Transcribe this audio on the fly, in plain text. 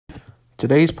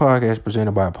Today's podcast is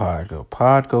presented by Podgo.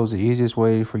 Podgo is the easiest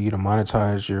way for you to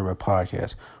monetize your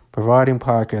podcast, providing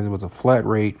podcasts with a flat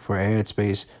rate for ad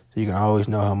space so you can always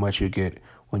know how much you get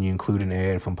when you include an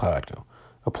ad from Podgo.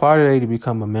 Apply today to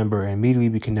become a member and immediately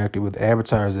be connected with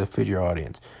advertisers that fit your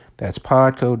audience. That's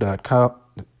podco.com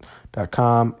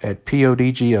at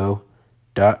podgo.co,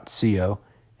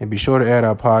 and be sure to add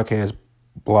our podcast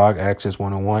blog access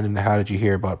 101 in the How Did You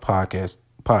Hear About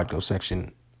Podgo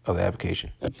section of the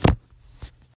application.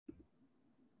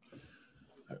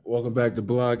 Welcome back to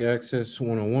Blog Access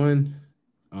 101.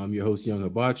 I'm your host, Young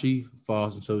Hibachi. Follow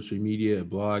us on social media at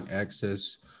Blog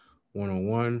Access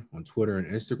 101 on Twitter and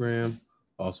Instagram.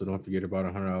 Also, don't forget about a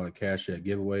 $100 Cash App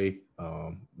giveaway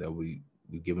that we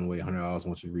giving away $100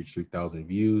 once we reach 3,000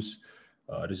 views.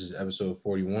 This is episode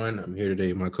 41. I'm here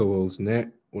today with my co-host,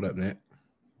 Nat. What up, Nat?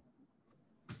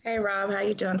 Hey, Rob. How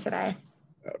you doing today?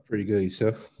 Pretty good,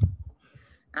 yourself?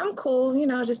 I'm cool.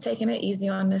 Just taking it easy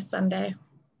on this Sunday.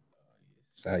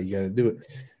 That's how you got to do it.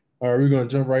 All right, we're going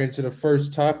to jump right into the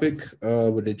first topic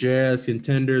with the Jazz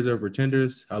contenders or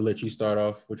pretenders. I'll let you start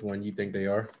off. Which one you think they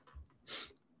are?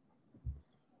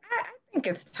 I think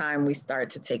it's time we start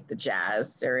to take the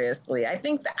Jazz seriously. I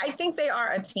think they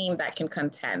are a team that can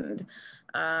contend.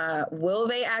 Will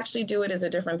they actually do it is a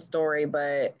different story,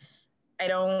 but I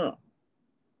don't.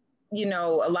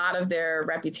 A lot of their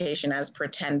reputation as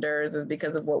pretenders is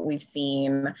because of what we've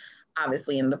seen,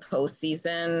 obviously, in the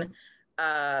postseason.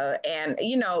 I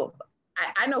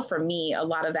know for me, a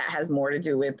lot of that has more to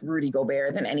do with Rudy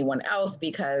Gobert than anyone else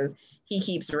because he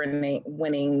keeps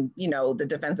winning, the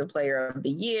Defensive Player of the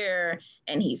Year,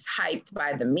 and he's hyped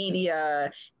by the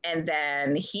media. And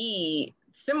then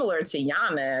similar to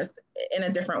Giannis in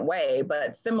a different way,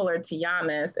 but similar to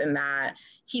Giannis in that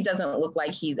he doesn't look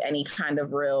like he's any kind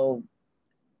of real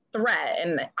threat.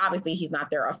 And obviously he's not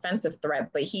their offensive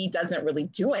threat, but he doesn't really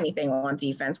do anything on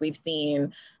defense. We've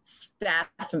seen Steph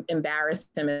embarrass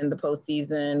him in the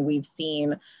postseason. We've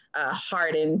seen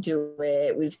Harden do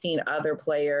it. We've seen other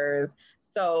players.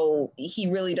 So he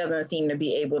really doesn't seem to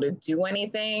be able to do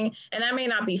anything. And that may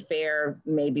not be fair,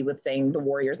 maybe with saying the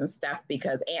Warriors and Steph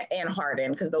and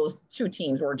Harden, because those two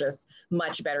teams were just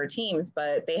much better teams,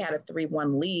 but they had a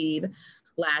 3-1 lead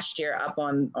last year up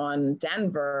on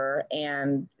Denver,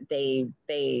 and they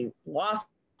lost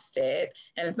it.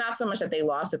 And it's not so much that they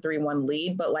lost a 3-1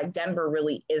 lead, but like Denver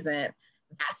really isn't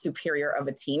that superior of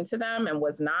a team to them and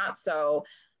was not. So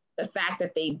the fact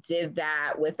that they did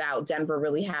that without Denver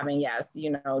really having,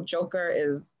 Joker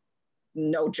is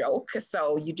no joke.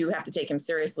 So you do have to take him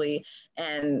seriously.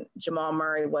 And Jamal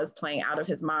Murray was playing out of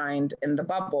his mind in the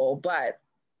bubble, but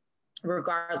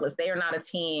regardless, they are not a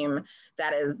team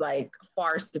that is like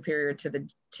far superior to the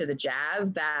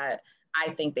Jazz that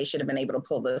I think they should have been able to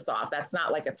pull this off. That's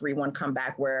not like a 3-1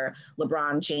 comeback where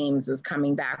LeBron James is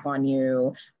coming back on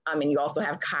you. And you also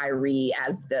have Kyrie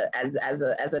as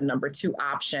a number 2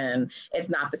 option. It's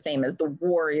not the same as the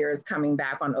Warriors coming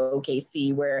back on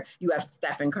OKC where you have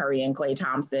Stephen Curry and Klay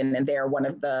Thompson, and they're one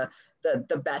of the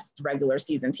best regular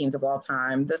season teams of all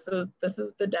time. This is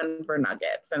the Denver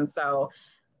Nuggets. And so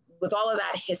with all of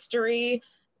that history,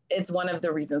 it's one of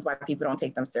the reasons why people don't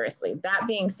take them seriously. That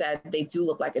being said, they do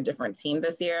look like a different team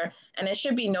this year. And it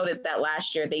should be noted that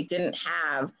last year they didn't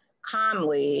have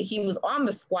Conley. He was on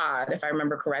the squad, if I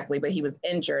remember correctly, but he was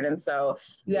injured. And so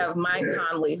you have Mike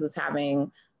Conley, who's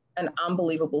having an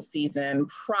unbelievable season,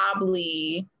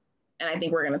 probably, and I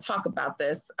think we're going to talk about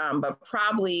this, but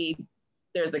probably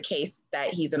there's a case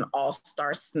that he's an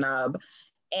all-star snub.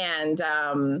 And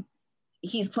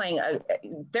he's playing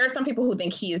there are some people who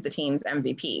think he is the team's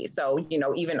MVP. So,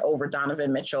 even over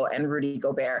Donovan Mitchell and Rudy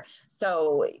Gobert.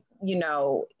 So, you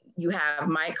have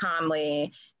Mike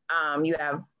Conley, you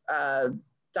have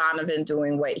Donovan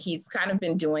doing what he's kind of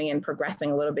been doing and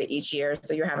progressing a little bit each year.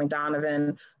 So you're having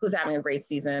Donovan, who's having a great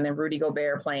season, and Rudy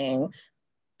Gobert playing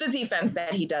the defense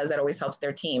that he does that always helps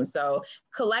their team. So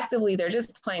collectively, they're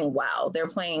just playing well. They're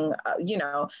playing,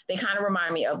 they kind of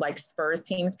remind me of like Spurs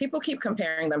teams. People keep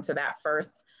comparing them to that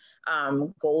first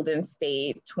Golden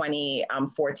State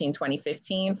 2014,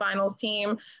 2015 finals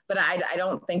team. But I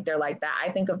don't think they're like that.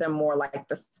 I think of them more like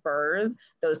the Spurs,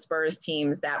 those Spurs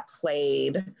teams that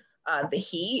played the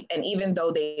Heat. And even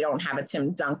though they don't have a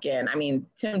Tim Duncan,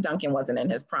 Tim Duncan wasn't in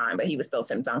his prime, but he was still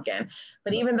Tim Duncan.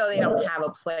 But even though they don't have a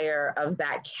player of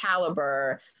that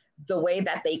caliber, the way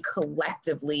that they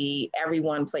collectively,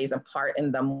 everyone plays a part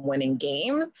in them winning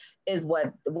games is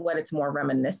what it's more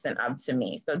reminiscent of to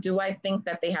me. So do I think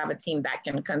that they have a team that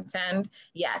can contend?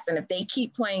 Yes. And if they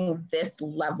keep playing this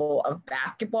level of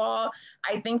basketball,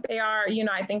 I think they are,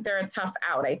 I think they're a tough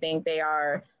out. I think they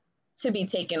are to be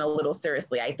taken a little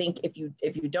seriously. I think if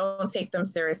you don't take them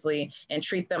seriously and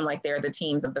treat them like they're the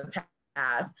teams of the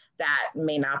past, that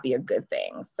may not be a good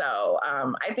thing. So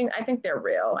I think they're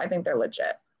real. I think they're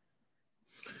legit.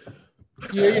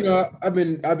 Yeah, I've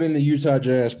been the Utah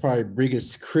Jazz probably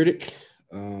biggest critic.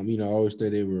 I always say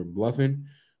they were bluffing,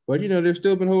 but they've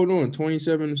still been holding on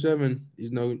 27-7.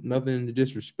 Is nothing to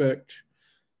disrespect,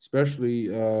 especially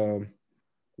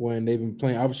when they've been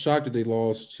playing. I was shocked that they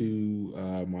lost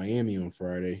to Miami on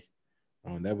Friday.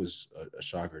 That was a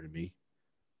shocker to me.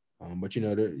 But they're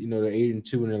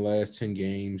 8-2 in their last 10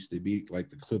 games. They beat like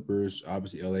the Clippers.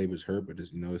 Obviously, LA was hurt, but it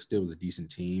still was a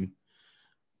decent team.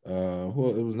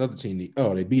 Well, it was another team.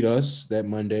 They beat us that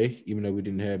Monday, even though we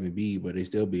didn't have Embiid, but they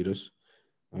still beat us.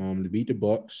 They beat the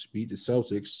Bucks, beat the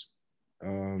Celtics.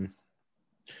 So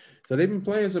they've been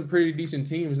playing some pretty decent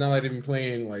teams. Not like they've been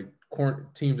playing like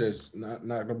teams that's not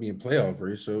going to be in playoff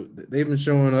race. So they've been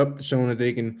showing up, showing that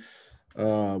they can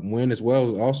win, as well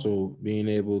as also being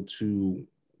able to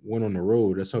win on the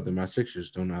road. That's something my Sixers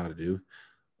don't know how to do.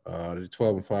 They're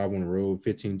 12-5 on the road,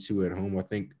 15-2 at home. I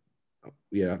think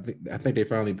they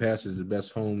finally passed as the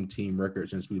best home team record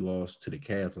since we lost to the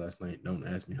Cavs last night. Don't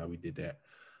ask me how we did that.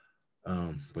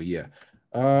 But yeah,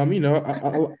 I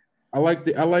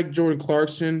like Jordan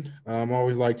Clarkson. I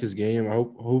always liked his game.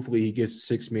 Hopefully he gets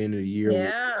 6 man of the year.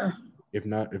 Yeah. If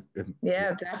not, if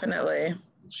yeah, definitely.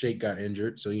 Shake got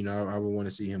injured, so I would want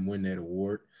to see him win that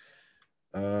award.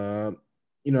 I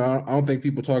don't think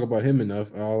people talk about him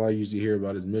enough. All I usually hear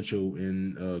about is Mitchell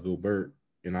and Gobert,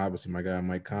 and obviously my guy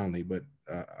Mike Conley. But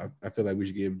I feel like we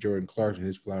should give Jordan Clarkson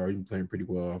his flower. He's been playing pretty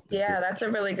well. Yeah, that's a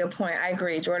really good point. I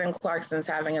agree. Jordan Clarkson's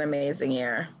having an amazing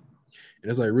year. And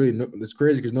it's like really, it's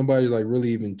crazy because nobody's like really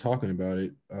even talking about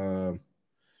it.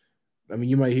 I mean,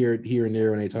 you might hear it here and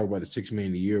there when they talk about the 6 man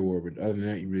of the year award, but other than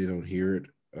that, you really don't hear it.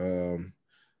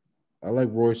 I like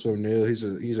Royce O'Neal.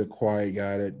 He's a quiet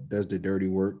guy that does the dirty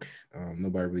work.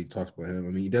 Nobody really talks about him. I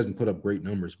mean, he doesn't put up great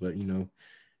numbers, but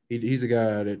he's a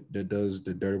guy that does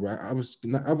the dirty work. I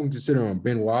would consider him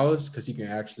Ben Wallace because he can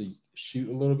actually shoot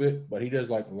a little bit, but he does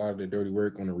like a lot of the dirty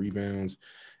work on the rebounds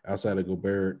outside of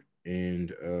Gobert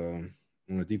and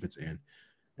on the defense end.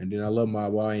 And then I love my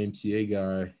YMCA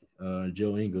guy,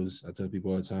 Joe Ingles. I tell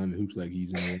people all the time, he hoops like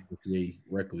he's in the YMCA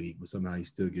rec league, but somehow he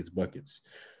still gets buckets.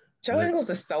 Joe Ingles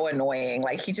is so annoying.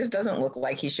 Like, he just doesn't look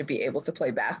like he should be able to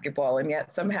play basketball, and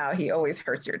yet somehow he always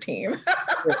hurts your team.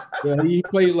 Yeah, he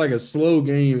plays like a slow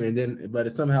game,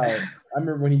 but somehow I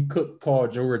remember when he cooked Paul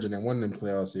George in that one of them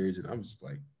playoff series, and I'm just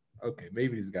like, okay,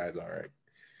 maybe this guy's all right.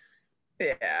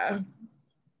 Yeah.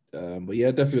 But yeah,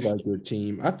 I definitely like their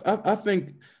team. I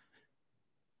think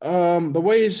the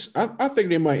ways I think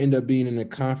they might end up being in the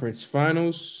conference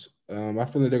finals. I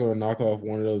feel like they're going to knock off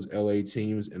one of those LA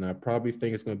teams, and I probably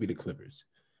think it's going to be the Clippers.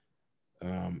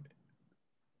 I'm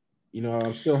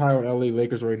still high on LA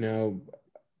Lakers right now.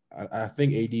 I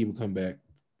think AD will come back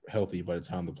healthy by the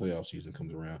time the playoff season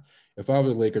comes around. If I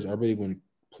was the Lakers, I really wouldn't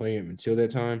play him until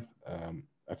that time.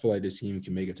 I feel like this team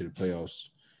can make it to the playoffs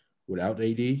without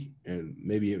AD, and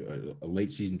maybe a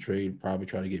late season trade, probably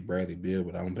try to get Bradley Beal,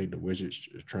 but I don't think the Wizards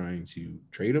are trying to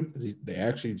trade him. They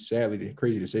actually, sadly, they're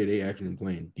crazy to say, they actually been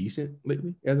playing decent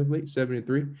lately as of late,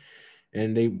 7-3.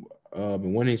 And they've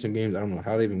been winning some games. I don't know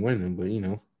how they've been winning them, but,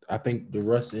 I think the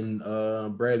Russ and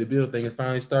Bradley Beal thing is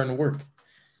finally starting to work.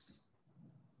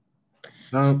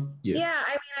 Yeah, I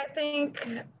mean, I think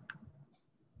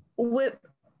with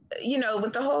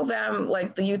the whole them,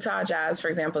 like the Utah Jazz, for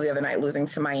example, the other night losing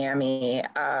to Miami,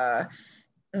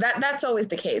 that's always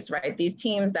the case, right? These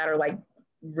teams that are like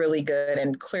really good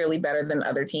and clearly better than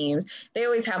other teams, they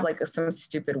always have like some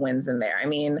stupid wins in there. I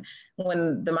mean,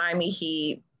 when the Miami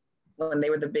Heat, when they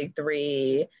were the big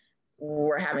three,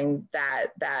 were having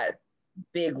that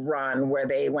big run where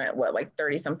they went like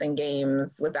 30 something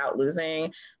games without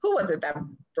losing. Who was it that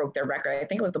broke their record? I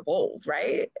think it was the Bulls,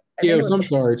 right? Yeah, it was some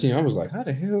sorry team. I was like, how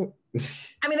the hell?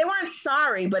 I mean, they weren't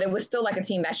sorry, but it was still like a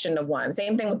team that shouldn't have won.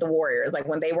 Same thing with the Warriors. Like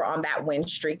when they were on that win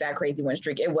streak, that crazy win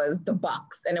streak, it was the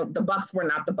Bucks, and the Bucks were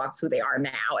not the Bucks who they are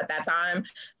now at that time.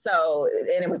 So,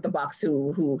 and it was the Bucks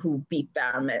who beat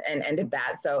them and did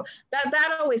that. So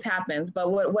that always happens. But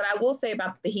what I will say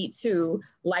about the Heat too,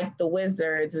 like the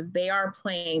Wizards, is they are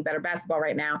playing better basketball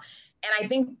right now. And I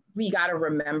think we got to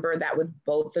remember that with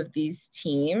both of these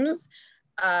teams,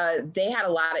 they had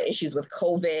a lot of issues with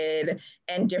COVID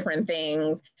and different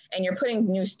things, and you're putting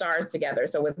new stars together.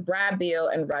 So with Brad Beal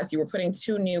and Russ, you were putting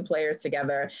two new players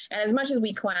together. And as much as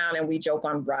we clown and we joke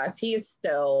on Russ, he is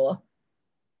still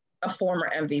a former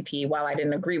MVP. While I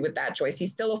didn't agree with that choice,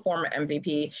 he's still a former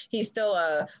MVP. He's still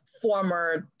a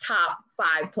former top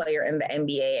 5 player in the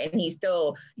NBA, and he's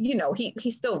still,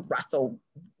 he's still Russell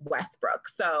Westbrook.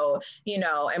 So,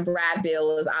 and Brad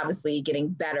Beal is obviously getting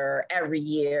better every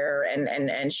year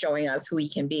and showing us who he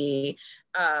can be.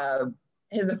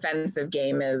 His offensive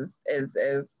game is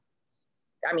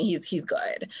I mean, he's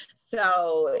good.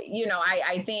 So,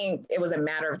 I think it was a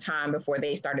matter of time before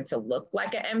they started to look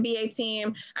like an NBA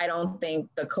team. I don't think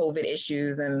the COVID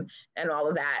issues and all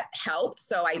of that helped.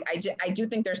 So I do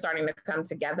think they're starting to come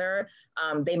together.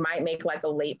 They might make like a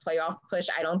late playoff push.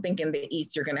 I don't think in the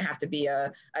East you're going to have to be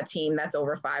a team that's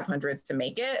over 500 to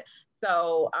make it.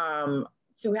 So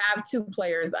to have 2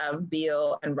 players of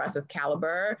Beal and Russ's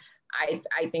caliber,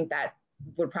 I think that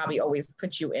would probably always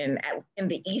put you in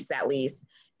the East, at least,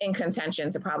 in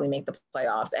contention to probably make the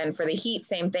playoffs. And for the Heat,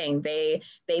 same thing. They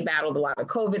battled a lot of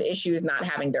COVID issues, not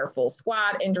having their full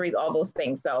squad, injuries, all those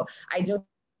things. So I do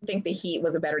think the Heat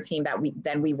was a better team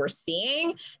than we were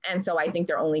seeing. And so I think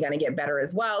they're only going to get better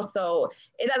as well. So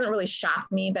it doesn't really shock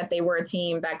me that they were a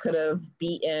team that could have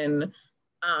beaten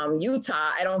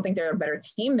Utah. I don't think they're a better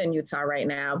team than Utah right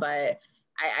now, but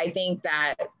I think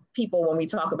that people, when we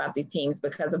talk about these teams,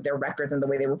 because of their records and the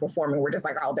way they were performing, we're just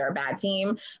like, oh, they're a bad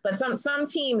team. But some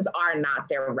teams are not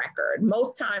their record.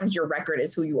 Most times your record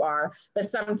is who you are, but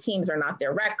some teams are not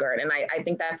their record. And I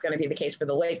think that's going to be the case for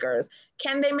the Lakers.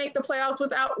 Can they make the playoffs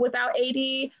without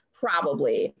AD?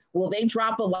 Probably. Will they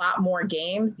drop a lot more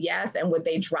games? Yes. And would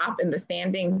they drop in the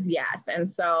standings? Yes.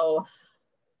 And so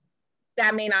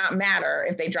that may not matter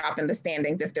if they drop in the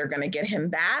standings, if they're going to get him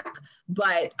back.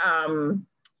 But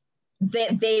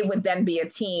they would then be a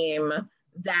team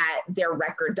that their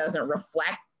record doesn't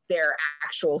reflect their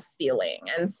actual ceiling.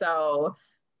 And so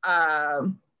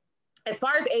as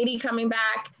far as AD coming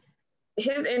back,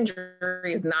 his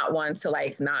injury is not one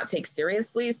to not take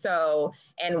seriously. So,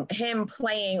 and him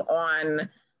playing on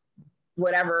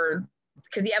whatever,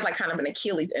 because he had kind of an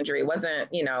Achilles injury. It wasn't,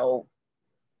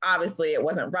 obviously it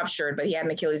wasn't ruptured, but he had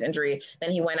an Achilles injury. Then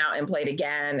he went out and played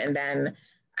again. And then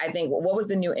I think, what was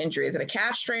the new injury? Is it a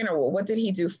calf strain, or what did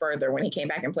he do further when he came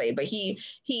back and played? But he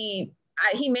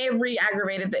may have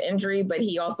re-aggravated the injury, but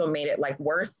he also made it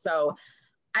worse. So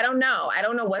I don't know. I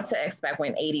don't know what to expect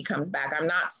when AD comes back. I'm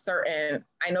not certain.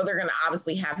 I know they're going to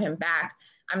obviously have him back.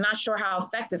 I'm not sure how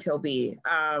effective he'll be.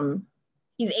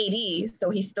 He's AD, so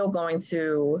he's still going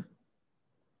to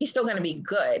be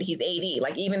good. He's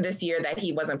AD. Even this year that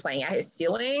he wasn't playing at his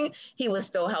ceiling, he was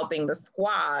still helping the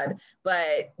squad.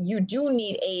 But you do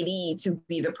need AD to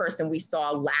be the person we saw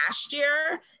last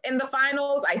year in the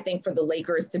finals, I think, for the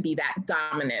Lakers to be that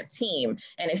dominant team.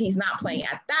 And if he's not playing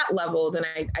at that level, then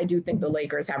I do think the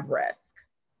Lakers have risk.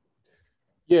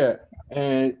 Yeah.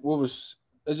 And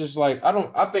it's just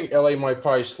I think LA might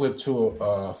probably slip to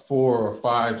a 4 or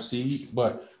 5 seed,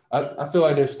 but I feel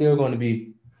like they're still going to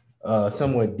be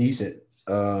somewhat decent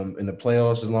in the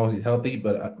playoffs as long as he's healthy.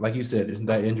 But like you said,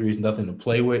 that injury is nothing to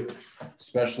play with,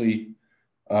 especially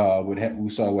we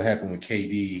saw what happened with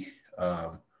KD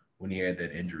when he had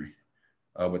that injury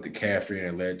with the calf strain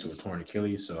that led to a torn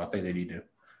Achilles. So I think they need to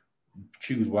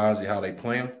choose wisely how they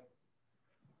play him.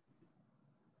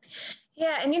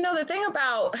 Yeah, and the thing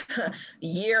about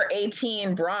year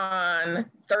 18 Bron,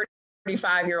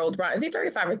 35-year-old Bron, is he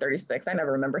 35 or 36? I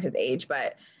never remember his age,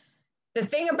 but the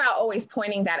thing about always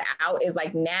pointing that out is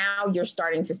now you're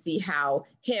starting to see how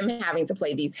him having to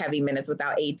play these heavy minutes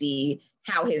without AD,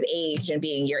 how his age and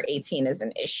being year 18 is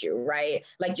an issue, right?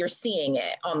 You're seeing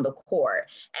it on the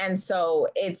court. And so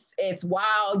it's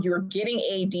while you're getting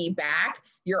AD back,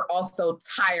 you're also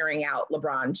tiring out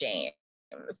LeBron James.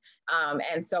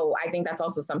 And so I think that's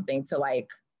also something to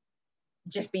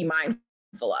just be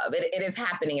mindful of. It is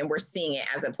happening and we're seeing it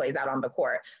as it plays out on the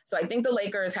court. So I think the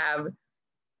Lakers have,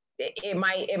 it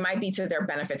might be to their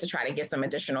benefit to try to get some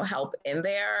additional help in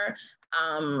there.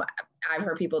 I've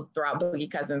heard people throw out Boogie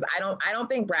Cousins. I don't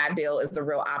think Brad Beal is a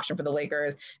real option for the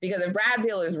Lakers, because if Brad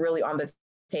Beal is really on the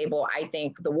table, I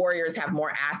think the Warriors have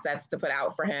more assets to put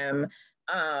out for him.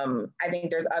 I think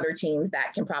there's other teams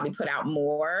that can probably put out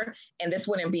more. And this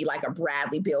wouldn't be like a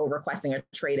Bradley Beal requesting a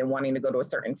trade and wanting to go to a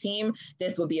certain team.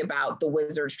 This would be about the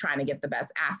Wizards trying to get the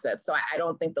best assets. So I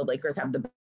don't think the Lakers have the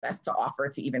best to offer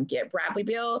to even get Bradley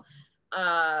Beal.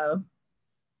 So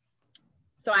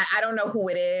I don't know who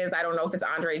it is. I don't know if it's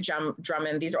Andre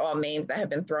Drummond. These are all names that have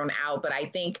been thrown out, but I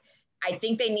think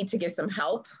they need to get some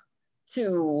help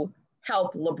to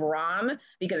help LeBron,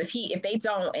 because if they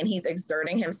don't, and he's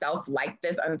exerting himself like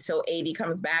this until AD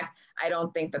comes back, I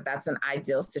don't think that that's an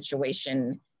ideal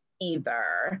situation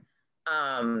either.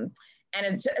 And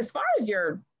as far as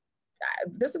your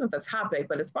this isn't the topic,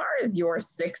 but as far as your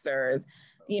Sixers,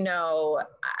 you know,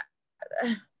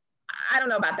 I don't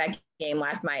know about that game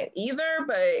last night either,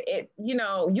 but you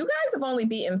guys have only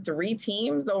beaten 3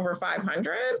 teams over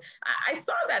 500. I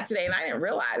saw that today and I didn't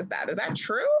realize that. Is that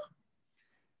true?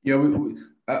 Yeah,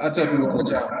 I tell people all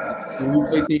the time, when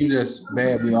we play teams that's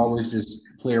bad, we always just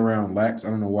play around lax. I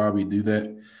don't know why we do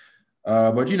that.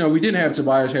 But, we didn't have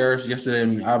Tobias Harris yesterday. I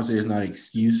mean, obviously it's not an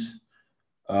excuse.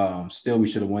 Still, we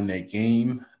should have won that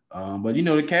game. But, the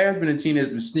Cavs been a team that's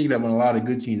been sneaking up on a lot of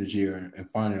good teams this year and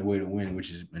finding a way to win, which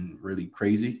has been really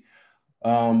crazy.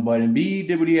 But Embiid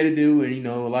did what he had to do. And,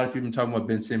 a lot of people talking about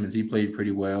Ben Simmons. He played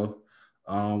pretty well.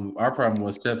 Our problem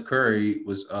was Steph Curry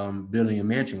was building a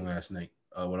mansion last night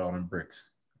with all them bricks.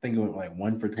 I think it went like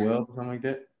 1 for 12 or something like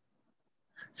that.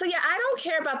 So, yeah, I don't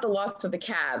care about the loss to the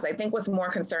Cavs. I think what's more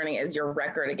concerning is your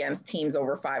record against teams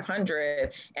over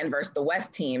 500 and versus the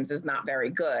West teams is not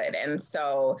very good. And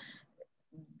so,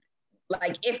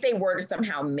 like, if they were to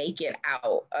somehow make it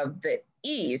out of the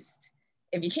East,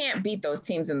 if you can't beat those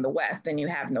teams in the West, then you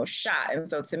have no shot. And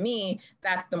so to me,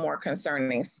 that's the more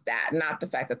concerning stat, not the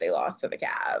fact that they lost to the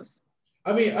Cavs.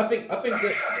 I mean, I think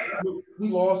that we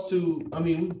lost to. I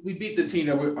mean, we beat the team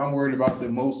that I'm worried about the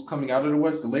most coming out of the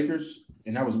West, the Lakers,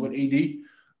 and that was with AD.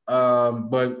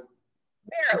 But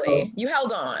barely, you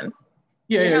held on.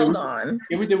 Yeah, held on.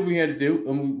 Yeah, we did what we had to do,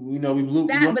 and we blew.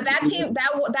 But that team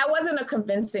that wasn't a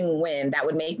convincing win that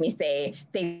would make me say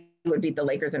they would beat the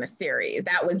Lakers in a series.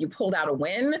 That was you pulled out a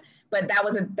win, but that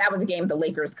was a game the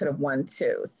Lakers could have won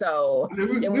too. So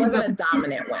it wasn't a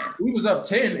dominant win. We was up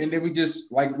 10, and then we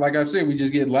just like I said, we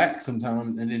just get lax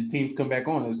sometimes, and then teams come back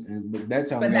on us. But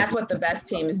that's what the best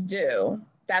teams do.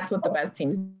 That's what the best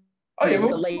teams do. Oh yeah,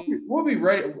 we'll be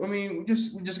ready. I mean, we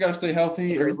just gotta stay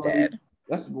healthy.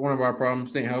 That's one of our problems,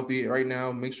 staying healthy right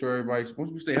now. Make sure everybody,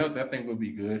 once we stay healthy, I think we'll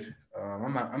be good.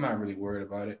 I'm not really worried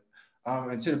about it.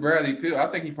 And to Bradley Beal, I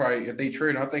think he probably, if they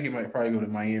trade him, I think he might probably go to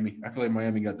Miami. I feel like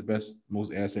Miami got the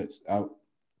most assets out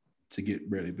to get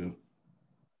Bradley Beal.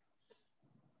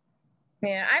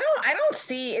 Yeah, I don't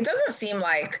see, it doesn't seem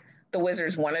like the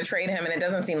Wizards want to trade him, and it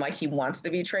doesn't seem like he wants to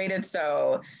be traded.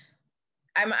 So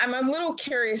I'm a little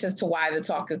curious as to why the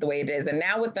talk is the way it is. And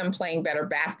now with them playing better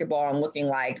basketball and looking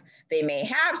like they may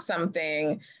have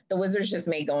something, the Wizards just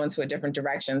may go into a different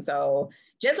direction. So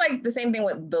just like the same thing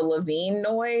with the Levine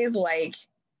noise, like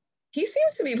he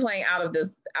seems to be playing out of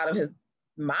his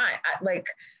mind.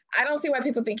 I don't see why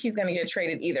people think he's going to get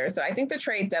traded either. So I think the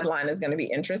trade deadline is going to be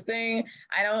interesting.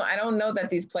 I don't know that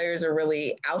these players are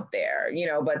really out there,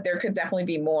 but there could definitely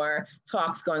be more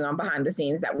talks going on behind the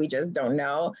scenes that we just don't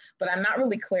know. But I'm not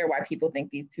really clear why people think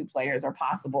these two players are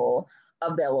possible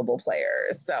available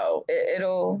players. So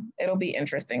it'll be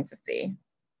interesting to see.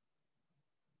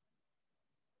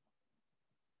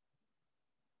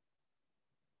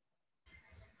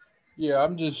 Yeah,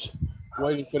 I'm just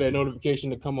waiting for that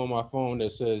notification to come on my phone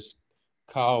that says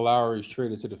Kyle Lowry is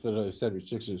traded to the Philadelphia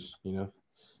 76ers,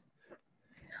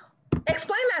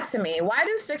 Explain that to me. Why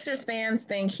do Sixers fans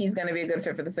think he's going to be a good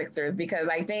fit for the Sixers? Because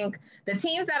I think the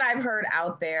teams that I've heard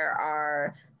out there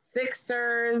are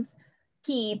Sixers,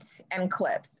 Heat, and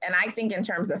Clips. And I think in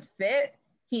terms of fit,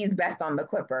 he's best on the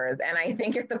Clippers. And I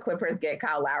think if the Clippers get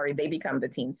Kyle Lowry, they become the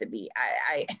team to beat.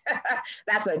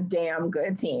 That's a damn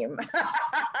good team.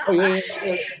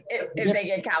 If they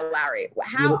get Kyle Lowry.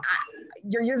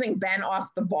 You're using Ben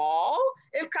off the ball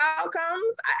if Kyle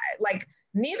comes?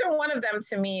 Neither one of them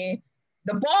to me,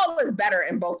 the ball is better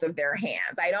in both of their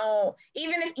hands.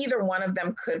 Even if either one of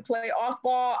them could play off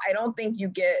ball, I don't think you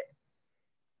get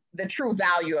the true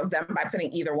value of them by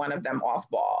putting either one of them off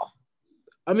ball.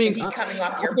 I mean, is he coming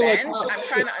off your bench? I'm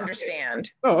trying to understand.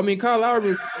 No, I mean, Kyle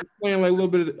Lowry was playing like a little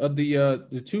bit of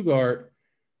the two guard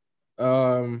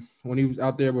when he was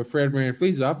out there with Fred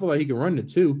VanVleet. So I feel like he can run the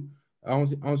two. I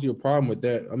don't see a problem with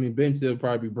that. I mean, Ben still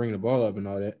probably be bringing the ball up and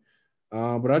all that.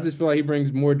 But I just feel like he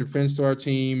brings more defense to our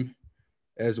team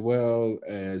as well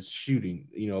as shooting.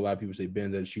 A lot of people say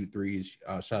Ben doesn't shoot threes.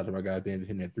 Shout out to my guy Ben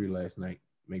hitting that 3 last night.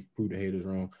 Prove the haters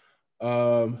wrong.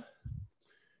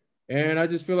 And I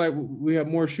just feel like we have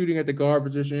more shooting at the guard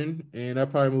position, and I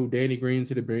probably move Danny Green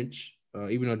to the bench,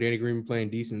 even though Danny Green been playing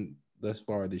decent thus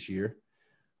far this year.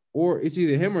 Or it's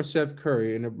either him or Seth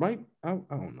Curry, and it might I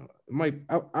don't know. It might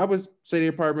I would say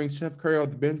they probably bring Seth Curry off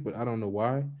the bench, but I don't know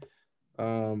why.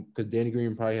 Because Danny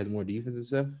Green probably has more defense than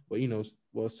Seth, but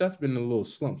Seth's been in a little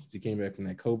slump since he came back from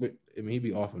that COVID. I mean, he'd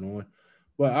be off and on.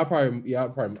 But I'll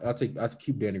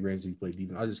keep Danny Green as he play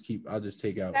defense. I'll just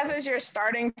take out. Seth is your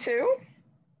starting too?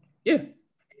 Yeah.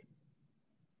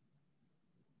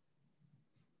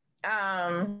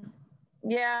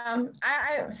 Yeah.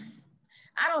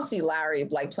 I don't see Lowry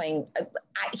like playing.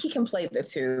 He can play the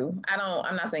two.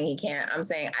 I'm not saying he can't. I'm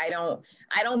saying I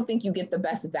don't think you get the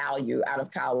best value out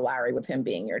of Kyle Lowry with him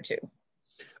being your two.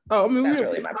 Oh, I mean, that's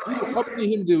really my point. All we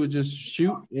need him to do is just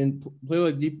shoot and play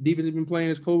like defense has been playing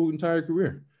his whole entire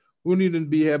career. We need him to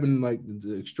be having like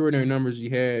the extraordinary numbers he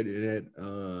had in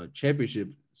that championship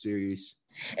series.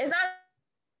 It's not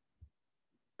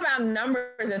about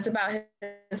numbers. It's about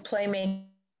his playmaking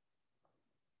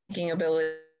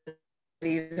abilities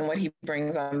and what he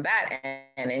brings on that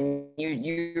end. And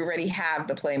you already have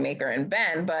the playmaker in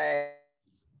Ben, but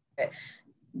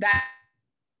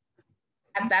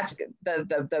that's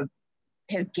the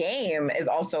his game is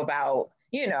also about,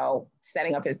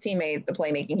 setting up his teammates, the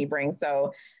playmaking he brings.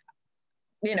 So,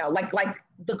 like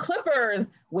the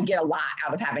Clippers would get a lot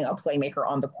out of having a playmaker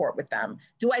on the court with them.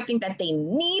 Do I think that they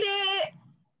need it?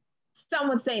 Some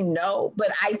would say no,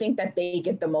 but I think that they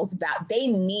get the most value. They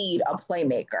need a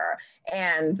playmaker.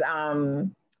 And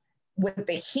with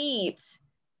the Heat,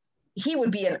 he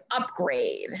would be an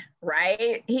upgrade,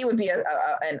 right? He would be an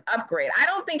upgrade. I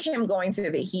don't think him going to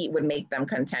the Heat would make them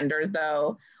contenders,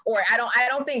 though. Or I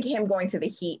don't think him going to the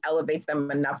Heat elevates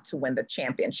them enough to win the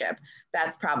championship.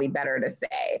 That's probably better to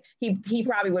say. He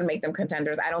probably would make them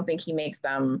contenders. I don't think he makes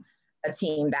them a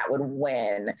team that would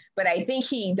win, but I think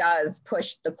he does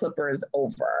push the Clippers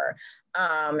over.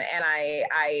 And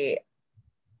I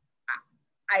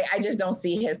just don't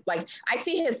see his, like, I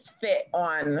see his fit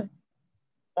on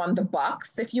the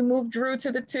Bucks if you move Drew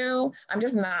to the two. I'm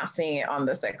just not seeing it on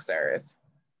the Sixers.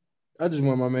 I just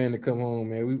want my man to come home,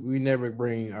 man. We never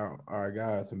bring our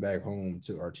guys from back home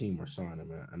to our team or sign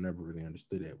them. I never really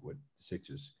understood that with the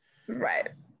Sixers. Right.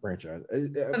 Franchise.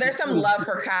 So there's some love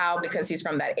for Kyle because he's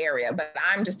from that area, but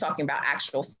I'm just talking about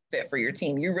actual fit for your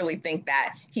team. You really think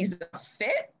that he's a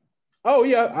fit? Oh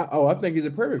yeah. I think he's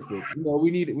a perfect fit.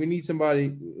 We need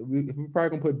somebody. We're probably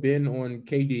gonna put Ben on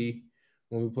KD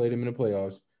when we play them in the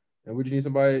playoffs, and we just need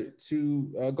somebody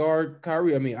to guard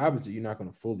Kyrie. I mean, obviously you're not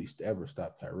gonna fully ever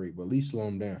stop Kyrie, but at least slow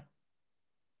him down.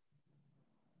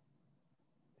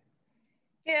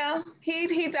 Yeah,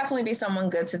 he'd definitely be someone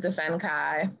good to defend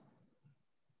Kai.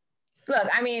 Look,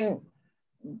 I mean,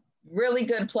 really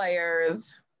good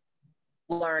players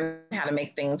learn how to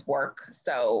make things work.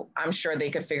 So I'm sure they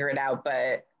could figure it out.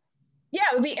 But yeah,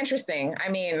 it would be interesting. I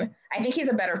mean, I think he's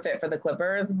a better fit for the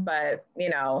Clippers, but,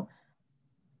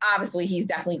 obviously he's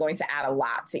definitely going to add a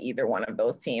lot to either one of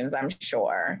those teams, I'm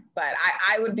sure. But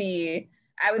I would be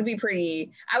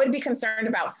concerned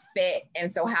about fit.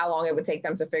 And so how long it would take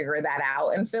them to figure that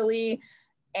out in Philly.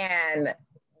 And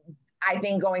I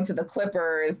think going to the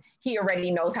Clippers, he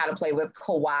already knows how to play with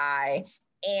Kawhi,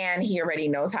 and he already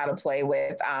knows how to play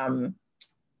with the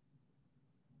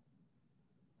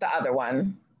other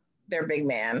one, their big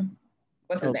man.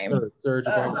 What's his name? Serge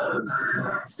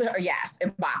Ibaka. Yes,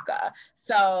 Ibaka.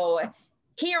 So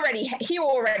he will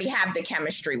already have the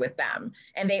chemistry with them,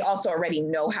 and they also already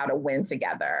know how to win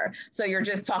together. So you're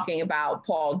just talking about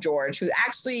Paul George, who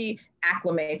actually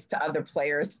acclimates to other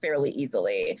players fairly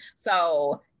easily.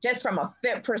 So just from a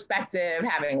fit perspective,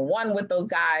 having won with those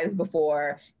guys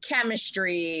before,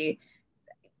 chemistry,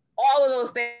 all of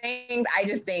those things, I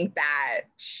just think that,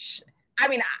 I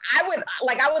mean, I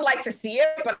would like to see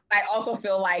it, but I also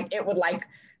feel like it would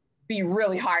be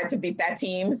really hard to beat that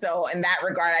team. So in that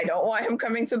regard, I don't want him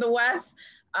coming to the West.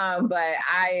 But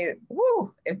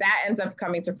if that ends up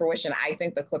coming to fruition, I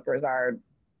think the Clippers I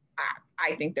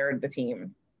think they're the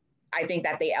team. I think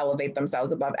that they elevate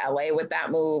themselves above LA with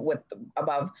that move,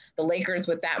 above the Lakers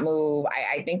with that move.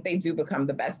 I think they do become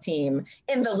the best team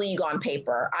in the league on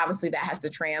paper. Obviously that has to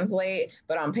translate,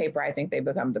 but on paper, I think they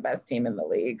become the best team in the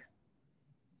league.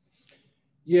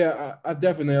 Yeah, I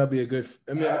definitely that'll be a good.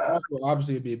 I mean,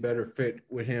 obviously it'd be a better fit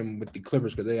with him with the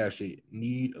Clippers because they actually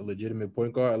need a legitimate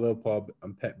point guard. I love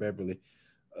Pat Beverly,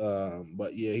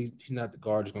 but yeah, he's not the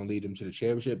guard that's going to lead them to the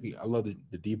championship. I love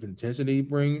the deep intensity he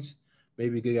brings.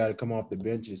 Maybe a good guy to come off the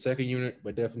bench in second unit,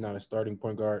 but definitely not a starting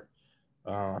point guard.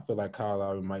 I feel like Kyle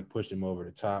Lowry might push him over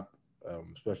the top,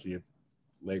 especially if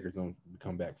Lakers don't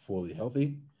come back fully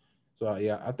healthy. So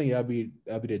yeah, I think that'll be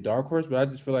the dark horse, but I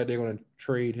just feel like they're going to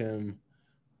trade him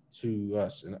to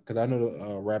us, because I know the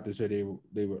Raptors said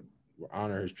they would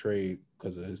honor his trade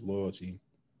because of his loyalty.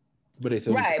 But they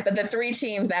said but the three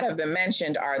teams that have been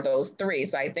mentioned are those three.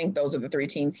 So I think those are the three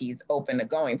teams he's open to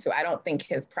going to. I don't think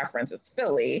his preference is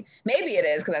Philly. Maybe it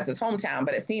is because that's his hometown,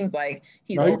 but it seems like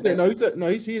he's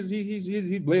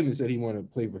he blatantly said he wanted to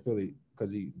play for Philly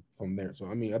because he from there. So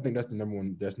I mean, I think that's the number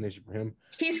one destination for him.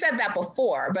 He said that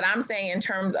before, but I'm saying in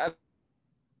terms of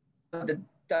the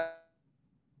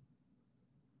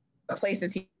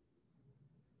places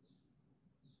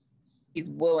he's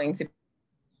willing to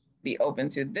be open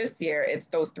to this year, it's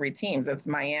those three teams. It's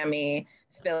Miami,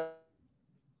 Philly.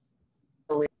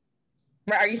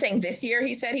 Are you saying this year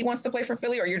he said he wants to play for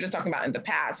Philly, or you're just talking about in the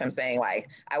past him saying like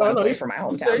I want to play for my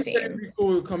hometown team? He'd be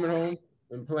cool coming home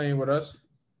and playing with us.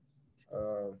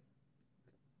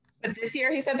 But this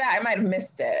year he said that? I might have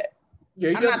missed it.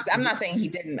 Yeah, I'm not saying he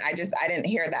didn't. I didn't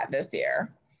hear that this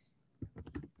year.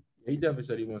 He definitely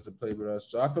said he wants to play with us.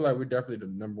 So I feel like we're definitely the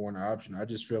number one option. I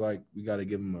just feel like we got to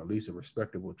give him at least a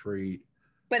respectable trade.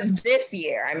 But this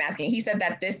year, I'm asking, he said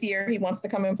that this year he wants to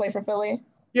come and play for Philly?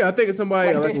 Yeah, I think it's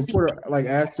somebody like a reporter like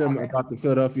asked him about the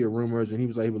Philadelphia rumors, and he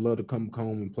was like he would love to come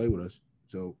home and play with us.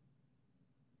 So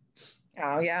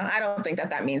oh yeah, I don't think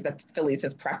that means that Philly's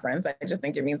his preference. I just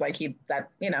think it means like I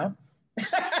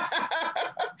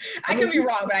could be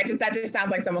wrong, but that just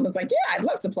sounds like someone who's like, yeah, I'd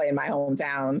love to play in my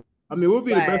hometown. I mean, we'll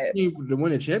be the best team to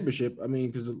win a championship. I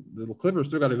mean, because the Clippers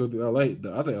still got to go through LA,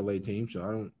 the other LA team. So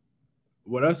I don't.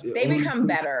 They become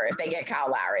better if they get Kyle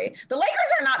Lowry. The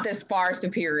Lakers are not this far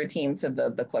superior team to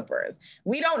the Clippers.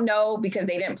 We don't know because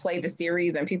they didn't play the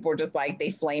series and people were just like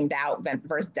they flamed out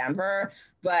versus Denver.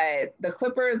 But the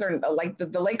Clippers are like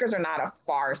the Lakers are not a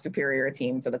far superior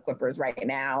team to the Clippers right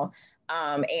now.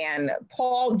 And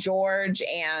Paul George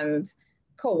and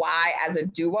Kawhi as a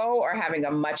duo are having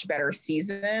a much better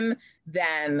season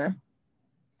than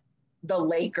the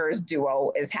Lakers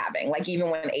duo is having, like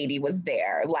even when AD was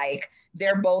there, like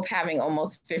they're both having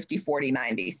almost 50, 40,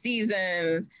 90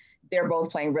 seasons. They're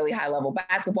both playing really high level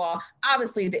basketball.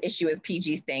 Obviously the issue is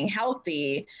PG staying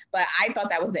healthy, but I thought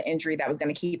that was an injury that was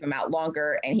going to keep him out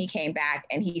longer. And he came back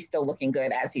and he's still looking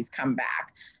good as he's come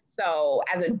back. So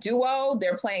as a duo,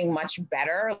 they're playing much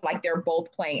better. Like they're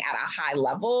both playing at a high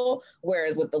level.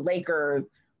 Whereas with the Lakers,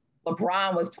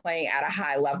 LeBron was playing at a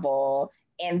high level.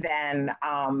 And then,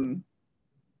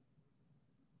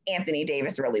 Anthony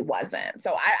Davis really wasn't.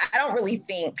 So I don't really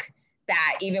think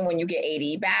that even when you get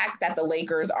AD back, that the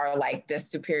Lakers are like this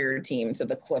superior team to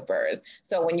the Clippers.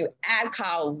 So when you add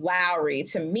Kyle Lowry,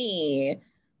 to me,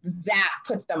 that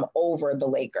puts them over the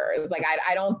Lakers. Like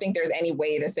I don't think there's any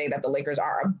way to say that the Lakers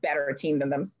are a better team than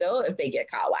them still if they get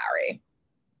Kyle Lowry.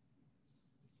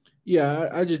 Yeah,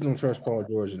 I just don't trust Paul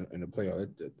George in the playoff,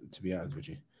 to be honest with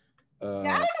you. Yeah, I don't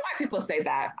know why people say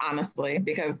that, honestly,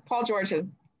 because Paul George has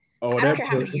I don't care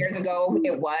how many years ago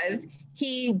it was.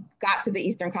 He got to the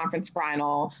Eastern Conference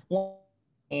Final, won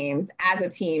games as a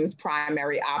team's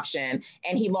primary option,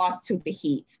 and he lost to the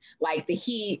Heat. Like the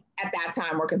Heat at that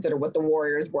time were considered what the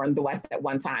Warriors were in the West at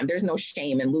one time. There's no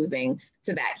shame in losing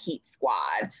to that Heat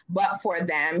squad. But for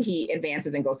them, he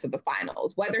advances and goes to the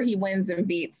finals. Whether he wins and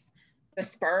beats the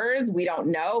Spurs, we don't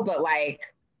know, but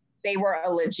like they were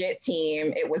a legit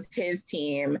team. It was his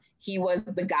team. He was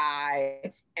the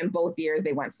guy. And both years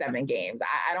they went 7 games.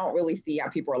 I don't really see how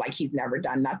people are like, he's never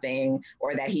done nothing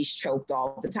or that he's choked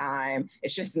all the time.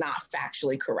 It's just not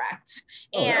factually correct.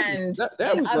 And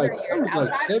that was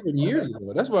like 7 years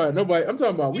ago. That's why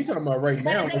we talking about right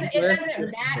now. It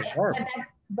doesn't matter.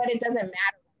 But it doesn't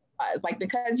matter. Like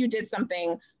because you did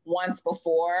something once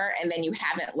before and then you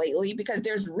haven't lately, because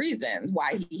there's reasons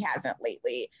why he hasn't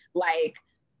lately. Like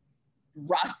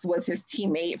Russ was his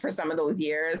teammate for some of those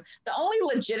years. The only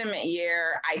legitimate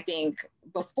year, I think,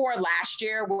 before last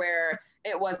year where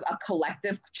it was a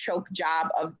collective choke job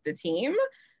of the team.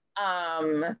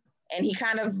 And he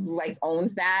kind of like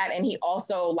owns that. And he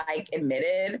also like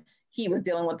admitted he was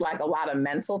dealing with like a lot of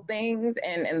mental things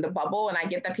in the bubble. And I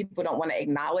get that people don't want to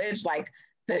acknowledge like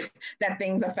that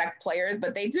things affect players,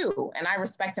 but they do. And I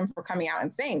respect him for coming out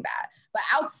and saying that. But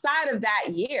outside of that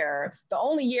year, the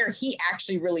only year he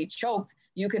actually really choked,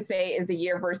 you could say, is the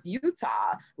year versus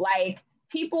Utah. Like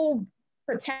people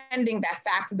pretending that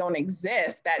facts don't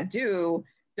exist that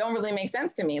don't really make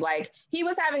sense to me. Like he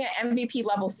was having an MVP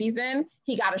level season.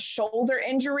 He got a shoulder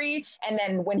injury. And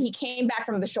then when he came back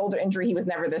from the shoulder injury, he was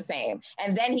never the same.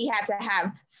 And then he had to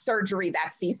have surgery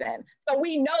that season. So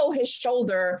we know his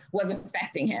shoulder was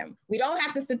affecting him. We don't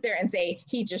have to sit there and say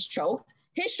he just choked.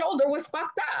 His shoulder was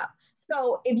fucked up.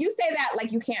 So if you say that,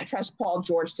 like you can't trust Paul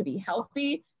George to be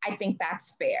healthy, I think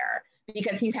that's fair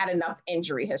because he's had enough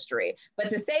injury history. But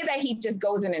to say that he just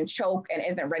goes in and choke and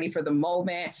isn't ready for the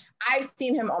moment, I've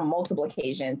seen him on multiple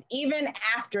occasions, even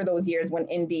after those years when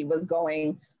Indy was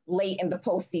going late in the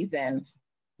postseason,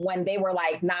 when they were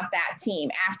like not that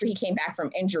team, after he came back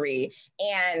from injury.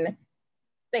 And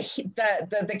the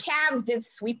Cavs did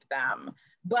sweep them.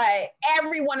 But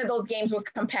every one of those games was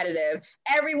competitive.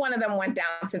 Every one of them went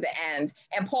down to the end.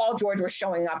 And Paul George was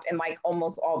showing up in like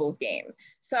almost all those games.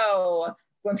 So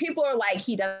when people are like,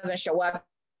 he doesn't show up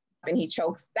and he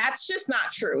chokes, that's just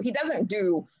not true. He doesn't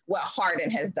do what Harden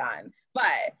has done.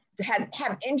 But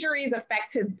have injuries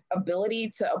affect his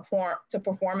ability to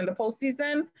perform in the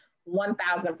postseason?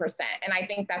 1,000%. And I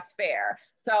think that's fair.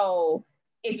 So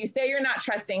if you say you're not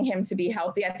trusting him to be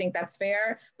healthy, I think that's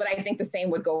fair. But I think the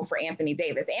same would go for Anthony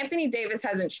Davis. Anthony Davis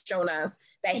hasn't shown us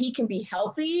that he can be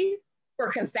healthy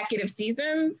for consecutive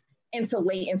seasons until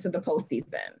late into the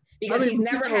postseason, because he's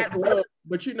never had.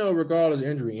 But regardless of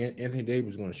injury, Anthony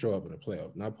Davis is going to show up in the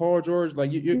playoff. Now, Paul George, like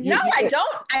I don't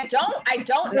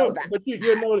know that. But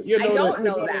I don't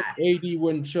know that AD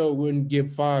wouldn't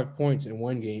give 5 points in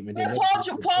one game, and then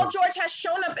Paul George has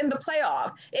shown up in the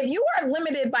playoffs. If you are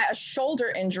limited by a shoulder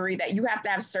injury that you have to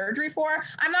have surgery for,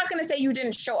 I'm not going to say you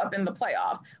didn't show up in the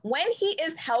playoffs. When he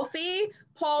is healthy,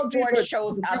 Paul George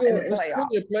shows up in the playoffs.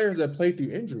 It's players that play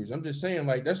through injuries. I'm just saying,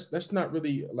 like, that's not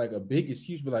really like a big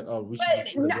excuse, but like, oh, we should.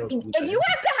 If you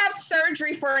have to have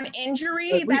surgery for an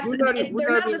injury, they're not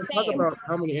the same. Talk about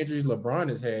how many injuries LeBron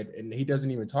has had, and he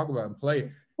doesn't even talk about and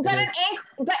play. But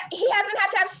but he hasn't had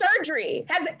to have surgery.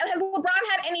 Has LeBron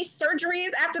had any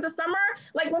surgeries after the summer?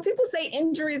 Like, when people say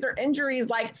injuries are injuries,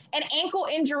 like an ankle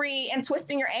injury and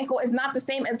twisting your ankle is not the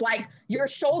same as like your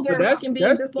shoulder being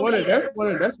dislocated.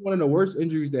 That's one of the worst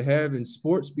injuries to have in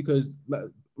sports, because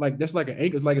like that's like an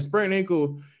ankle, it's like a sprained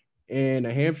ankle and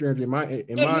a hamstring injury.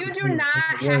 If you do not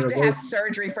have to have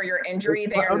surgery for your injury,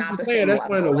 they are not the same. That's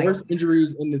one of the worst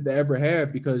injuries they ever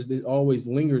have, because it always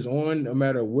lingers on, no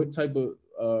matter what type of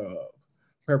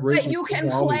preparation. But you can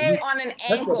play on an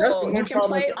ankle. You can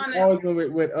play on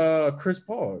an with Chris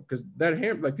Paul, because that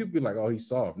like people be like, oh, he's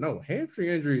soft. No, hamstring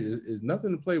injury is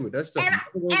nothing to play with. That stuff.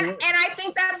 And I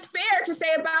think that's fair to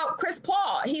say about Chris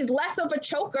Paul. He's less of a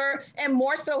choker, and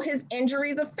more so his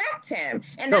injuries affect him.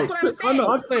 And that's what I'm saying.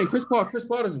 I'm saying Chris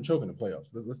Paul doesn't choke in the playoffs.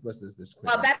 Let's this clear.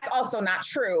 Well, that's also not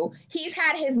true. He's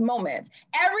had his moments.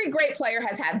 Every great player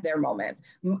has had their moments.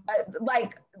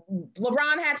 Like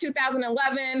LeBron had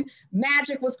 2011.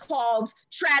 Magic was called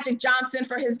Tragic Johnson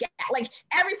for his like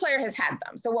every player has had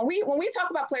them. So when we talk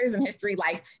about players in history,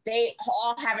 like they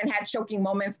all haven't had choking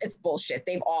moments, it's bullshit.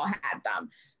 They've all had them.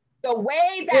 The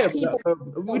way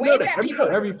that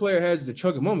every player has the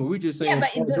choking moment. We just saying, yeah,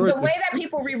 but the way that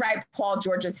people rewrite Paul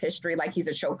George's history like he's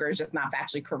a choker is just not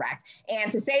factually correct.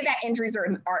 And to say that injuries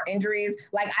are injuries,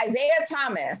 like Isaiah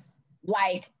Thomas,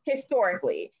 like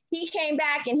historically, he came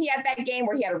back and he had that game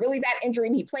where he had a really bad injury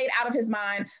and he played out of his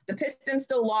mind. The Pistons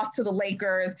still lost to the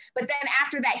Lakers. But then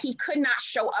after that, he could not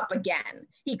show up again.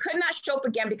 He could not show up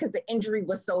again because the injury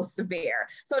was so severe.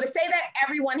 So to say that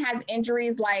everyone has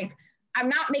injuries, like, I'm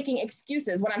not making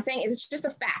excuses. What I'm saying is it's just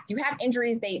a fact. You have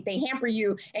injuries, they hamper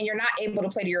you, and you're not able to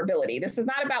play to your ability. This is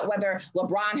not about whether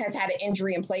LeBron has had an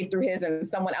injury and played through his and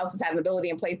someone else has had an ability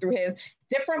and played through his.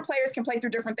 Different players can play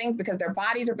through different things because their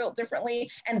bodies are built differently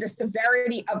and the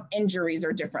severity of injuries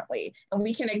are differently. And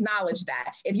we can acknowledge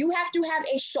that. If you have to have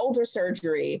a shoulder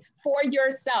surgery for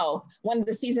yourself when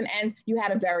the season ends, you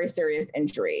had a very serious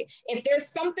injury. If there's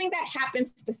something that happened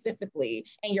specifically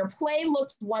and your play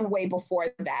looked one way before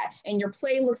that and your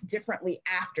play looks differently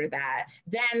after that,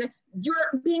 then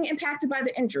you're being impacted by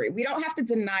the injury. We don't have to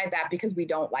deny that because we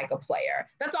don't like a player.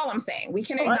 That's all I'm saying. We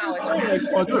can acknowledge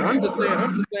that.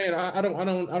 I'm just saying, I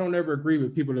don't ever agree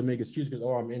with people that make excuses because,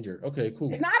 oh, I'm injured. Okay,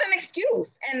 cool. It's not an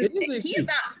excuse. And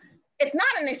it's not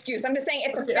an excuse. I'm just saying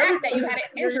it's a fact that you had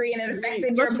an injury and it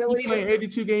affected your ability to play an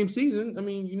 82-game season. I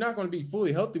mean, you're not going to be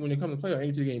fully healthy when you come to play an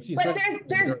 82-game season. But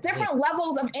there's different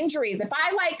levels of injuries. If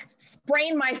I like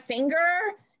sprain my finger,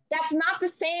 that's not the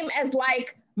same as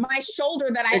like my shoulder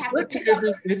that I have to pick up.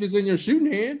 If it's in your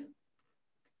shooting hand.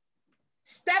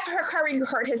 Steph Curry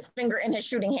hurt his finger in his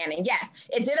shooting hand. And yes,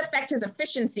 it did affect his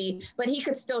efficiency, but he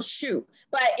could still shoot.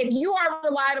 But if you are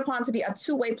relied upon to be a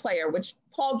two-way player, which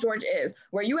Paul George is,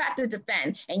 where you have to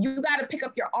defend and you got to pick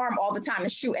up your arm all the time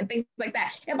and shoot and things like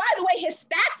that. And by the way, his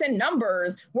stats and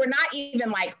numbers were not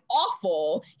even like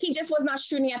awful. He just was not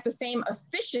shooting at the same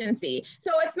efficiency.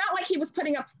 So it's not like he was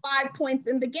putting up 5 points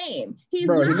in the game. He's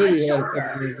not a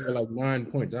choker. Had like 9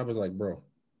 points. I was like, bro.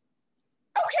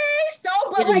 Okay, so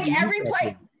but like every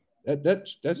play,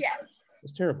 that's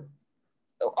terrible.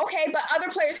 Okay, but other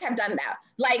players have done that.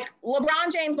 Like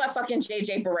LeBron James let fucking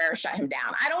JJ Barea shut him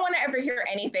down. I don't want to ever hear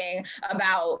anything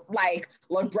about like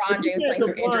LeBron James playing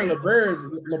through injuries.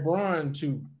 LeBron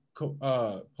to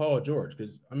Paul George,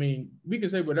 because I mean we can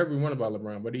say whatever we want about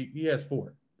LeBron, but he has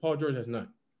 4. Paul George has none.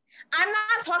 I'm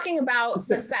not talking about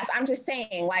success. I'm just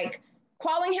saying like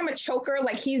calling him a choker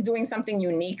like he's doing something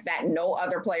unique that no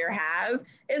other player has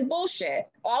is bullshit.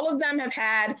 All of them have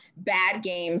had bad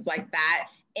games like that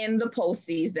in the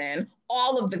postseason,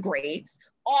 all of the greats.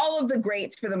 all of the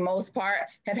greats for the most part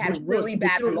have had really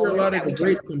bad moments. You don't hear a lot of the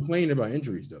greats complain about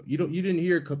injuries though. You didn't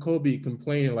hear Kobe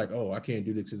complaining like, oh, I can't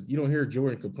do this. You don't hear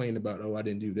Jordan complain about, oh, I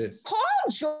didn't do this. Paul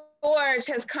George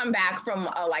has come back from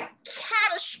a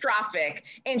catastrophic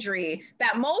injury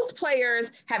that most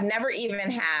players have never even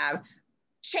have.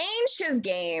 Changed his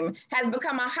game, has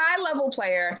become a high-level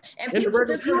player, and people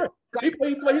just he's a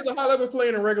high-level player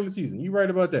in the regular season. You're right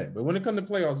about that. But when it comes to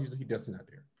playoffs, he doesn't out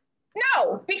there.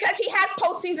 No, because he has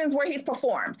postseasons where he's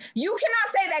performed. You cannot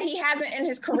say that he hasn't in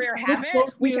his career.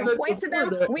 We can point to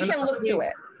them. We can look to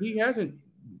it. He hasn't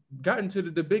gotten to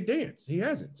the big dance. He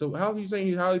hasn't. So how are you saying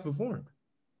he's highly performed?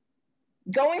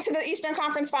 Going to the Eastern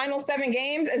Conference Finals 7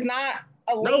 games is not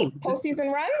a late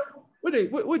postseason run?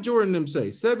 What Jordan them say?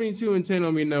 72-10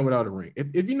 don't mean nothing without a ring.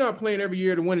 If you're not playing every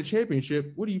year to win a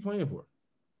championship, what are you playing for?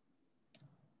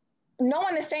 No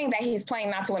one is saying that he's playing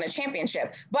not to win a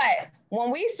championship. But when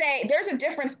we say there's a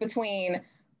difference between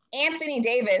Anthony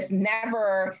Davis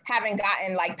never having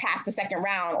gotten past the second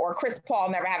round, or Chris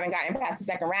Paul never having gotten past the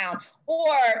second round,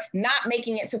 or not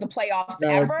making it to the playoffs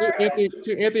ever.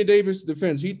 To Anthony Davis'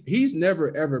 defense, he's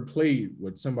never ever played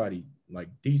with somebody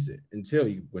decent until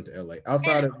he went to LA.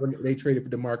 Outside of when they traded for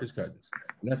DeMarcus Cousins,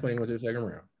 and that's when he went to the second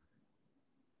round.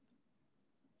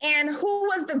 And who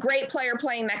was the great player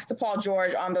playing next to Paul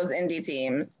George on those indie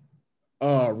teams?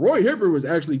 Roy Hibbert was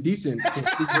actually decent.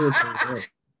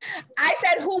 I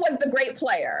said, who was the great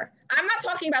player? I'm not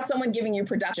talking about someone giving you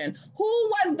production. Who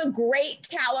was the great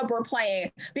caliber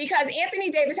playing? Because Anthony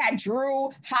Davis had Drew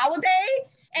Holiday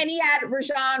and he had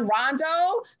Rajon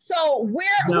Rondo. So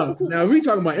now we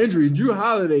talking about injuries. Drew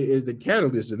Holiday is the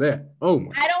catalyst of that. Oh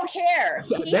my! I don't care.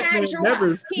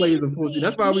 Never played the full season.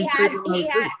 That's why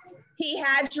he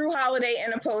had Drew Holiday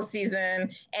in a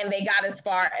postseason, and they got as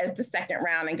far as the second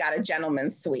round and got a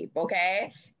gentleman's sweep.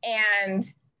 Okay, and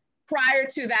prior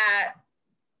to that,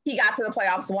 he got to the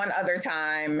playoffs one other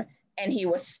time, and he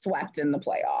was swept in the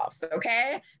playoffs.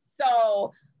 Okay,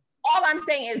 so all I'm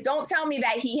saying is, don't tell me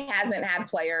that he hasn't had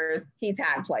players. He's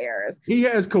had players. He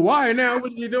has Kawhi now.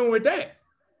 What are you doing with that?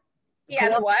 He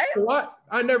has what? Kawhi,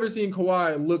 I never seen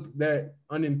Kawhi look that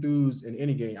unenthused in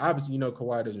any game. Obviously,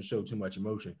 Kawhi doesn't show too much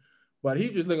emotion. But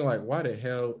he's just looking like, why the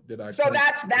hell did I? So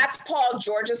that's Paul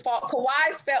George's fault.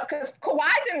 Kawhi's fault because Kawhi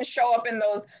didn't show up in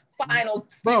those final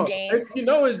few games.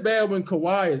 It's bad when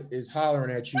Kawhi is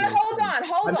hollering at you. But hold on.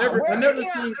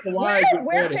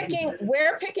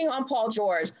 We're picking on Paul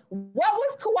George. What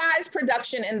was Kawhi's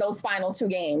production in those final 2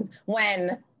 games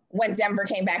when Denver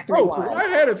came back 3-1? Kawhi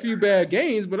had a few bad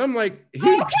games, but I'm like,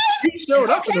 he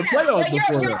showed up in the playoffs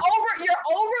before. You're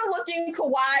overlooking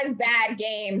Kawhi's bad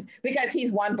games because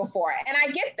he's won before. And I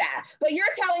get that. But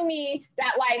you're telling me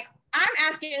that, I'm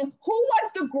asking, who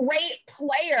was the great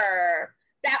player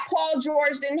that Paul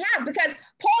George didn't have? Because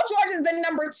Paul George is the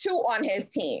number 2 on his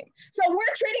team. So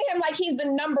we're treating him like he's the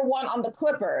number 1 on the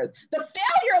Clippers. The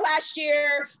failure last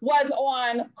year was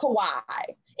on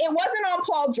Kawhi. It wasn't on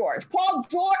Paul George.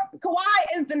 Kawhi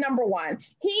is the number 1.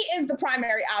 He is the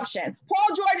primary option.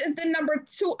 Paul George is the number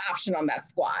 2 option on that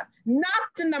squad, not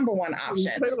the number 1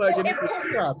 option.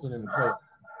 Option in the playoffs.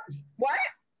 What?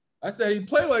 I said he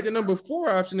played like a number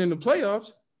 4 option in the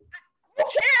playoffs. Who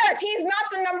cares? He's not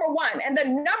the number 1. And the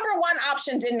number 1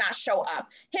 option did not show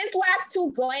up. His last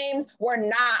 2 games were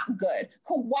not good.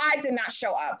 Kawhi did not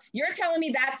show up. You're telling me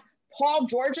that's Paul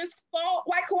George's fault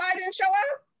why Kawhi didn't show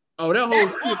up? Oh,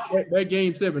 that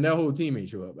game 7, that whole team ain't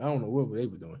show up. I don't know what they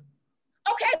were doing.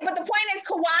 Okay, but the point is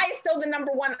Kawhi is still the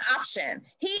number 1 option.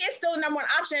 He is still the number 1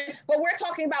 option, but we're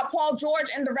talking about Paul George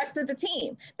and the rest of the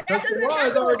team. That doesn't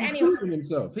happen with anyone.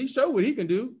 Himself. He showed what he can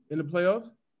do in the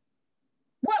playoffs.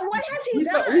 What has he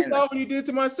done? We saw what he did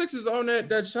to my Sixers on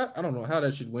that shot. I don't know how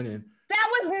that should went in. That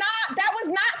was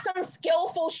not some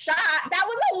skillful shot. That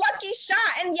was a lucky shot.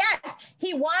 And yes,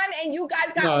 he won and you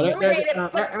guys got eliminated.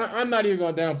 I'm not even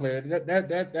going to downplay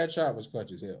it. That shot was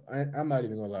clutch as hell. I'm not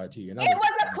even going to lie to you. It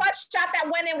was a clutch shot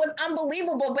that went in, was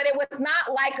unbelievable, but it was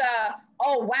not like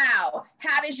oh, wow,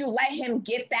 how did you let him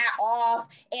get that off?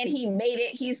 And he made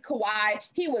it. He's Kawhi.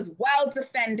 He was well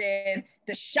defended.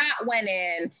 The shot went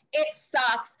in. It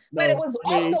sucks. But it was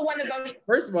also one of those.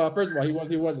 First of all, he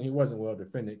wasn't well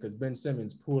defended because Ben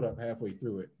Simmons pulled up halfway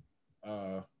through it.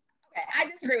 Okay, I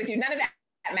disagree with you. None of that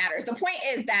matters. The point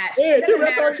is that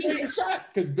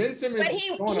because Ben Simmons. But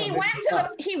he went to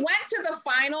the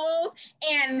finals,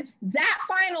 and that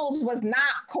finals was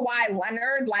not Kawhi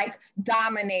Leonard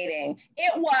dominating.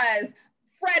 It was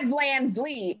Fred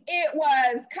VanVleet. It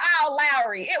was Kyle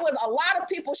Lowry. It was a lot of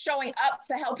people showing up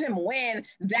to help him win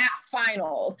that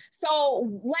finals.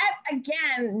 So let's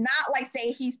again not like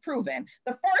say he's proven.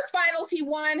 The first finals he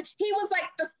won, he was like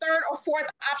the third or fourth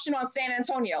option on San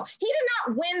Antonio. He did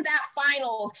not win that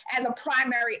finals as a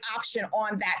primary option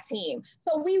on that team.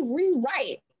 So we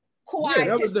rewrite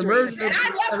Kawhi's history. And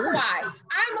I love Kawhi.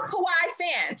 I'm a Kawhi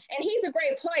fan, and he's a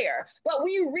great player. But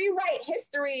we rewrite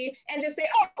history and just say,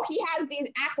 oh, he has these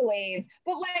accolades.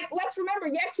 But like, let's remember,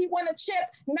 yes, he won a chip,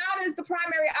 not as the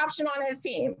primary option on his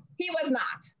team. He was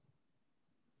not.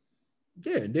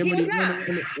 Yeah, then when he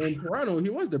won in Toronto, he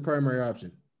was the primary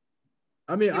option.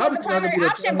 I mean, he was the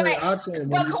primary option,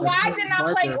 but Kawhi did not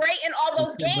play great in all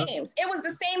those games. It was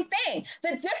the same thing. The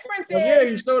difference is, yeah,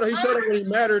 he showed up when he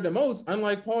mattered the most,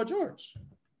 unlike Paul George.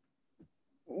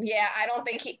 Yeah, I don't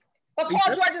think but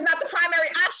Paul George is not the primary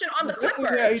option on the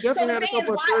Clippers. Yeah, he definitely had a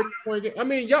couple of 30-point games. I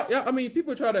mean, yeah. I mean,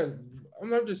 people try to.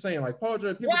 I'm just saying, like Paul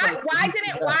George. Why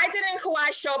didn't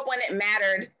Kawhi show up when it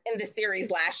mattered in the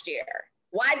series last year?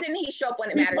 Why didn't he show up when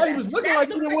it mattered? He was looking like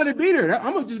he didn't want to beat her.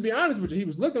 I'm gonna just be honest with you. He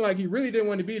was looking like he really didn't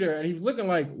want to beat her, and he was looking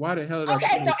like, why the hell?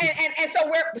 Okay,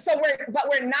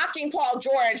 we're knocking Paul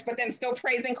George, but then still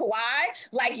praising Kawhi.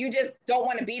 Like you just don't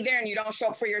want to be there, and you don't show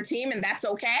up for your team, and that's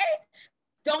okay.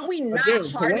 Don't we not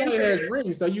Harden? Kawhi has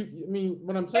rings, so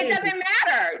what I'm saying? It doesn't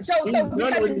matter. So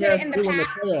because you did it in the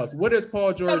past. What is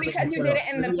Paul George? So because you did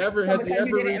it in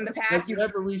the past, has he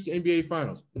ever reached the NBA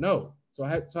Finals? No. So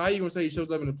how are you gonna say he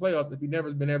shows up in the playoffs if he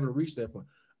never been able to reach that point?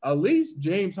 At least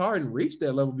James Harden reached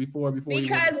that level before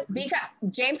because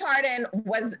James Harden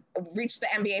reached the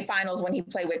NBA Finals when he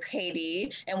played with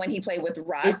KD and when he played with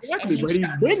Russ. Exactly, but he's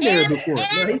been there before.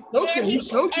 He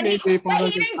choked in the NBA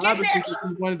Finals. He didn't get there.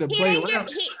 He wanted to play around.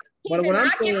 But what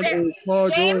I'm saying is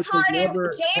James Harden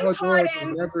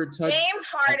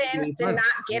did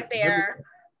not get there.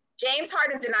 James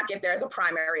Harden did not get there as a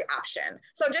primary option.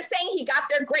 So just saying he got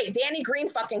there, great. Danny Green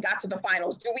fucking got to the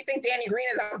finals. Do we think Danny Green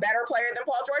is a better player than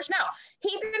Paul George? No, he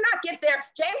did not get there.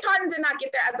 James Harden did not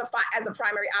get there as a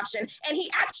primary option, and he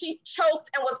actually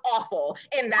choked and was awful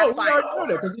in that final.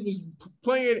 Because he was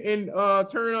playing and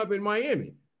turning up in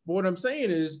Miami. But what I'm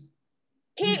saying is,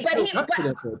 people be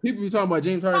talking about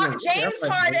James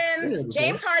Harden.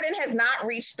 James Harden has not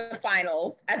reached the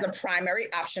finals as a primary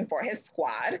option for his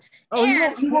squad. Oh,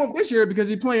 he won't this year because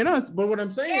he's playing us. But what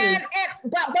I'm saying is,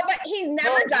 but he's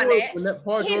never done it.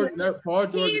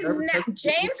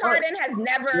 James Harden has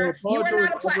never. You are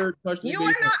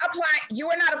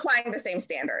not applying the same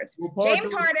standards.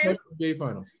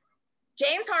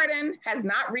 James Harden has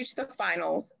not reached the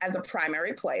finals as a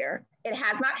primary player. It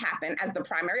has not happened as the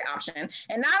primary option.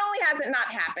 And not only has it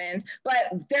not happened,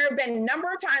 but there have been a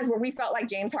number of times where we felt like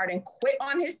James Harden quit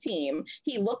on his team.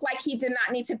 He looked like he did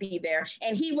not need to be there,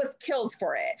 and he was killed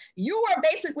for it. You are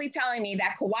basically telling me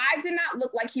that Kawhi did not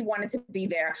look like he wanted to be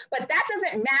there, but that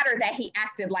doesn't matter that he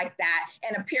acted like that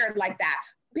and appeared like that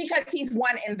because he's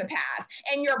won in the past.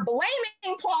 And you're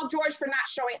blaming Paul George for not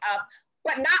showing up,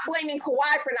 but not blaming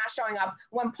Kawhi for not showing up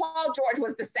when Paul George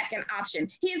was the second option.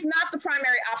 He's not the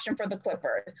primary option for the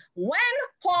Clippers. When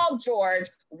Paul George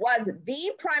was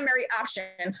the primary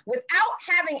option without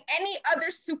having any other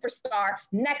superstar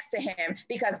next to him,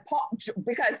 because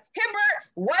Hibbert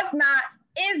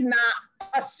is not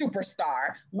a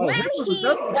superstar.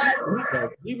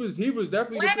 He was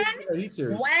definitely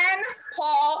when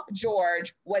Paul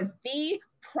George was the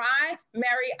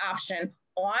primary option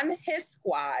on his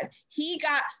squad, he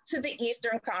got to the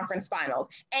Eastern Conference Finals.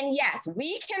 And yes,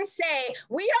 we don't say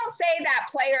that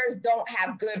players don't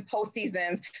have good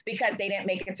postseasons because they didn't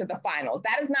make it to the finals.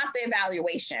 That is not the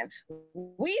evaluation.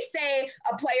 We say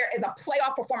a player is a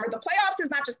playoff performer. The playoffs is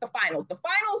not just the finals. The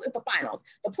finals is the finals.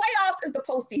 The playoffs is the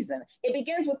postseason. It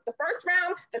begins with the first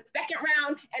round, the second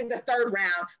round, and the third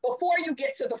round before you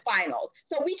get to the finals.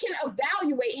 So we can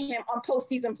evaluate him on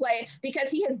postseason play because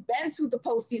he has been to the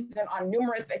postseason on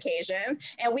numerous occasions,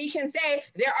 and we can say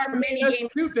there are many games.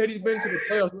 It's true that he's been to the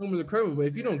playoffs numerous occasions, but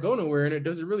if you don't go nowhere in it,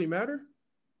 does it really matter?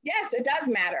 Yes, it does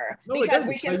matter because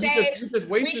we can say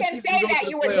that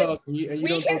you were just. We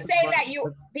can say that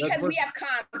you because we have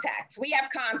context. We have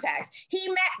context. He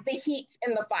met the Heat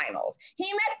in the finals. He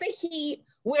met the Heat,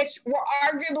 which were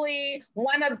arguably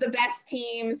one of the best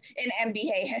teams in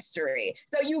NBA history.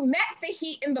 So you met the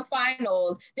Heat in the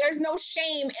finals. There's no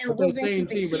shame in losing to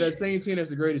the Heat. But that same team that's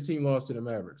the greatest team lost to the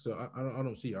Mavericks. So I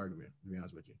don't see argument, to be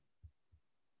honest with you.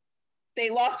 They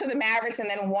lost to the Mavericks and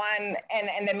then won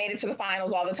and then made it to the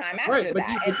finals all the time after right,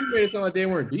 that. But you made it sound like they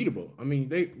weren't beatable. I mean,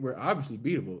 they were obviously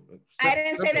beatable. I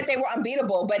didn't say that they were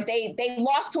unbeatable, but they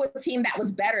lost to a team that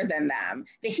was better than them.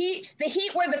 The Heat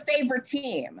were the favorite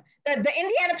team. The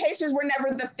Indiana Pacers were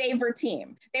never the favorite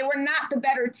team. They were not the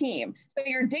better team. So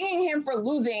you're dinging him for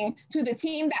losing to the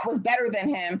team that was better than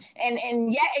him,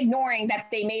 and yet ignoring that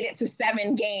they made it to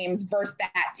 7 games versus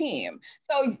that team.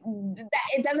 So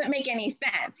it doesn't make any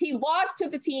sense. He lost to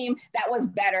the team that was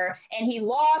better, and he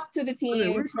lost to the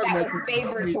team that was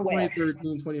favored to win.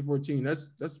 2013, 2014.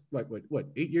 That's like what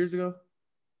 8 years ago?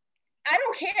 I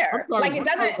don't care. Like it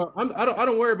doesn't. I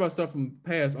don't worry about stuff from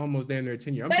past almost damn near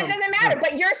 10 years. But it doesn't matter.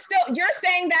 But you're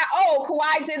saying that, oh,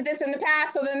 Kawhi did this in the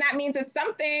past, so then that means it's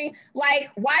something.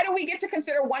 Like, why do we get to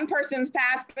consider one person's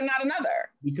past but not another?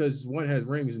 Because one has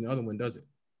rings and the other one doesn't.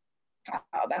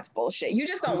 Oh, that's bullshit. You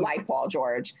just don't like Paul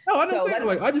George. No, I didn't say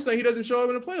like. I just say he doesn't show up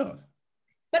in the playoffs.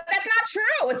 But that's not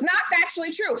true. It's not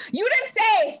factually true. You didn't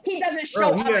say he doesn't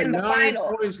show up in the finals. He had 9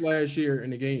 points last year in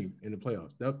the game in the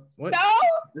playoffs. What? So?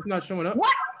 It's not showing up.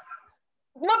 What?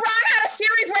 LeBron had a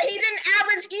series where he didn't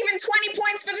average even 20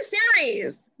 points for the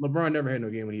series. LeBron never had no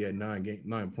game when he had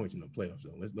 9 points in the playoffs. So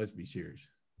let's be serious.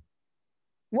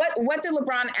 What did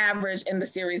LeBron average in the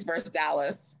series versus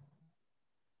Dallas?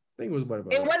 I think it was about.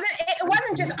 It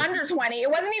wasn't just under 20. It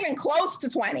wasn't even close to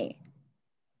 20.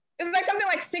 It was like something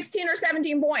like 16 or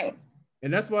 17 points.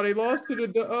 And that's why they lost to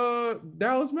the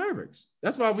Dallas Mavericks.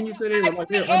 That's why when you say they my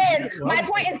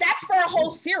point is that's for a whole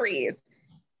series.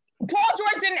 Paul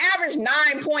George didn't average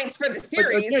 9 points for the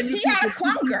series. Again, he had a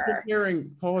clunker. Comparing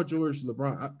Paul George to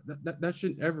LeBron, that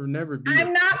should never be.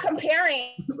 I'm not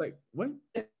comparing like what?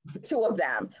 Two of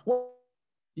them. What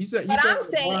I'm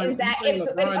saying is that if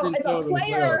a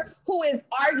player who is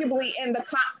arguably in the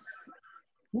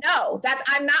no,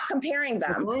 I'm not comparing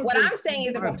them. What I'm saying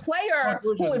is if a player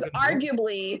who is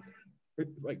arguably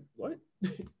like what?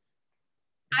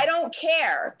 I don't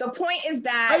care. The point is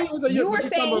that you were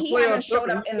saying he hasn't showed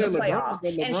up in the playoffs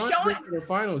and showing the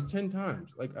finals 10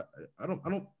 times. Like I don't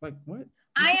like what?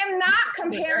 I am not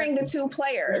comparing the two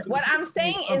players. What I'm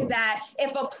saying is that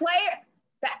if a player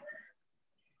that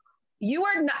you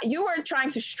are trying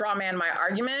to straw man my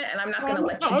argument, and I'm not going to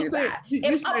let you do that.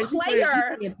 If a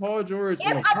player,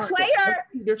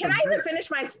 can I even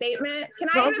finish my statement?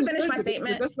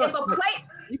 If a player,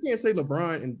 you can't say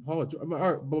LeBron and Paul George.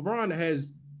 LeBron has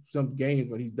some games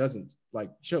when he doesn't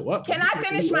like show up. Can I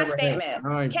finish my statement?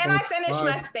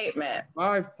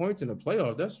 5 points in the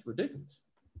playoffs. That's ridiculous.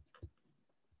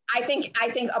 I think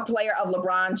a player of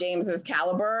LeBron James's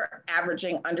caliber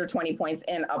averaging under 20 points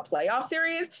in a playoff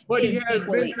series is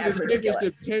equally as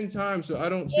ridiculous. 10 times, so I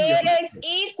don't see it is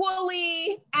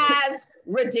equally as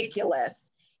ridiculous.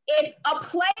 If a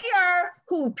player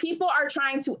who people are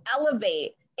trying to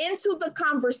elevate into the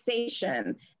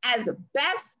conversation as the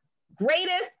best,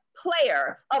 greatest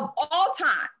player of all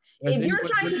time, if you're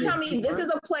trying to tell me this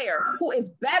is a player who is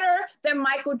better than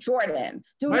Michael Jordan,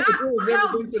 Michael Jordan's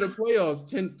never been to the playoffs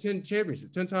 10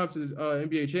 championships, 10 times to the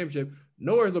NBA championship.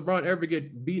 Nor has LeBron ever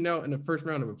get beaten out in the first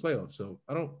round of a playoff. So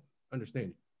I don't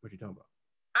understand what you're talking about.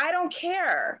 I don't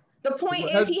care. The point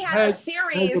is he had a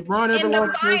series in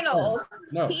the finals.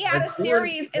 No, he had a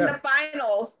series in the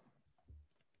finals.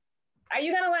 Are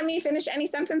you gonna let me finish any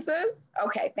sentences?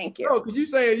 Okay, thank you. No, because you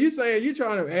saying you're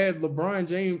trying to add LeBron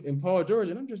James and Paul George,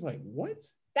 and I'm just like, what?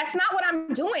 That's not what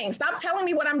I'm doing. Stop telling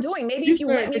me what I'm doing. Maybe if you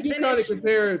let me finish. Trying to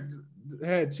compare,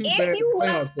 had two. If you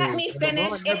let me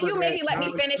finish, if you maybe let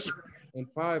me finish. And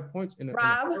 5 points in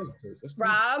Rob,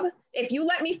 if you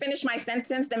let me finish my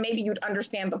sentence, then maybe you'd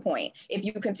understand the point. If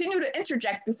you continue to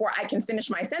interject before I can finish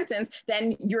my sentence,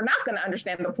 then you're not going to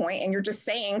understand the point, and you're just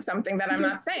saying something that I'm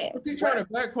not saying. You're trying to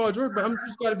back Paul George, but I'm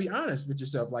just got to be honest with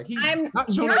yourself. Like you're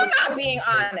not being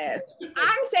honest.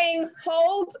 I'm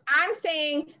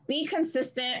saying be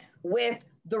consistent with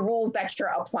the rules that you're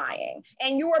applying,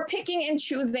 and you are picking and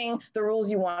choosing the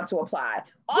rules you want to apply.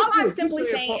 All I'm simply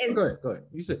saying is go ahead.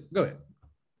 You said go ahead.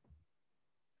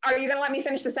 Are you going to let me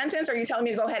finish the sentence, or are you telling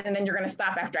me to go ahead and then you're going to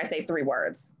stop after I say 3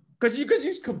 words? Because you're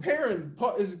comparing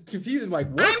is confusing. Like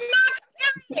what? I'm not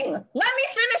comparing. Let me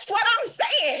finish what I'm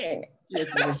saying.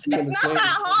 It's not that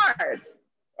hard.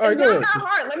 All right, it's not that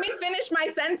hard. Let me finish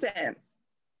my sentence.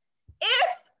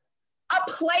 If a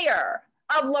player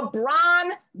of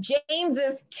LeBron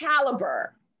James's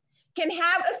caliber can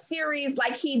have a series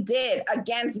like he did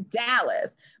against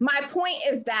Dallas. My point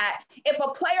is that if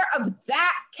a player of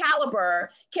that caliber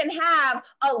can have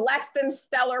a less than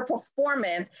stellar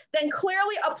performance, then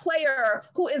clearly a player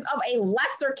who is of a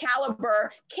lesser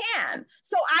caliber can.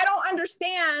 So I don't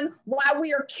understand why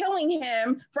we are killing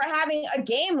him for having a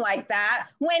game like that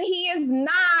when he is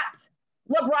not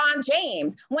LeBron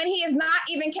James, when he is not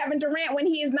even Kevin Durant, when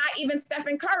he is not even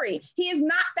Stephen Curry. He is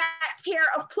not that tier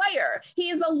of player.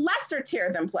 He is a lesser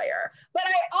tier than player. But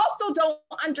I also don't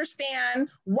understand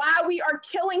why we are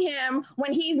killing him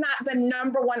when he's not the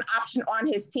number one option on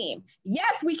his team.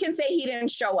 Yes, we can say he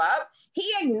didn't show up. He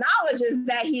acknowledges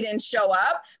that he didn't show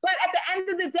up. But at the end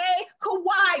of the day,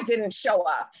 Kawhi didn't show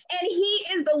up. And he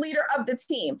is the leader of the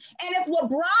team. And if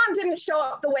LeBron didn't show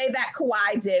up the way that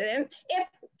Kawhi didn't, if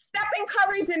Stephen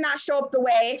Curry did not show up the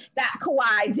way that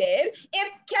Kawhi did,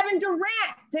 if Kevin Durant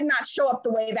did not show up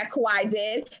the way that Kawhi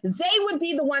did, they would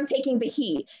be the one taking the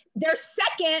heat. Their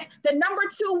second, the number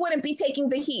two wouldn't be taking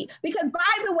the heat. Because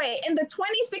by the way, in the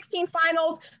 2016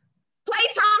 finals,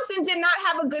 Klay Thompson did not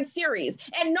have a good series.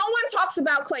 And no one talks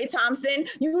about Klay Thompson.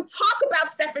 You talk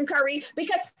about Stephen Curry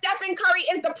because Stephen Curry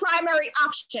is the primary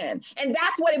option. And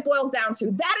that's what it boils down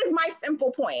to. That is my simple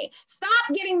point. Stop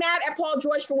getting mad at Paul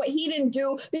George for what he didn't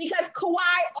do because Kawhi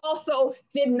also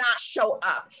did not show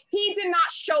up. He did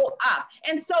not show up.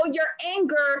 And so your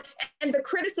anger and the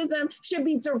criticism should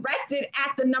be directed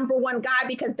at the number one guy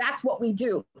because that's what we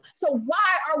do. So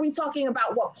why are we talking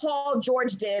about what Paul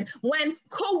George did when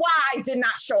Kawhi did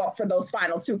not show up for those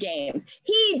final two games?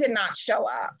 He did not show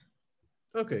up.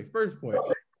 Okay, first point.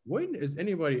 When has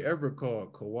anybody ever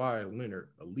called Kawhi Leonard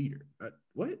a leader?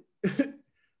 What?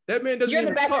 That man doesn't. You're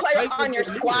the best player on your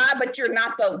squad, but you're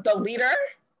not the leader.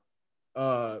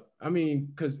 I mean,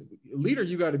 because leader,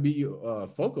 you got to be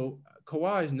focal.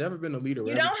 Kawhi has never been a leader.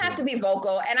 You don't have to be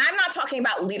vocal. And I'm not talking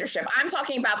about leadership. I'm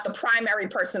talking about the primary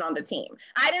person on the team.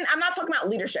 I'm not talking about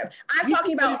leadership. I'm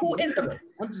talking about who is the.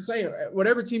 I'm just saying,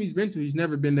 whatever team he's been to, he's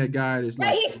never been that guy that's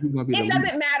like, he's gonna be it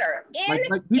doesn't matter.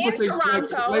 Like people say,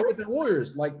 Toronto, like with the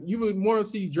Warriors, like you would more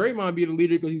see Draymond be the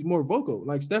leader because he's more vocal.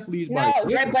 Like Steph Lee's. No,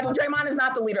 but Draymond is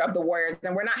not the leader of the Warriors,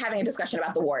 and we're not having a discussion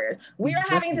about the Warriors. We are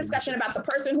having a discussion about the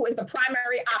person who is the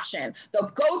primary option,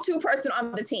 the go-to person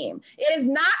on the team. It is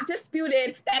not disputed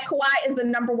that Kawhi is the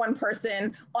number one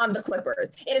person on the Clippers.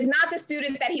 It is not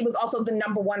disputed that he was also the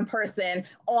number one person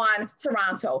on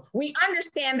Toronto. We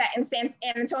understand that in San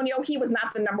Antonio, he was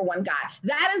not the number one guy.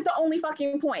 That is the only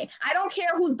fucking point. I don't care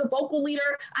who's the vocal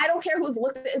leader. I don't care who's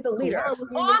looked at as the leader. On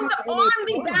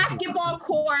the basketball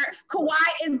court, Kawhi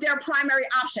is their primary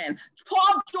option.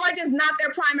 Paul George is not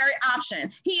their primary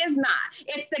option. He is not.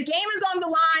 If the game is on the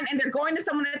line and they're going to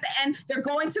someone at the end, they're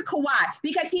going to Kawhi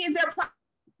because he is their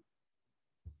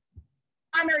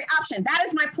primary option. That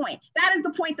is my point. That is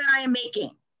the point that I am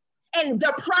making. And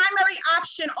the primary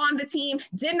option on the team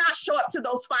did not show up to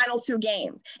those final two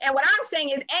games. And what I'm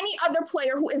saying is any other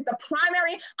player who is the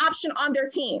primary option on their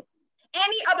team,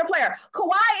 any other player,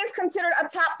 Kawhi is considered a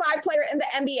top 5 player in the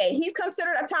NBA. He's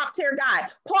considered a top tier guy.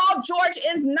 Paul George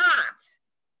is not.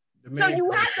 So you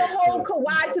have to hold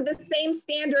Kawhi to the same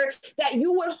standard that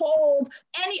you would hold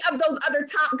any of those other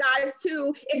top guys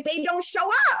to if they don't show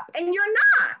up, and you're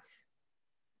not.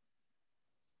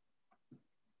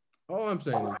 All I'm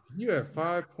saying is you have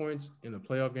 5 points in a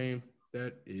playoff game.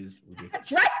 That is ridiculous.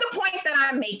 Address the point that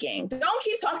I'm making. Don't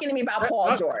keep talking to me about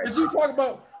Paul George. Because you talk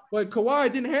about, but Kawhi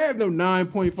didn't have no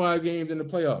 9.5 games in the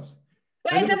playoffs.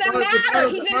 But it doesn't matter.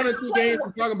 He didn't play. Games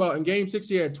we're talking about in Game 6,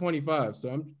 he had 25. So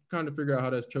I'm trying to figure out how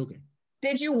that's choking.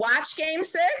 Did you watch Game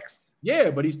 6?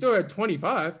 Yeah, but he still had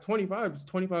 25. 25 is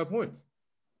 25 points.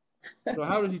 So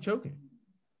how is he choking?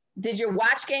 Did you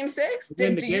watch Game 6? Do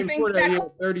you think that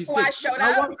Kawhi showed up?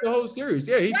 I watched the whole series.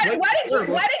 Yeah. What did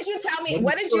you tell me?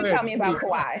 What did you tell me about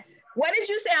Kawhi? What did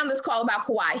you say on this call about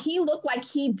Kawhi? He looked like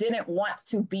he didn't want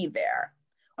to be there.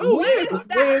 Oh, yeah.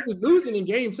 The way it was losing in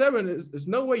Game 7, there's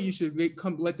no way you should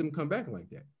let them come back like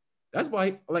that. That's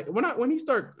why, like, when he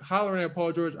started hollering at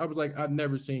Paul George, I was like, I've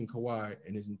never seen Kawhi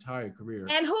in his entire career.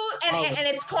 And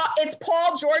it's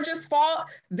Paul George's fault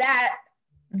that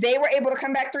they were able to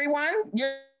come back 3-1?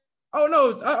 Oh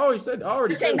no! I already said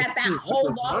that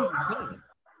whole long.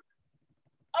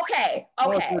 Okay.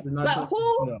 But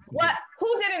who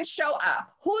didn't show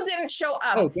up? Who didn't show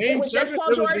up? Oh, Game 7, it was just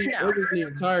Paul George. It was the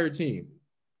entire team,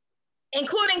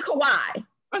 including Kawhi.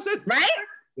 I said, right?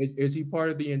 Is he part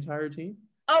of the entire team?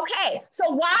 Okay, so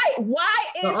why is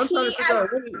I'm trying he? To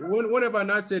figure out, when have I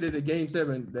not said it in Game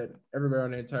 7 that everybody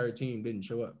on the entire team didn't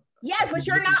show up? Yes, but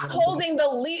you're not holding the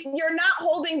lead. You're not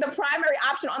holding the primary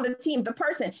option on the team. The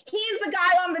person, he's the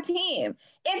guy on the team.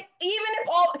 This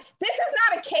is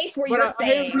not a case case where But you're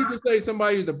I hate saying people say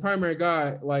somebody is the primary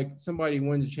guy, like somebody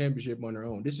wins a championship on their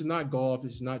own. This is not golf.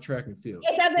 This is not track and field.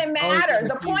 it doesn't matter.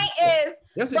 The point is,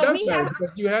 yes, it but does we matter have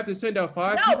because you have to send out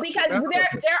 5 no people. because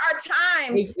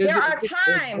there are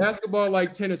times. Basketball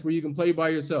like tennis where you can play by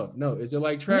yourself. No, is it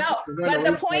like track? No, but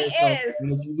the point is,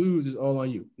 and if you lose, it's all on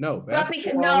you. No,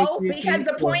 because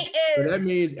the point is, so that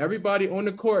means everybody on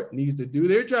the court needs to do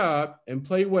their job and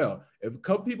play well. If a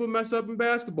couple people mess up in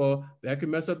basketball, that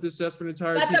can mess up the success for the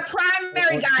entire team. But the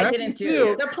primary guy didn't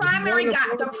do. The primary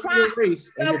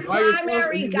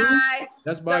guy.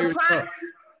 That's by yourself.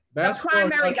 The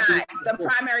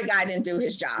primary guy didn't do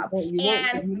his job.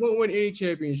 You won't win any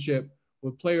championship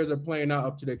when players are playing out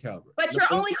up to their caliber. But you're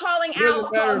only calling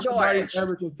out Paul George.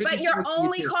 But you're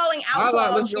only calling out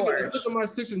Paul George. Look at my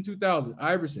Sixers in 2000.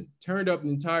 Iverson turned up the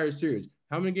entire series.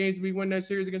 How many games did we win that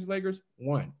series against the Lakers?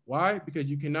 1. Why? Because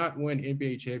you cannot win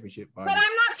NBA championship. But I'm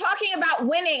not talking about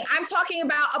winning. I'm talking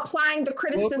about applying the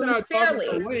criticism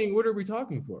fairly. Winning, what are we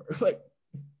talking for? Like,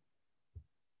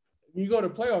 when you go to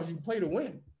playoffs, you play to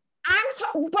win. I'm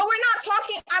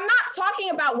not talking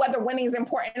about whether winning is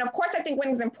important. And of course, I think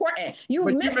winning is important.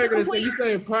 You're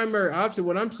saying primary option.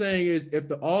 What I'm saying is, if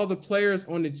all the players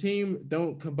on the team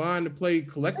don't combine to play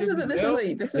collectively,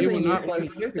 this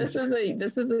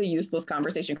is a useless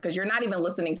conversation because you're not even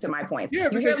listening to my points. Yeah,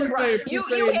 because you're saying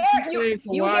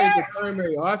Kawhi is the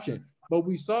primary option. But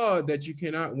we saw that you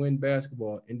cannot win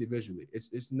basketball individually.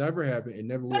 It's never happened. It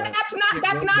never will. But that's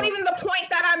not even the point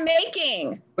that I'm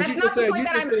making. But you just said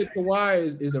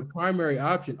Kawhi is a primary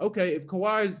option. Okay, if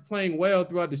Kawhi is playing well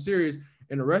throughout the series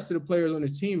and the rest of the players on the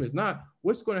team is not,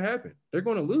 what's going to happen? They're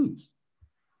going to lose.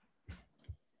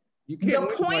 You can't.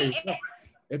 The point.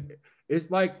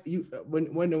 It's like you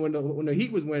when the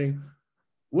Heat was winning.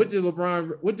 What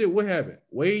happened?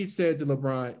 Wade said to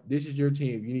LeBron, "This is your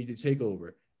team. You need to take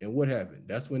over." And what happened?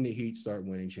 That's when the Heat start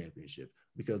winning championships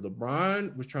because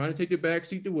LeBron was trying to take the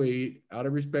backseat to Wade out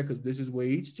of respect because this is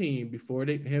Wade's team before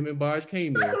him and Bosh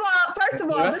came there. First of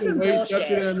all, this is bullshit. Stepped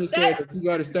to them and said that you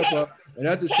got to step up. And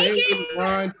that's the same thing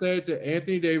LeBron said to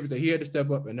Anthony Davis that he had to step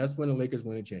up. And that's when the Lakers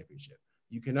win a championship.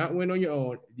 You cannot win on your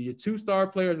own. The 2-star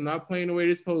players are not playing the way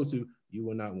they're supposed to. You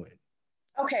will not win.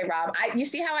 Okay, Rob. You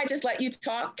see how I just let you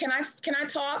talk? Can I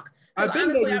talk? I've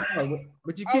been letting you talk,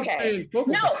 but you keep saying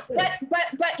focus. No,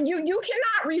 but you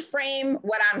cannot reframe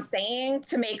what I'm saying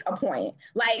to make a point.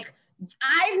 Like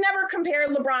I've never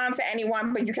compared LeBron to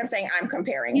anyone, but you kept saying I'm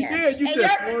comparing him. Yeah, you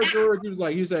said Paul George.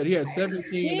 You said he had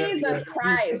 17. Jesus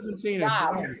Christ,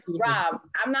 Rob,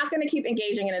 I'm not going to keep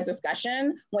engaging in a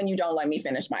discussion when you don't let me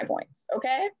finish my points.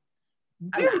 Okay?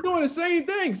 They're doing the same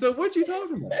thing. So what you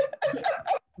talking about?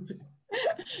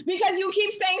 Because you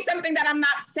keep saying something that I'm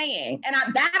not saying, and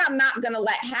I'm not gonna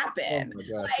let happen. Oh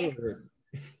my gosh.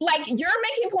 Like you're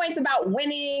making points about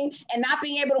winning and not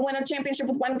being able to win a championship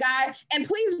with one guy. And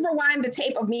please rewind the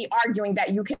tape of me arguing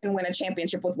that you can win a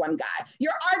championship with one guy.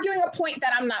 You're arguing a point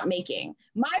that I'm not making.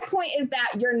 My point is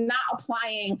that you're not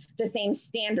applying the same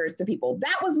standards to people.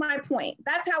 That was my point.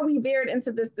 That's how we veered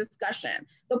into this discussion.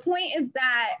 The point is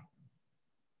that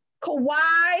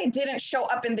Kawhi didn't show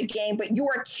up in the game, but you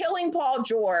are killing Paul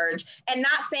George and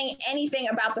not saying anything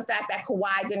about the fact that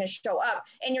Kawhi didn't show up.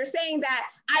 And you're saying that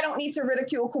I don't need to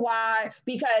ridicule Kawhi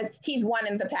because he's won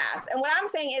in the past. And what I'm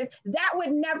saying is that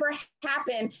would never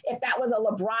happen if that was a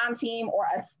LeBron team or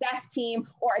a Steph team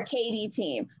or a KD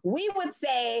team. We would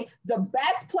say the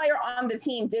best player on the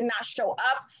team did not show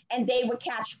up and they would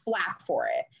catch flack for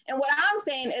it. And what I'm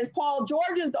saying is Paul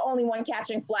George is the only one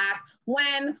catching flack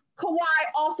when Kawhi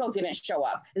also didn't show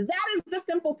up. That is the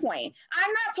simple point.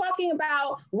 I'm not talking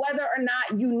about whether or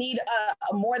not you need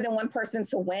a more than one person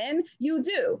to win. You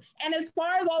do. And as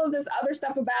far as all of this other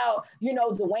stuff about,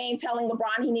 Dwayne telling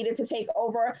LeBron he needed to take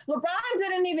over, LeBron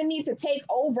didn't even need to take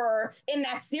over in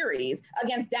that series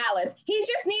against Dallas. He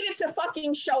just needed to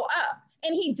fucking show up.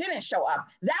 And he didn't show up.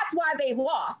 That's why they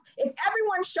lost. If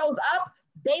everyone shows up,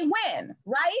 they win,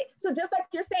 right? So just like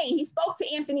you're saying, he spoke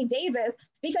to Anthony Davis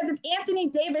because if Anthony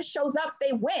Davis shows up,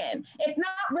 they win. It's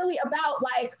not really about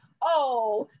like,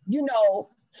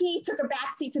 he took a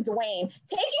backseat to Dwayne.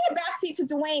 Taking a backseat to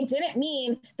Dwayne didn't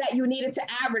mean that you needed to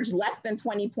average less than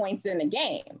 20 points in a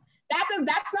game.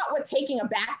 That's not what taking a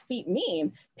backseat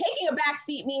means. Taking a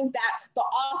backseat means that the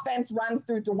offense runs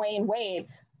through Dwayne Wade.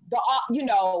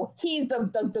 He's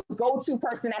the go-to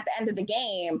person at the end of the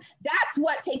game. That's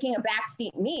what taking a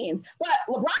backseat means. But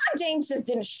LeBron James just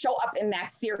didn't show up in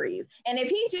that series. And if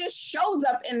he just shows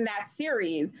up in that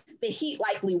series, the Heat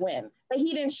likely win. But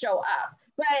he didn't show up.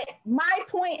 But my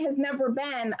point has never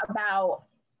been about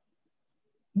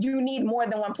you need more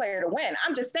than one player to win.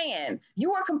 I'm just saying,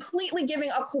 you are completely giving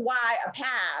a Kawhi a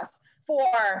pass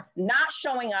for not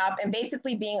showing up and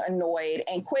basically being annoyed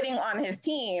and quitting on his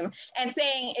team and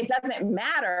saying it doesn't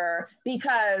matter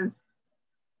because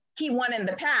he won in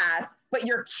the past, but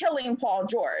you're killing Paul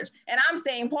George. And I'm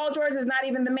saying Paul George is not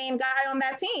even the main guy on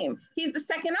that team. He's the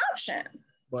second option.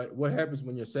 But what happens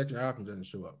when your second option doesn't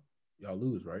show up? Y'all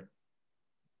lose, right?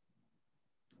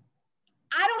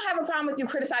 I don't have a problem with you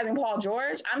criticizing Paul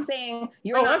George. I'm saying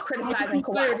you're not criticizing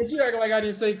Kawhi. But you act like I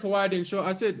didn't say Kawhi didn't show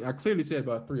up. I clearly said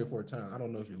about 3 or 4 times. I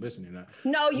don't know if you're listening or not.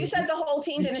 No, you said the whole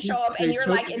team didn't show up, and you're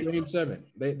like, it's Game 7.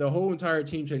 The whole entire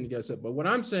team changed to get up. But what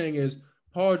I'm saying is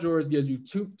Paul George gives you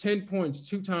 10 points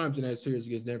 2 times in that series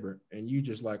against Denver, and you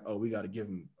just like, oh, we got to give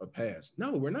him a pass.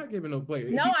 No, we're not giving no play.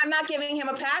 No, I'm not giving him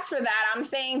a pass for that. I'm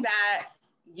saying that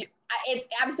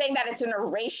it's an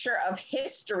erasure of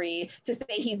history to say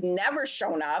he's never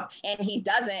shown up and he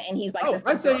doesn't, and he's like.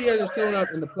 I said he hasn't shown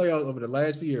up in the playoffs over the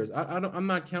last few years. I'm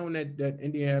not counting that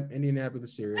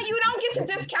Indianapolis series. But you don't get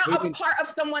to discount a part of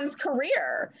someone's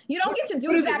career. You don't get to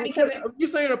do that because you're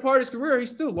saying a part of his career. He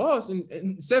still lost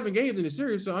in 7 games in the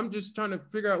series. So I'm just trying to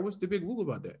figure out what's the big woo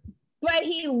about that. But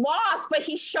he lost, but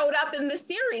he showed up in the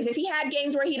series. If he had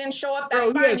games where he didn't show up,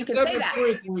 that's fine. You can say that. 7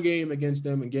 points one game against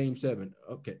them in Game 7.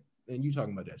 Okay. And you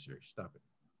talking about that series? Stop it.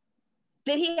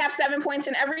 Did he have 7 points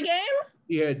in every game?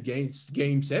 He had game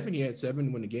 7. He had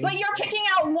 7 when the game. But you're picking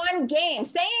out one game,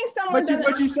 saying someone.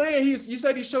 But you saying you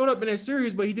said he showed up in that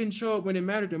series, but he didn't show up when it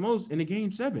mattered the most in the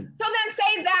Game 7. So then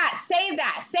say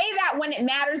that when it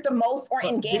matters the most, or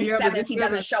in Game 7 he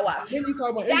doesn't show up. Then you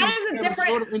talk about that is a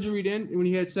different injury. Then when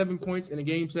he had 7 points in a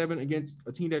Game 7 against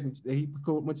a team that he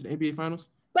went to the NBA Finals.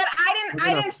 But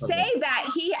I didn't say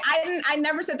that I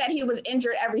never said that he was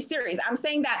injured every series. I'm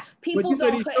saying that people. But you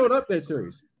said he showed up that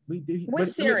series. Which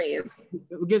series?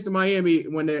 Against the Miami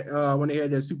when they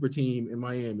had that super team in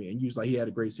Miami, and you was like he had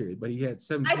a great series, but he had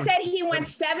 7. I said he went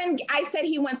 7. I said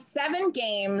he went 7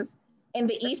 games in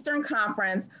the Eastern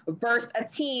Conference versus a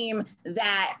team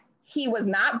that he was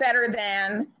not better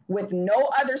than, with no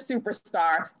other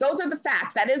superstar. Those are the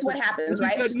facts. That is what happens,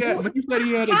 right? But you said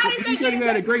he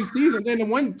had a great season. Then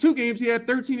in 2 games he had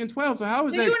 13 and 12. So how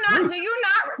is that?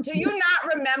 Do you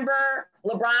not remember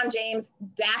LeBron James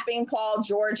dapping Paul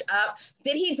George up?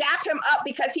 Did he dap him up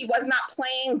because he was not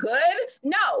playing good?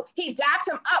 No, he dapped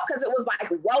him up because it was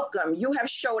like, welcome, you have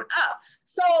showed up.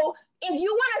 So if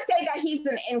you want to say that he's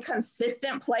an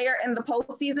inconsistent player in the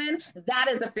postseason, that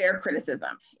is a fair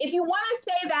criticism. If you want to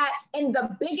say that in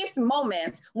the biggest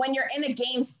moments, when you're in a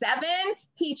Game 7,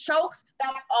 he chokes,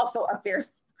 that's also a fair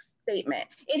statement.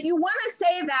 If you want to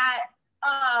say that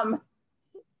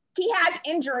he has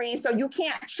injuries, so you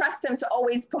can't trust him to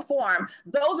always perform,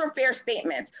 those are fair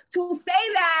statements. To say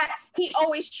that he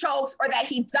always chokes or that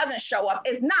he doesn't show up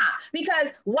is not, because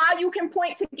while you can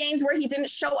point to games where he didn't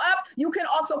show up, you can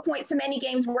also point to many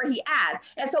games where he has.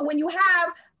 And so when you have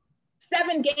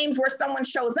 7 games where someone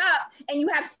shows up and you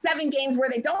have 7 games where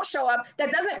they don't show up,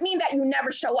 that doesn't mean that you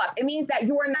never show up. It means that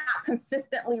you are not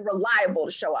consistently reliable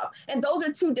to show up. And those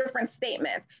are 2 different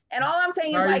statements. And all I'm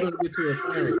saying is, how are you going to get to a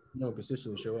final if you don't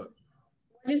consistently show up?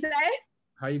 What'd you say?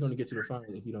 How are you going to get to the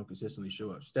final if you don't consistently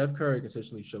show up? Steph Curry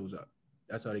consistently shows up.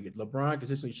 That's how they get. LeBron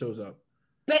consistently shows up.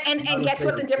 But and guess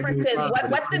what the difference is?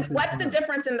 What's the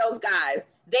difference in those guys?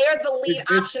 They're the lead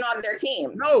option on their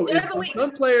team. No,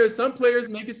 some players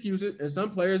make excuses and some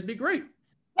players be great.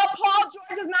 But Paul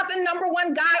George is not the number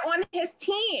 1 guy on his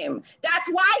team. That's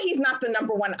why he's not the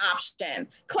number 1 option.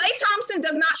 Klay Thompson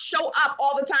does not show up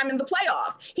all the time in the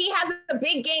playoffs. He has a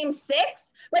big Game 6,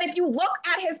 but if you look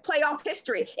at his playoff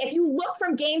history, if you look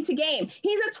from game to game,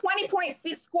 he's a 20-point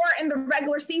scorer in the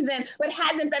regular season, but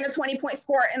hasn't been a 20-point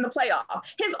scorer in the playoff.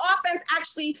 His offense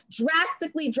actually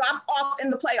drastically drops off in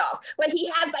the playoffs, but he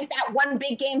has like that one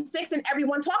big Game 6 and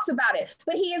everyone talks about it.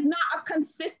 But he is not a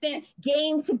consistent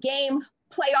game-to-game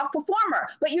playoff performer.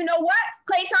 But you know what?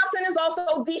 Klay Thompson is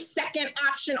also the second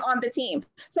option on the team.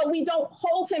 So we don't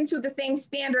hold him to the same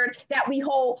standard that we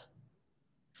hold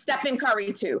Stephen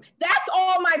Curry to. That's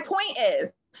all my point is.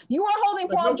 You are holding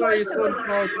Paul George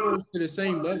to the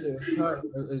same level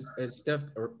as Steph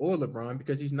or LeBron,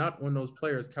 because he's not one of those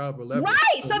players caliber level.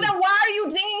 Right. So then why are you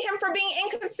dinging him for being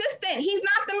inconsistent? He's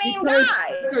not the main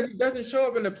guy. Because he doesn't show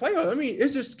up in the playoffs. I mean,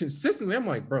 it's just consistently. I'm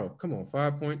like, bro, come on,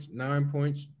 5 points, 9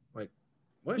 points.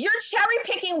 What? You're cherry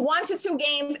picking 1 to 2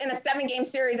 games in a 7-game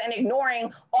series and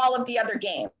ignoring all of the other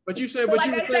games. But you said, but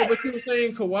you were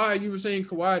saying Kawhi. You were saying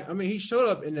Kawhi. I mean, he showed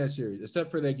up in that series,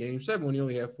 except for that Game 7 when he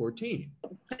only had 14.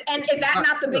 And is that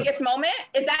not the biggest moment?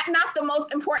 Is that not the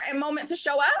most important moment to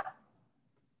show up?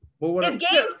 Well, what I'm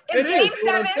saying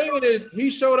is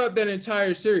he showed up that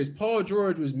entire series. Paul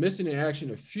George was missing in action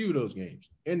a few of those games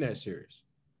in that series.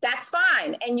 That's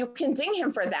fine. And you can ding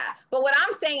him for that. But what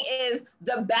I'm saying is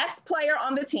the best player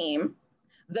on the team,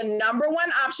 the number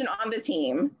one option on the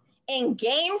team in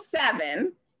game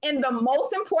 7, in the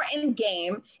most important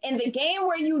game, in the game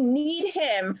where you need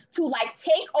him to like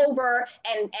take over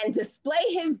and display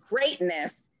his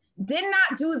greatness, did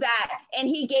not do that. And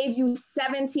he gave you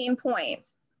 17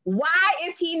 points. Why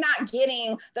is he not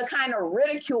getting the kind of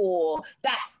ridicule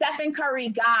that Stephen Curry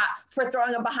got for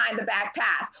throwing a behind the back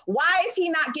pass? Why is he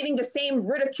not getting the same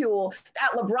ridicule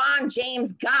that LeBron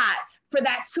James got for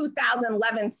that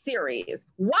 2011 series?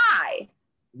 Why?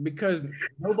 Because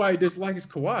nobody dislikes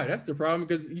Kawhi. That's the problem,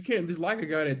 because you can't dislike a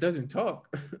guy that doesn't talk.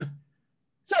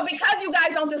 So because you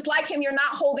guys don't dislike him, you're not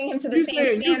holding him to the same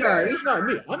standard. You guys, it's not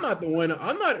me. I'm not the one.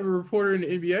 I'm not a reporter in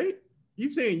the NBA. You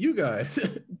saying you guys.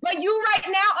 But you right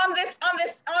now in this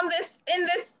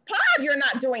pod, you're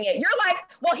not doing it. You're like,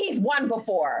 well, he's won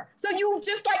before. So you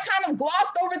just like kind of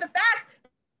glossed over the fact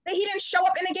that he didn't show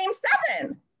up in a game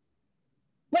 7.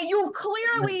 But you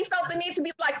clearly felt the need to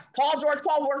be like, Paul George. And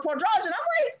I'm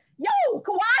like, yo,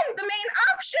 Kawhi's the main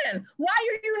option. Why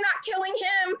are you not killing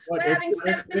him for having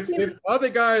 17? If other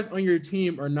guys on your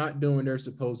team are not doing what they're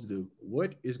supposed to do,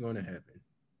 what is going to happen?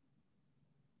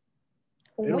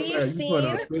 We have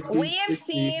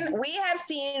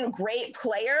seen great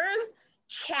players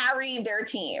carry their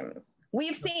teams.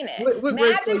 We've seen it. What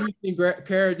great players you think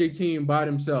carry their team by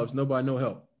themselves? Nobody, no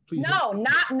help. Please no, help.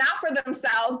 not for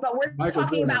themselves, but we're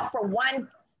talking about for one.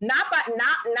 Not by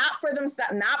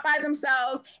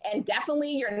themselves, and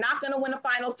definitely you're not going to win a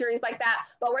final series like that.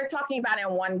 But we're talking about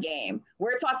in one game.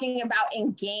 We're talking about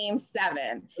in game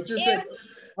 7.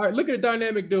 All right, look at the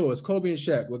dynamic duo. It's Kobe and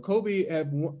Shaq. Well, Kobe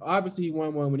obviously he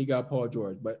won one when he got Paul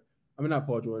George, but I mean not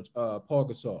Paul George, Paul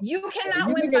Gasol. You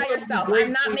cannot win by yourself.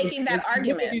 I'm not making that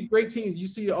argument. These great teams, you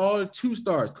see all the 2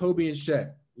 stars, Kobe and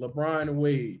Shaq, LeBron and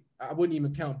Wade. I wouldn't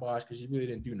even count Bosh because he really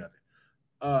didn't do nothing.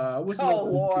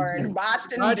 Lord, Bosh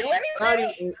didn't do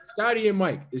anything. Scotty and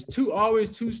Mike. It's always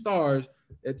 2 stars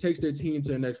that takes their team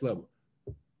to the next level.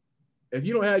 If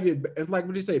you don't have it's like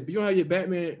what they say, if you don't have your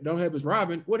Batman, don't have his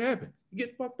Robin, what happens? You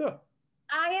get fucked up.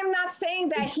 I am not saying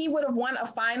that he would have won a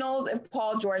finals if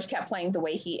Paul George kept playing the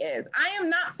way he is. I am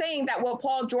not saying that what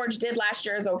Paul George did last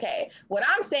year is okay. What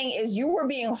I'm saying is you were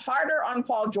being harder on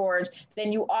Paul George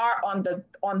than you are on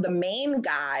the main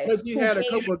guy. Because he had a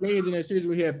couple of games in that series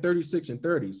where he had 36 and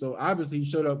 30. So obviously he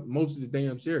showed up most of the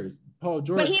damn series. Paul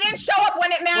George. But he didn't show up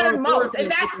when it mattered most. He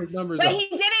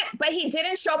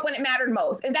didn't show up when it mattered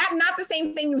most. Is that not the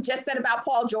same thing you just said about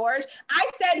Paul George? I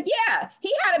said, yeah,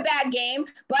 he had a bad game,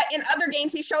 but in other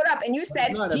games he showed up, and you said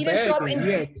he didn't show up in.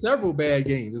 He had several bad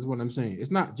games, is what I'm saying. It's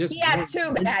not just. He had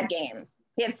 2 bad games.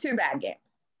 He had 2 bad games.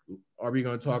 Are we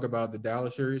going to talk about the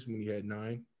Dallas series when he had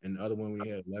 9 and the other one when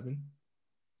he had 11?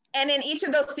 And in each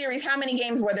of those series, how many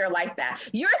games were there like that?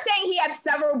 You're saying he had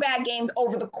several bad games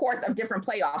over the course of different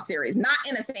playoff series, not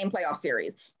in the same playoff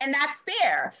series. And that's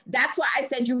fair. That's why I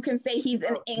said you can say he's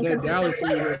an inconsistent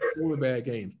player. 4 bad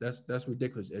games. That's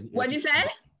ridiculous. What'd you say?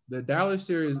 The Dallas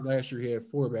series last year, he had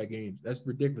 4 bad games. That's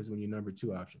ridiculous when you're number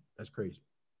 2 option. That's crazy.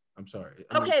 I'm sorry.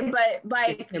 Okay, but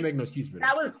like, can't make no excuse for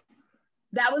that.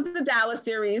 That was the Dallas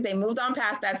series. They moved on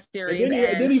past that series. And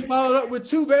then he followed up with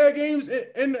 2 bad games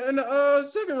in the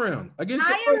second round. I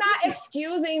am not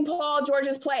excusing Paul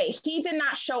George's play. He did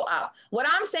not show up. What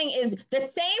I'm saying is the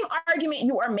same argument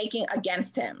you are making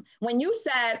against him. When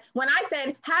I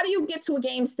said, how do you get to a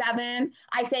game 7?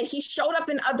 I said he showed up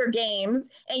in other games,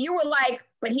 and you were like,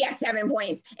 but he had 7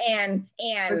 points. And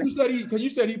you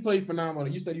said he played phenomenal.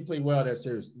 You said he played well that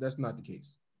series. That's not the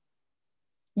case.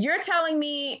 You're telling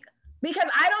me. Because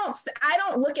I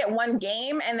don't look at one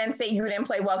game and then say you didn't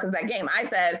play well because of that game. I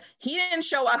said he didn't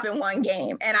show up in one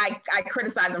game, and I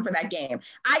criticized him for that game.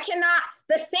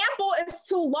 The sample is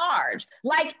too large.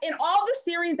 Like in all the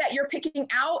series that you're picking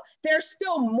out, there's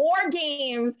still more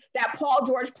games that Paul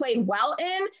George played well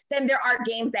in than there are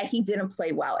games that he didn't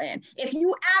play well in. If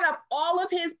you add up all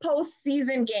of his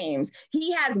postseason games,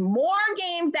 he has more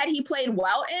games that he played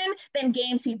well in than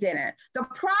games he didn't. The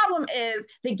problem is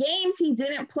the games he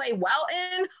didn't play well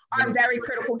in are very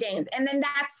critical games. And then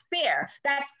that's fair.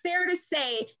 That's fair to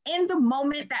say in the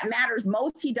moment that matters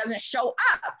most, he doesn't show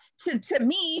up. To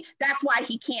me, that's why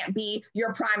he can't be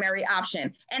your primary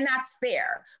option. And that's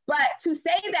fair. But to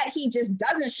say that he just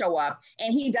doesn't show up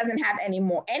and he doesn't have any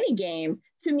games,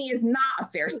 to me is not a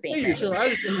fair statement. Sure. I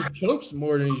just think he chokes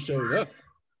more than he showed up.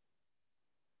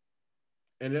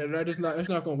 And that's not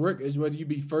going to work. Is whether you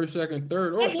be first, second,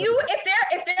 third, or if there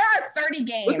are 30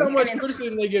 games. Look how much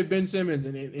criticism they give Ben Simmons,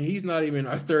 and he's not even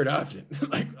our third option.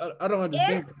 Like, I don't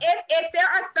understand. If there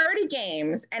are 30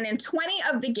 games, and in 20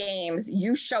 of the games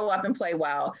you show up and play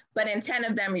well, but in 10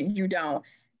 of them you don't,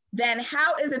 then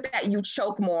how is it that you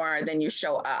choke more than you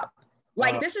show up?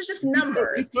 Like, this is just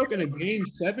numbers. You're talking a game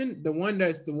 7, the one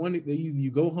that you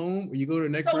go home or you go to the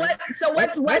next round.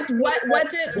 Which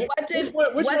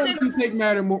one would you take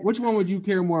matter more? Which one would you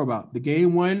care more about, the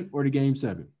game 1 or the game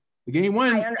 7? The game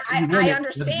 1. I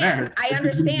understand. I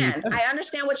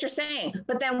understand what you're saying,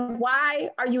 but then why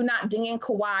are you not dinging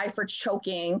Kawhi for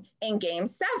choking in game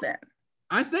 7?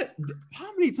 I said, how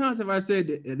many times have I said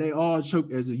that they all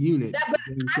choke as a unit?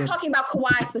 I'm talking about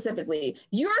Kawhi specifically.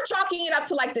 You're chalking it up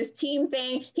to like this team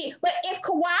thing. But if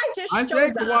Kawhi just I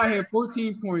said Kawhi had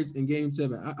 14 points in game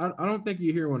 7. I don't think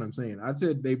you hear what I'm saying. I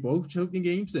said they both choked in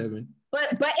game 7. But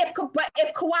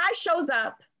if Kawhi shows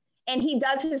up and he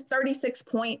does his 36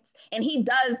 points and he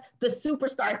does the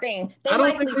superstar thing, I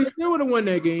don't think they still would have won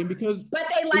that game because. But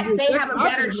they have a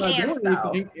better chance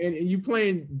though. And you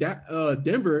playing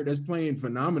Denver, that's playing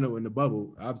phenomenal in the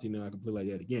bubble. Obviously, now I can play like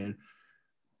that again.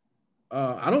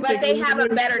 I don't think they have a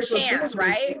better chance,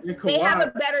 right? They have a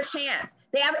better chance.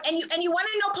 They have, and you want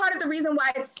to know part of the reason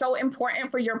why it's so important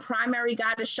for your primary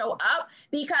guy to show up,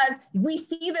 because we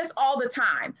see this all the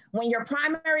time. When your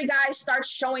primary guy starts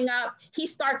showing up, he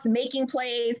starts making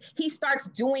plays, he starts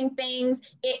doing things,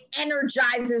 it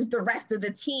energizes the rest of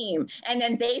the team, and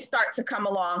then they start to come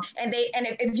along. And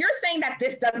if you're saying that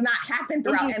this does not happen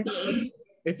throughout NBA,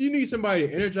 if you need somebody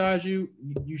to energize you,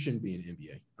 you shouldn't be in the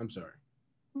NBA. I'm sorry.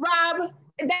 Rob,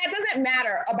 that doesn't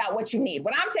matter about what you need.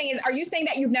 What I'm saying is, are you saying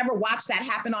that you've never watched that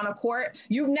happen on a court?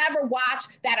 You've never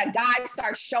watched that a guy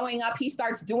starts showing up, he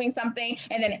starts doing something,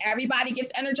 and then everybody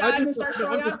gets energized and starts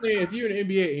showing up? Saying, if you're in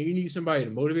the NBA and you need somebody to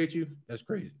motivate you, that's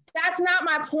crazy. That's not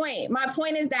my point. My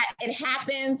point is that it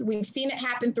happens. We've seen it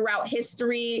happen throughout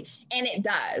history, and it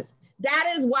does.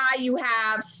 That is why you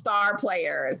have star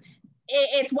players.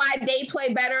 It's why they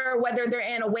play better, whether they're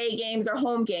in away games or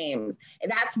home games.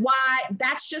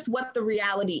 That's just what the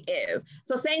reality is.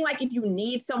 So saying like, if you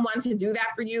need someone to do that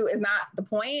for you is not the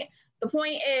point. The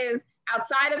point is,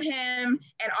 outside of him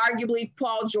and arguably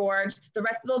Paul George, the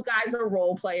rest of those guys are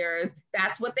role players.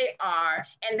 That's what they are.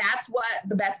 And that's what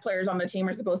the best players on the team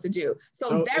are supposed to do.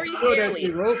 So very clearly,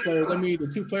 role players, I mean,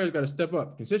 the two players got to step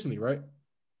up consistently, right?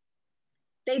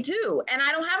 They do. And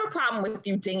I don't have a problem with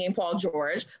you dinging Paul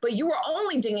George, but you were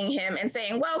only dinging him and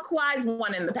saying, well, Kawhi's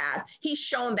won in the past. He's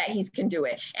shown that he can do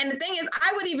it. And the thing is,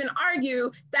 I would even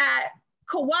argue that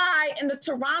Kawhi in the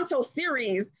Toronto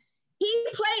series, he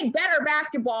played better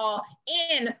basketball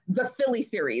in the Philly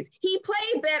series. He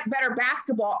played better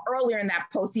basketball earlier in that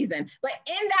postseason. But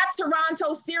in that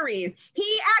Toronto series,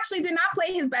 he actually did not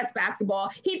play his best basketball.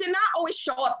 He did not always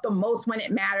show up the most when it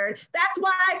mattered. That's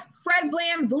why Fred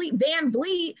Van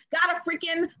Vliet got a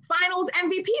freaking finals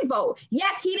MVP vote.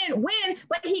 Yes, he didn't win,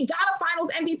 but he got a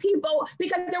finals MVP vote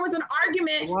because there was an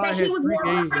argument that he was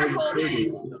more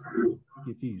critical.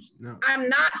 Confused. No. I'm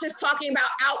not just talking about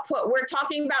output. We're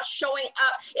talking about showing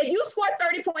up. If you score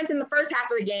 30 points in the first half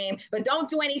of the game, but don't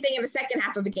do anything in the second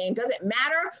half of the game, does it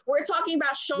matter? We're talking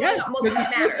about showing up most of the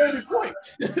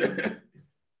matters.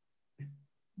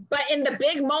 But in the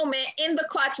big moment, in the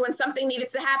clutch, when something needed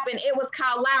to happen, it was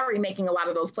Kyle Lowry making a lot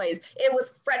of those plays. It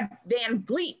was Fred Van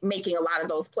Vliet making a lot of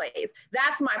those plays.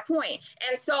 That's my point.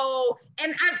 And so,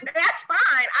 that's fine.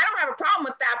 I don't have a problem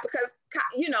with that because,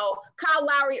 you know, Kyle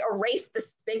Lowry erased the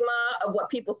stigma of what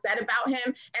people said about him,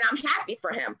 and I'm happy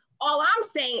for him. All I'm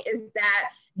saying is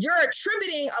that you're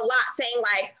attributing a lot, saying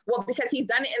like, well, because he's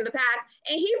done it in the past,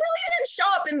 and he really didn't show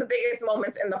up in the biggest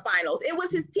moments in the finals. It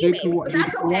was his teammates, but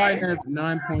that's okay. Kawhi have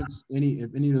 9 points any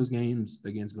of those games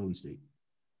against Golden State?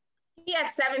 He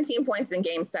had 17 points in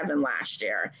Game 7 last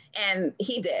year, and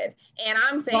he did. And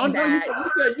I'm saying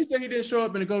you said he didn't show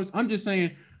up in the Golden State. I'm just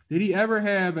saying, did he ever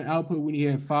have an output when he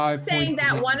had 5 saying points?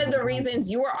 That one of the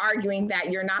reasons you were arguing that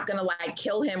you're not going to like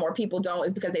kill him or people don't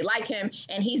is because they like him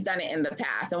and he's done it in the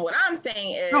past. And what I'm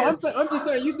saying is, no, I'm just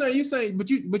saying you saying, but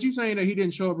you saying that he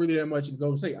didn't show up really that much in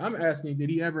Golden State. I'm asking, did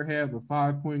he ever have a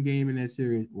 5-point game in that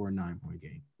series or a 9-point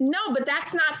game? No, but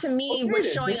that's not to me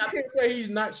what's showing up. You can't say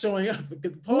he's not showing up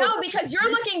because because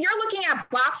you're looking at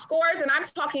box scores, and I'm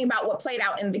talking about what played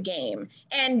out in the game.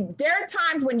 And there are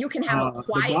times when you can have a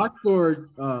quiet. The box score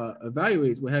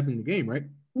evaluates what happened in the game, right?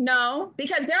 No,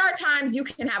 because there are times you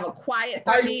can have a quiet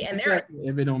 30, and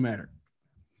if it don't matter.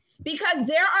 Because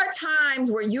there are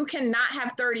times where you cannot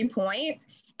have 30 points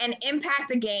and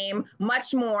impact a game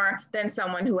much more than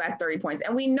someone who has 30 points.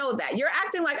 And we know that. You're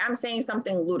acting like I'm saying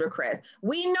something ludicrous.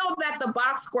 We know that the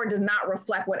box score does not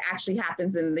reflect what actually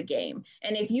happens in the game.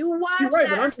 And if you watch right,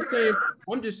 that,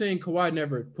 but I'm just saying Kawhi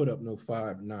never put up no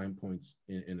 5-9 points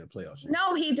in the playoffs.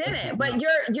 No, he didn't. But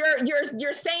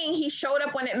you're saying he showed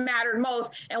up when it mattered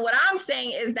most. And what I'm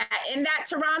saying is that in that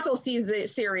Toronto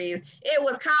series, it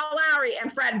was Kyle Lowry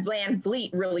and Fred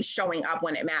VanVleet really showing up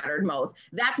when it mattered most.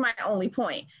 That's my only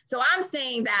point. So I'm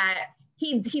saying that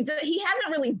he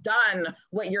hasn't really done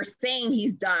what you're saying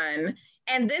he's done.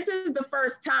 And this is the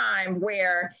first time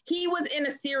where he was in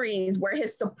a series where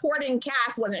his supporting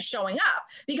cast wasn't showing up,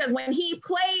 because when he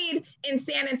played in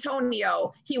San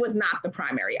Antonio, he was not the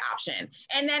primary option.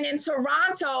 And then in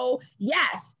Toronto,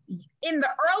 yes, in the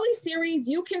early series,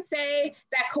 you can say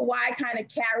that Kawhi kind of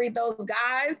carried those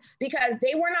guys because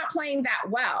they were not playing that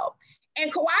well.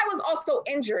 And Kawhi was also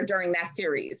injured during that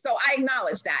series. So I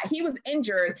acknowledge that. He was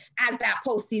injured as that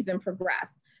postseason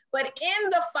progressed. But in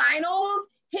the finals,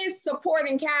 his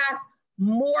supporting cast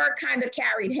more kind of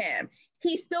carried him.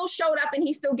 He still showed up and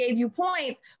he still gave you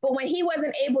points, but when he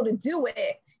wasn't able to do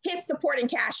it, his supporting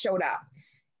cast showed up.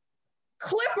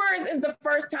 Clippers is the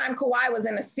first time Kawhi was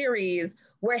in a series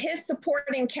where his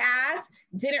supporting cast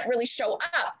didn't really show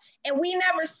up. And we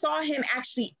never saw him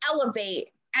actually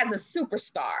elevate as a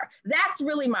superstar. That's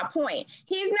really my point.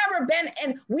 He's never been,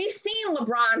 and we've seen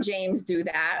LeBron James do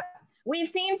that. We've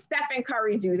seen Stephen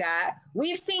Curry do that.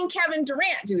 We've seen Kevin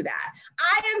Durant do that.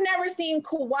 I have never seen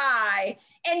Kawhi,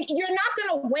 and you're not going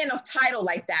to win a title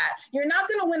like that. You're not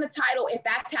going to win a title if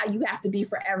that's how you have to be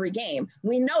for every game.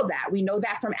 We know that. We know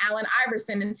that from Allen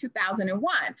Iverson in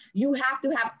 2001. You have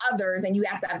to have others, and you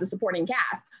have to have the supporting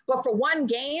cast. But for one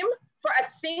game, for a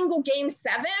single game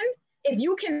 7, if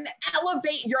you can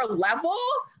elevate your level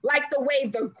like the way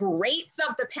the greats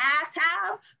of the past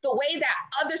have, the way that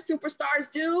other superstars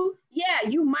do, yeah,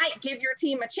 you might give your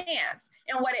team a chance.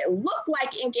 And what it looked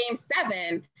like in game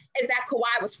 7 is that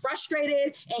Kawhi was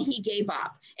frustrated and he gave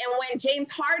up. And when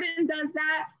James Harden does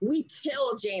that, we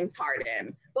kill James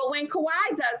Harden. But when Kawhi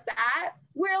does that,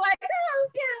 we're like, oh,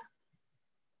 yeah.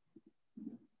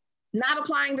 Not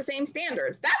applying the same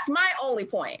standards. That's my only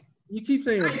point. You keep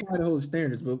saying apply the whole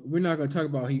standards, but we're not going to talk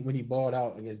about when he balled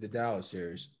out against the Dallas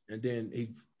series, and then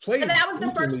he played. But that was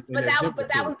the first. But that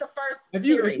was the first. If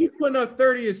you putting up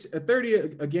 30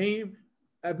 a game,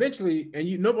 eventually,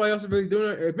 and nobody else is really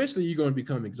doing it, eventually you're going to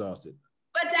become exhausted.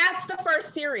 But that's the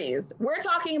first series. We're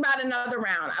talking about another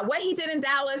round. What he did in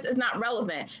Dallas is not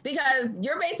relevant, because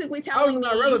you're basically telling me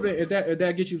not relevant if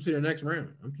that gets you to the next round.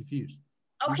 I'm confused.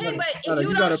 Okay, but if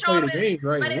you don't show up, but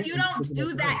if you don't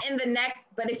do that in the next,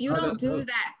 but if you don't do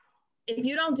that, if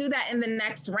you don't do that in the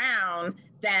next round,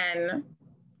 then,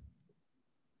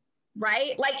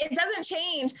 right? Like, it doesn't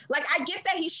change. Like, I get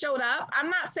that he showed up.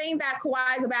 I'm not saying that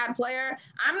Kawhi is a bad player.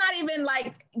 I'm not even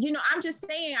like, I'm just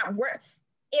saying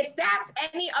if that's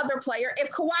any other player, if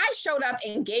Kawhi showed up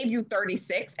and gave you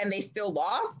 36 and they still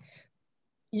lost,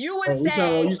 you would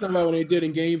say. You talking about when they did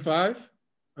in game 5?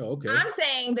 Oh, okay. I'm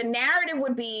saying the narrative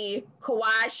would be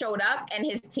Kawhi showed up and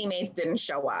his teammates didn't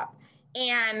show up.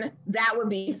 And that would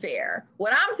be fair.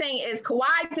 What I'm saying is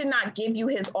Kawhi did not give you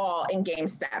his all in game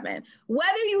 7.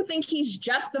 Whether you think he's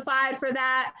justified for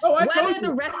that.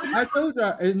 I told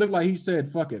you. It looked like he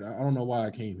said, fuck it. I don't know why I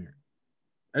came here.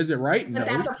 Is it right? But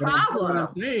that's a problem. What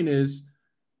I'm saying is.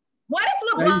 What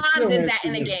if LeBron did that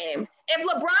in a game? If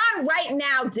LeBron right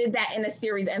now did that in a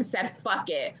series and said, fuck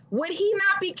it, would he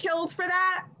not be killed for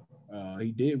that?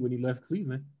 He did when he left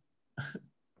Cleveland.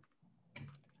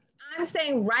 I'm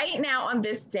saying right now on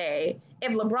this day,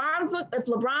 if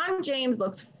LeBron James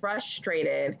looked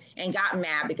frustrated and got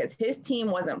mad because his team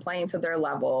wasn't playing to their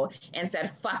level and said,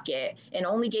 fuck it, and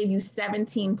only gave you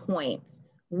 17 points,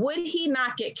 would he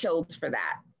not get killed for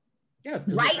that? Yes.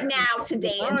 Right now,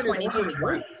 today in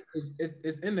 2021.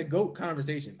 It's in the GOAT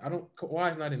conversation.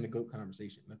 Kawhi's not in the GOAT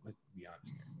conversation. Let's be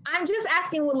honest. I'm just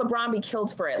asking, would LeBron be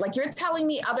killed for it? Like, you're telling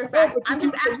me other facts.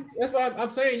 That's what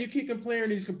I'm saying. You keep comparing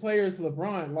these players to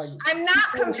LeBron. Like, I'm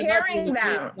not comparing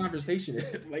them. Conversation.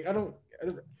 Like, I'm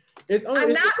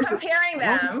not comparing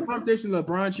them. The conversation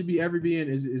LeBron should be ever be in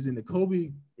is in the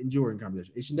Kobe and Jordan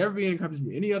conversation. It should never be in conversation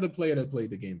with any other player that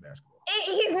played the game basketball.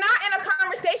 He's not in a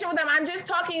conversation with them. I'm just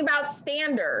talking about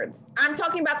standards. I'm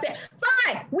talking about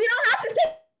fine. We don't have to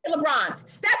say LeBron.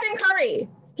 Stephen Curry.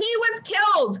 He was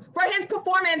killed for his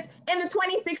performance in the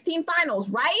 2016 finals,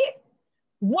 right?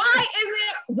 Why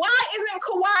isn't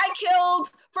Kawhi killed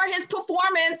for his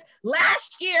performance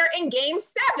last year in game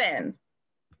 7?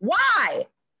 Why?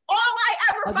 All I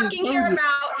ever fucking hear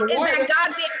about is that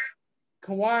goddamn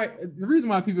Kawhi. The reason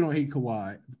why people don't hate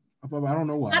Kawhi, I don't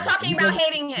know why. I'm not talking about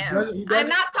hating him. I'm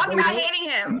not talking about hating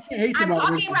him. I'm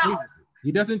talking about.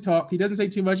 He doesn't talk. He doesn't say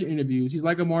too much in interviews. He's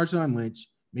like a Marshawn Lynch.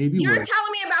 Maybe you're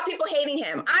telling me about people hating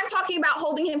him. I'm talking about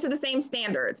holding him to the same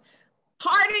standards.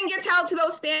 Harden gets held to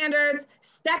those standards.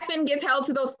 Stephen gets held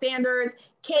to those standards.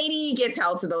 KD gets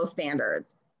held to those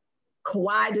standards.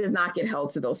 Kawhi does not get held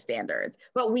to those standards.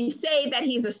 But we say that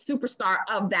he's a superstar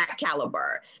of that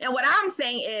caliber. And what I'm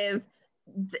saying is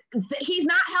he's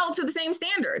not held to the same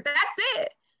standard. That's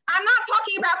it. I'm not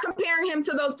talking about comparing him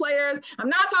to those players. I'm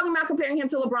not talking about comparing him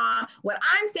to LeBron. What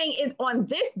I'm saying is on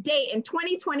this day in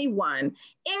 2021,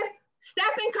 if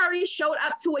Stephen Curry showed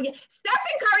up to a game, Stephen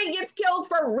Curry gets killed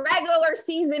for regular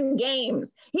season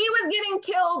games. He was getting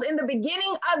killed in the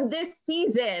beginning of this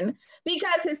season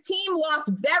because his team lost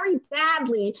very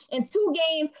badly in 2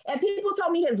 games. And people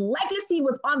told me his legacy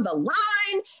was on the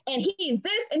line and he's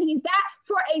this and he's that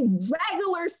for a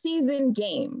regular season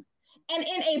game. And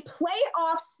in a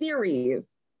playoff series,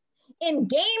 in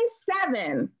game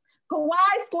 7,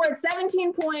 Kawhi scored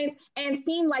 17 points and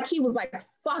seemed like he was like,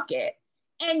 fuck it.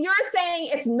 And you're saying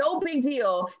it's no big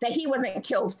deal that he wasn't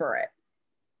killed for it.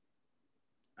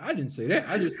 I didn't say that.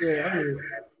 I just said,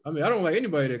 I don't like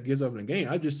anybody that gives up in a game.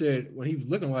 I just said when he was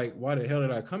looking like, why the hell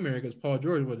did I come here? Because Paul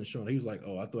George wasn't showing. He was like,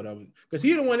 oh, I thought I was, because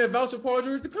he's the one that vouched for Paul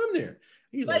George to come there.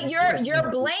 But like, you're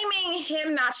blaming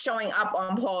him not showing up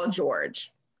on Paul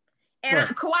George. And right.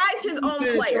 Kawhi's his own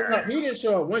player. He didn't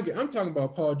show up one game. I'm talking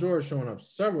about Paul George showing up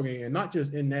several games, and not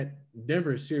just in that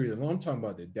Denver series alone. I'm talking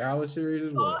about the Dallas series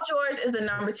as well. Paul George is the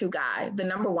number 2 guy. The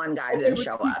number 1 guy didn't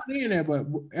show up. That, but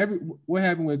what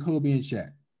happened with Kobe and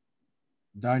Shaq?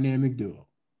 Dynamic duo.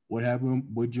 What happened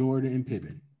with Jordan and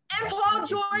Pippen? And Paul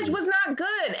George was not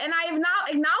good. And I have not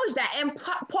acknowledged that. And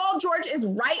Paul George is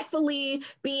rightfully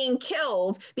being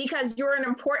killed because you're an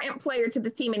important player to the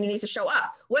team and you need to show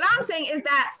up. What I'm saying is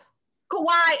that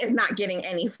Kawhi is not getting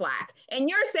any flack. And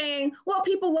you're saying, well,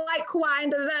 people like Kawhi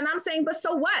and da-da-da. And I'm saying, but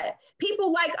so what?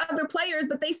 People like other players,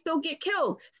 but they still get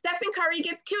killed. Stephen Curry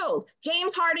gets killed.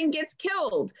 James Harden gets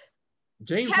killed.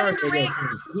 James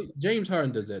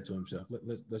Harden does that to himself.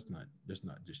 Let's not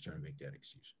just try to make that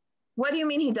excuse. What do you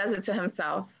mean he does it to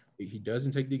himself? He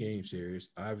doesn't take the game serious.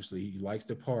 Obviously, he likes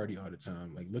to party all the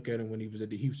time. Like, look at him when he was at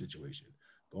the Heat situation.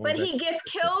 But he gets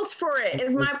killed for it,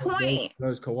 is my point.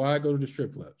 Does Kawhi go to the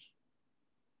strip clubs?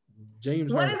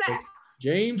 James what Harden. Is that?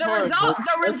 James the Harden.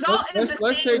 The result is the same,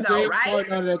 let's take though, James right?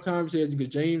 Harden out of that conversation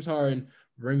because James Harden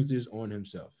brings this on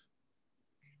himself.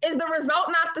 Is the result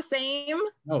not the same?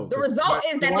 No. The result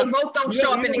is that they both don't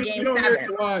show up in the game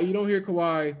 7. You don't hear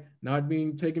Kawhi not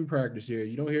being taking practice here.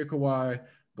 You don't hear Kawhi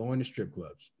going to strip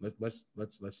clubs. Let's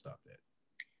stop that.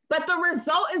 But the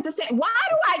result is the same. Why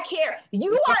do I care?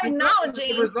 You are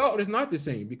acknowledging the result is not the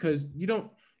same because you don't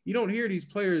hear these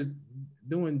players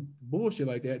doing bullshit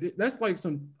like that. That's like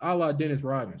some a la Dennis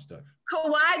Rodman stuff.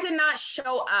 Kawhi did not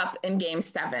show up in game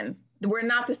 7. We're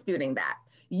not disputing that.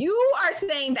 You are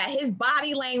saying that his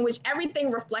body language,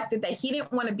 everything reflected that he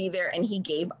didn't want to be there and he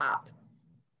gave up,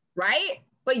 right?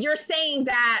 But you're saying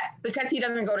that because he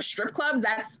doesn't go to strip clubs,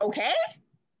 that's okay?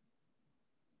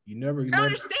 You never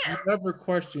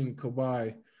question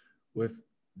Kawhi with,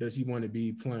 does he want to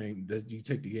be playing? Does he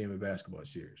take the game of basketball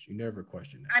serious? You never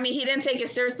question that. I mean, he didn't take it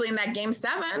seriously in that game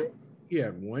 7. He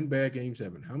had one bad game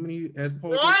 7. How many has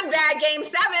Paul? One bad game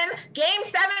 7. Game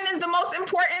 7 is the most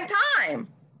important time.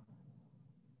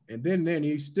 And then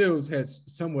he still had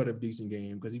somewhat of a decent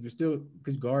game because he was still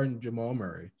guarding Jamal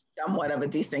Murray. Somewhat of a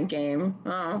decent game.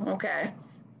 Oh, okay.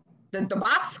 The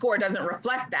box score doesn't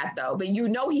reflect that, though. But you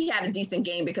know he had a decent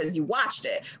game because you watched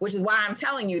it, which is why I'm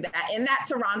telling you that in that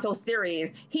Toronto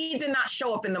series, he did not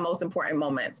show up in the most important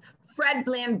moments. Fred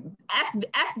Bland,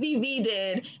 FVV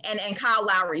did, and Kyle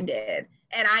Lowry did.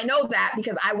 And I know that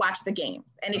because I watched the games.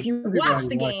 And if you watch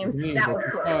the games, that was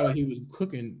clear. He was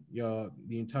cooking y'all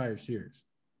the entire series.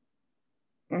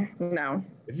 No.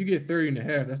 If you get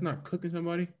 30.5, that's not cooking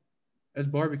somebody. That's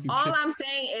barbecue. All chicken. I'm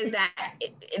saying is that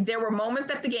there were moments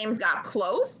that the games got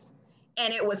close,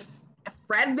 and it was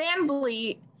Fred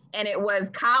VanVleet and it was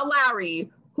Kyle Lowry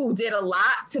who did a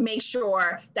lot to make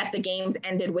sure that the games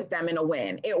ended with them in a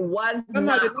win. It was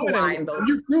not Kawhi in those.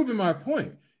 You're proving my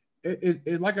point.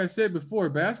 It like I said before,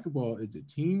 basketball is a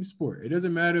team sport. It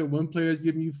doesn't matter when players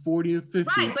giving you 40 and 50.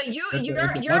 Right, but your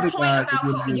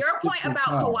point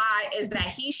about Kawhi is that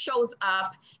he shows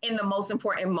up in the most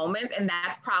important moments, and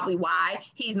that's probably why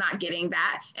he's not getting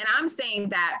that. And I'm saying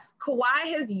that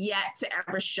Kawhi has yet to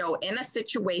ever show in a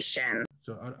situation.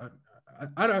 So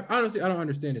I honestly don't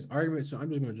understand this argument. So I'm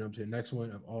just going to jump to the next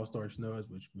one of All-Star Snows,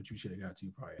 which we should have got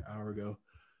to probably an hour ago.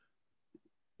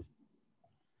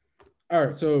 All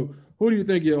right. So who do you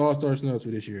think your all-star snubs for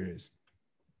this year is?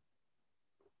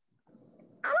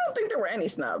 I don't think there were any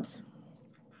snubs.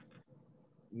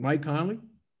 Mike Conley?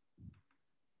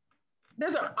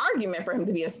 There's an argument for him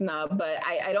to be a snub, but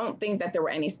I don't think that there were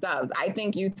any snubs. I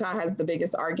think Utah has the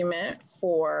biggest argument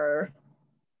for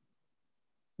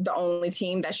the only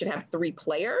team that should have 3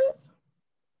 players.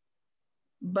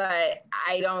 But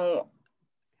I don't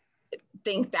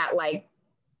think that like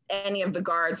any of the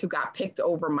guards who got picked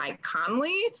over Mike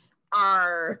Conley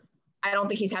are, I don't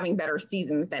think he's having better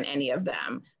seasons than any of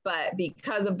them. But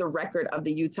because of the record of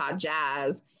the Utah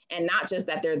Jazz, and not just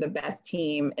that they're the best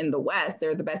team in the West,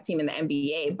 they're the best team in the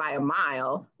NBA by a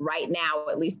mile right now,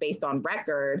 at least based on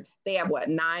record. They have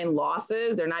 9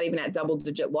 losses. They're not even at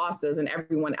double-digit losses, and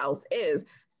everyone else is.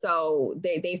 So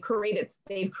they've created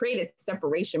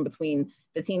separation between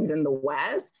the teams in the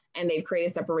West, and they've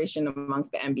created separation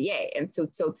amongst the NBA. And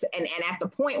and at the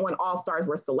point when all-stars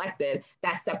were selected,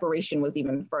 that separation was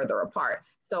even further apart.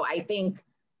 So I think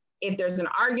if there's an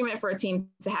argument for a team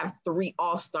to have 3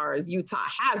 all-stars, Utah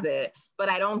has it, but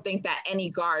I don't think that any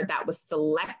guard that was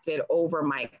selected over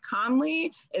Mike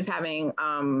Conley is having,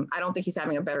 I don't think he's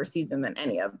having a better season than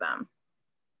any of them.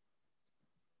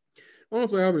 Only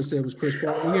player I would say was Chris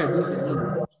Paul.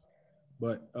 Yeah,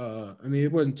 but I mean,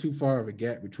 it wasn't too far of a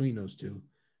gap between those two.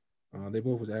 They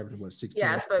both was averaging 16.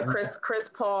 Yes, but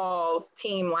Chris Paul's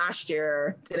team last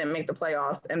year didn't make the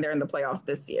playoffs, and they're in the playoffs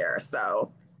this year.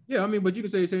 So yeah, I mean, but you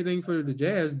can say the same thing for the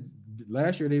Jazz.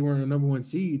 Last year they weren't a number 1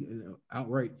 seed and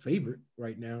outright favorite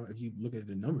right now if you look at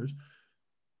the numbers.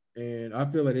 And I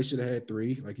feel like they should have had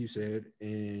 3, like you said.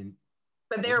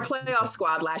 But they were a playoff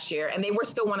squad last year, and they were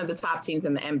still one of the top teams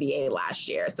in the NBA last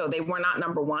year. So they were not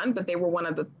number 1, but they were one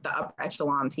of the upper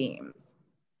echelon teams.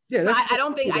 Yeah, so I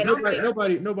don't think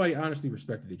nobody honestly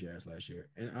respected the Jazz last year,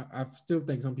 and I still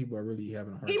think some people are really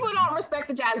having a hard time. People don't respect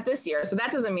the Jazz this year, so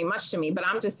that doesn't mean much to me. But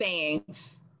I'm just saying,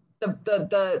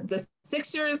 the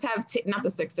Sixers have not the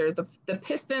Sixers, the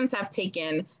Pistons have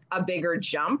taken a bigger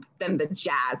jump than the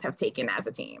Jazz have taken as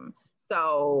a team.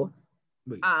 So,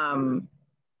 I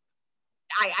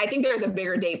think there's a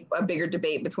bigger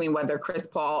debate between whether Chris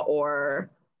Paul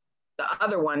or the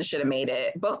other one should have made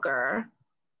it, Booker.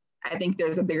 I think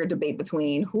there's a bigger debate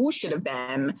between who should have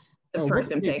been the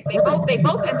person picked. They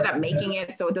both ended up making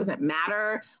it, so it doesn't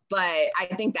matter. But I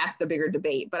think that's the bigger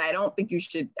debate. But I don't think you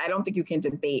can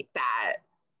debate that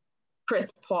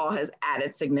Chris Paul has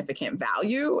added significant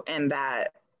value and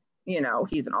that,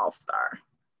 he's an all-star.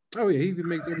 Oh yeah, he could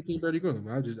make every team better good.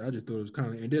 I just thought it was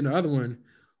kind of, and then the other one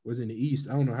was in the East.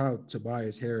 I don't know how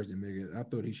Tobias Harris didn't make it. I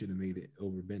thought he should have made it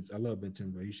over Ben. I love Ben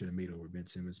Simmons, but he should have made it over Ben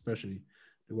Simmons, especially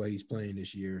the way he's playing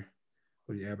this year.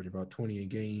 But he averaged about 20 a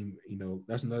game.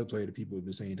 That's another player that people have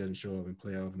been saying doesn't show up in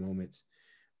playoff moments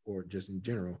or just in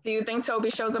general. Do you think Toby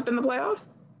shows up in the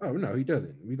playoffs? Oh, no, he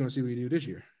doesn't. We're going to see what he do this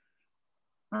year.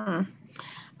 I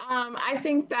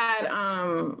think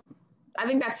that's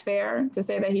fair to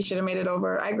say that he should have made it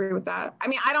over. I agree with that. I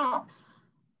mean, I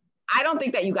don't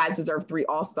think that you guys deserve 3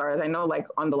 all-stars. I know, like,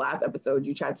 on the last episode,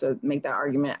 you tried to make that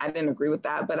argument. I didn't agree with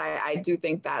that, but I do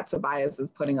think that Tobias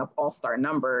is putting up all-star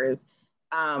numbers.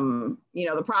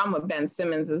 The problem with Ben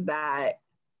Simmons is that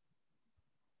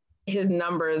his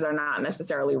numbers are not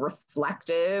necessarily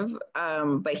reflective,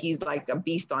 but he's like a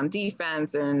beast on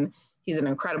defense and he's an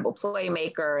incredible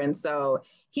playmaker. And so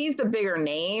he's the bigger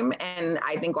name. And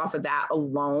I think off of that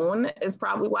alone is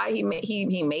probably why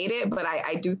he made it. But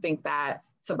I do think that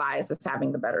Tobias is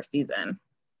having the better season.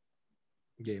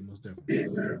 Yeah, most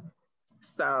definitely.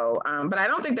 So, but I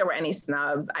don't think there were any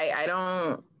snubs.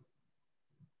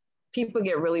 People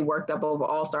get really worked up over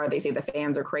All-Star. They say the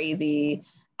fans are crazy.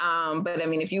 But I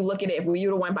mean, if you look at it, if we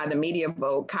would have went by the media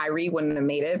vote, Kyrie wouldn't have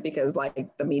made it because like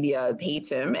the media hates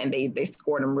him and they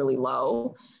scored him really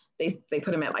low. They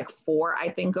put him at like 4, I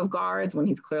think, of guards when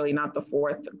he's clearly not the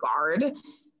 4th guard.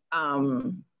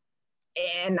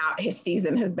 And now his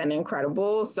season has been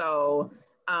incredible. So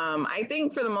I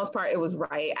think for the most part, it was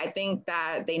right. I think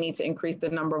that they need to increase the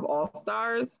number of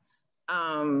All-Stars.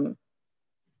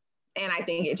 And I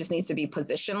think it just needs to be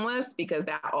positionless because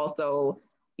that also,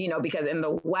 because in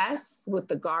the West with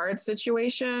the guard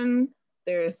situation,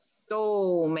 there's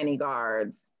so many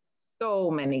guards.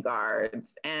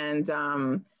 And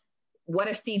what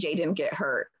if CJ didn't get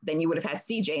hurt? Then you would have had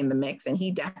CJ in the mix and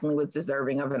he definitely was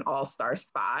deserving of an all-star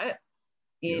spot,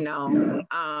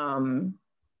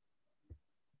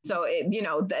 So,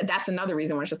 that's another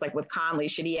reason why it's just like with Conley,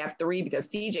 should he have 3? Because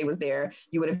CJ was there,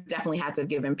 you would have definitely had to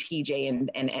give him PJ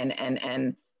and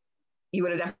you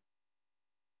would have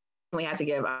definitely had to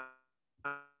give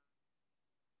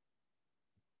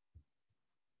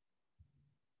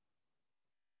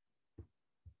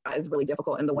is really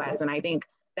difficult in the West. And I think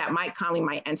that Mike Conley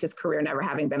might end his career never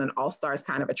having been an all-star is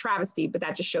kind of a travesty, but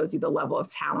that just shows you the level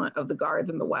of talent of the guards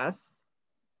in the West.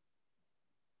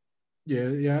 Yeah.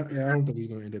 I don't think he's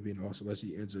going to end up being all-star unless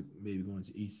he ends up maybe going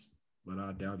to East, but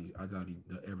I doubt he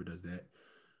ever does that.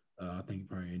 I think he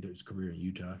probably ended his career in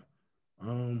Utah.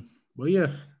 But yeah,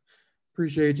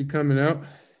 appreciate you coming out.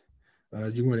 Do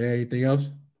you want to add anything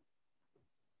else?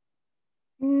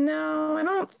 No, I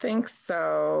don't think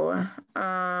so.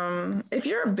 If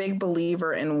you're a big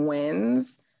believer in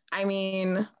wins, I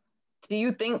mean, do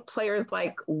you think players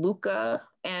like Luka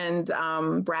and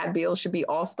Brad Beal should be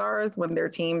all-stars when their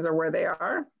teams are where they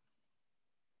are?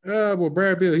 Well,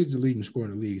 Brad Beal, he's the leading scorer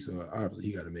in the league, so obviously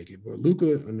he got to make it. But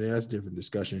Luka, I mean, that's a different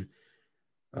discussion.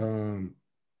 I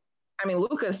mean,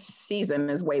 Luka's season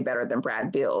is way better than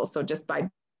Brad Beal. So just by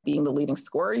being the leading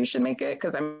scorer, you should make it.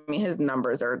 Because, I mean, his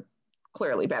numbers are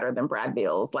clearly better than Brad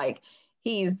Beal's. Like,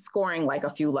 he's scoring like a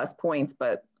few less points,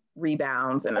 but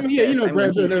rebounds and assists. Yeah, you know,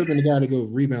 Brad Beal never been the guy to go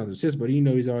rebounds and assists, but you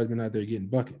know he's always been out there getting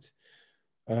buckets.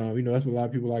 You know, that's what a lot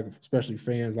of people like, especially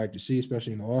fans like to see,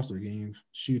 especially in the All-Star games,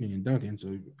 shooting and dunking.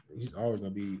 So he's always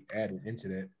going to be added into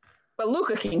that. But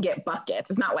Luka can get buckets.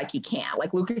 It's not like he can't.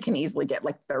 Like, Luka can easily get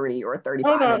like 30 or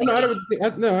 35. Oh,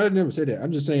 no, I never said that.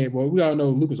 I'm just saying, well, we all know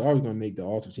Luka's always going to make the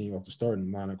All-Star team off the starting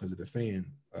lineup because of the fan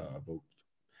vote.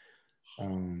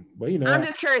 But you know, I'm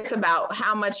just curious about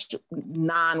how much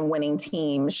non-winning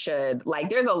teams should, like,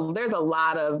 there's a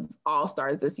lot of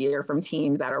all-stars this year from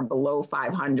teams that are below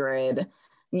 500,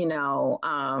 you know.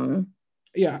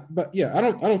 Yeah, but yeah, I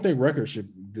don't think records should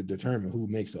determine who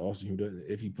makes the All-Star team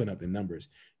if you put up the numbers.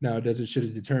 Now, should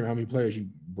it determine how many players you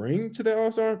bring to the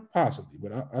All-Star? Possibly,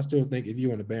 but I still think if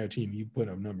you're on a bad team, you put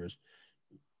up numbers,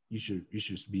 you should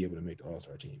be able to make the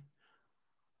All-Star team.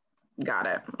 Got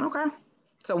it. Okay.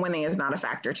 So winning is not a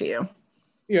factor to you.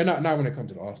 Yeah, not when it comes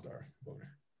to the All-Star voter.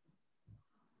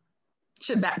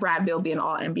 Should Brad Beal be an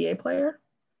All-NBA player?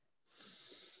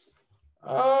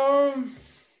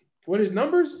 With his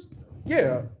numbers,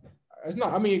 yeah. It's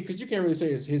not. I mean, because you can't really say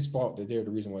it's his fault that they're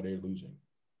the reason why they're losing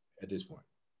at this point.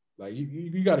 Like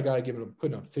you got a guy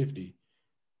putting up 50,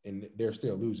 and they're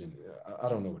still losing. I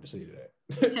don't know what to say to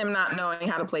that. Him not knowing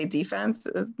how to play defense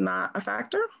is not a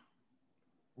factor.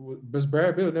 But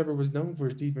Brad Beal never was known for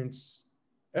his defense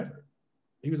ever.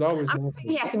 He was always known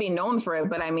he has to be known for it,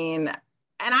 but I mean, and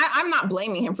I'm not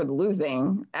blaming him for the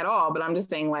losing at all, but I'm just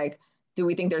saying, like, do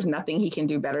we think there's nothing he can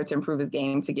do better to improve his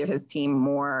game to give his team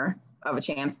more of a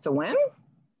chance to win?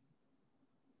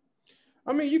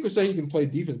 I mean, you could say he can play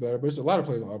defense better, but there's a lot of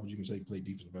players on offense you can say play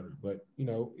defense better. But, you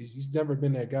know, he's never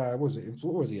been that guy. Was he in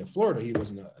Florida? He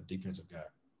wasn't a defensive guy.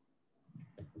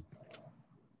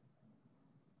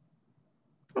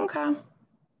 Okay.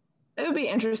 It would be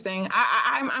interesting.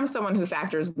 I'm someone who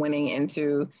factors winning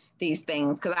into these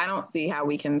things because I don't see how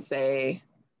we can say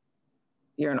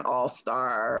you're an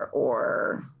all-star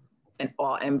or an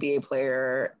all-NBA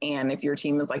player, and if your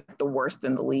team is like the worst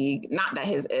in the league, not that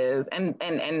his is,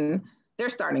 and they're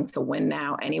starting to win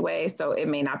now anyway, so it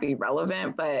may not be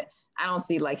relevant, but I don't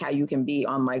see like how you can be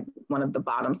on like one of the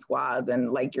bottom squads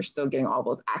and like you're still getting all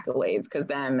those accolades, because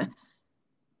then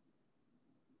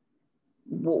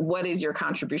what is your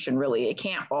contribution really? It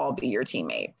can't all be your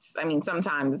teammates. I mean,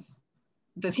 sometimes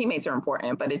the teammates are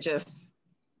important, but it just,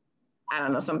 I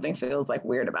don't know, something feels like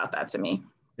weird about that to me.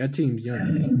 That team's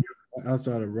young.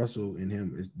 Outside of Russell and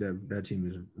him, that team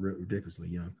is ridiculously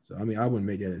young. So, I mean, I wouldn't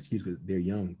make that excuse because they're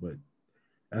young, but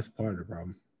that's part of the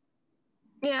problem.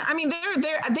 Yeah, I mean,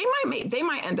 they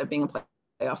might end up being a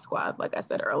playoff squad, like I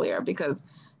said earlier, because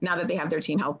now that they have their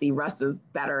team healthy, Russ is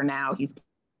better now. He's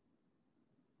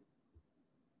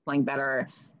playing better.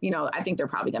 You know, I think they're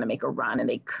probably going to make a run and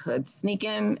they could sneak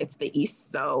in. It's the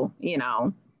East, so, you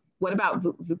know. What about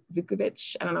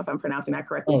Vukovic? I don't know if I'm pronouncing that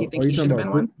correctly. Do you think he should have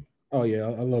been one? Oh, yeah,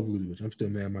 I love Vukovic. I'm still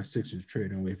mad my Sixers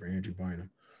trading away for Andrew Bynum.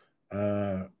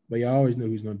 But yeah, I always knew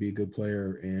he was going to be a good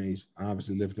player, and he's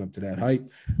obviously lived up to that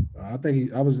hype. I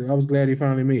think I was glad he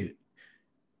finally made it.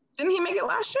 Didn't he make it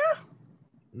last year?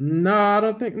 No, I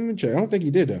don't think. Let me check. I don't think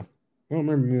he did though. I don't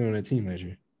remember being on that team last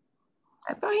year.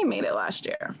 I thought he made it last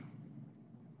year.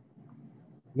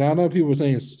 Now I know people were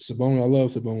saying Sabonis. I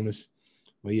love Sabonis,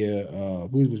 but yeah,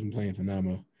 Vukovic's been playing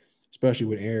phenomenal, especially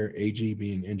with AG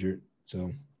being injured.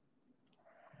 So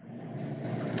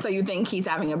you think he's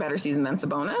having a better season than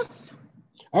Sabonis?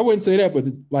 I wouldn't say that, but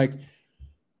like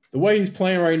the way he's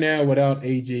playing right now without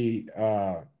AG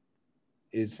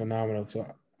is phenomenal. So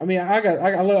I mean, I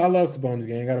love Sabonis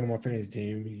game. I got him on my fantasy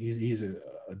team. He's a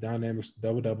dynamic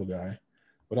double guy.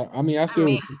 But I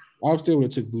still would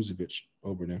have took Vukovic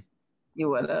over them. You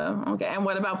would have. Okay. And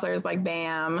what about players like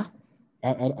Bam?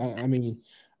 I mean,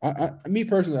 Me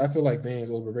personally, I feel like Bam's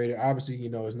overrated. Obviously,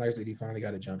 it's nice that he finally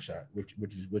got a jump shot,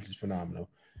 which is phenomenal.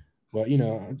 But I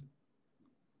Where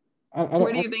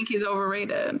don't do you think he's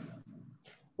overrated?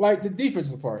 like the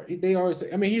defensive part. They always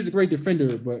say, I mean, he's a great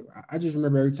defender, but I just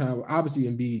remember every time. Obviously,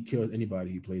 Embiid kills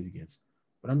anybody he plays against,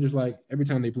 but I'm just like every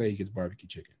time they play, he gets barbecue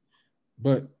chicken.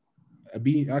 But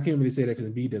Embiid, I can't really say that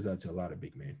because Embiid does that to a lot of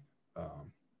big men.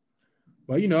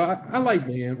 But I like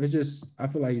Bam. It's just I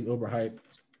feel like he's overhyped.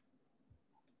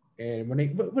 And when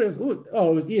it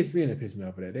was ESPN that pissed me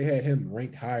off for that. They had him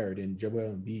ranked higher than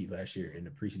Joel Embiid last year in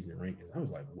the preseason rankings. I was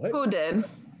like, what? Who did?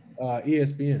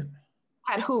 ESPN.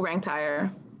 Had who ranked higher?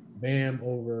 Bam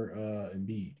over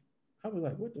Embiid. I was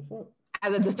like, what the fuck?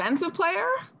 As a defensive player?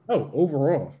 Oh,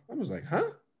 overall. I was like, huh?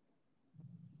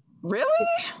 Really?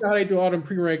 You know how they do all them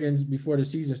pre-rankings before the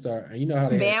season start, and you know how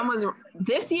they Bam was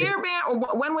this year. Bam, or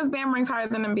when was Bam ranked higher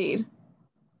than Embiid?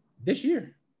 This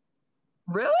year.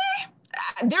 Really?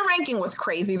 Their ranking was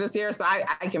crazy this year, so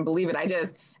I can believe it. I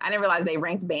didn't realize they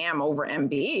ranked Bam over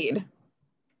Embiid.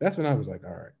 That's when I was like,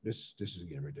 all right, this is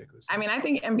getting ridiculous. I mean, I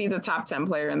think Embiid's a top 10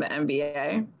 player in the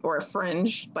NBA or a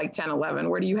fringe, like 10,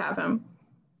 11. Where do you have him?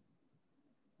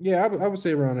 Yeah, I would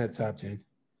say around that top 10.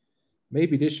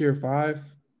 Maybe this year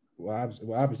 5. Well,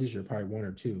 obviously this year probably 1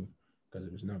 or 2 because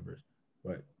it was numbers.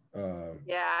 But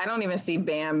yeah, I don't even see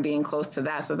Bam being close to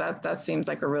that. So that seems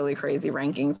like a really crazy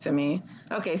ranking to me.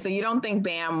 Okay, so you don't think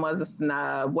Bam was a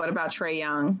snub. What about Trae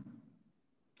Young?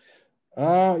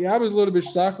 Yeah, I was a little bit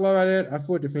shocked about that. I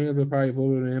thought the fans would probably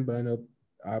vote him in, but I know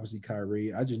obviously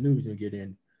Kyrie. I just knew he was gonna get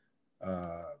in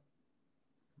the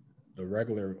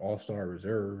regular All-Star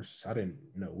reserves. I didn't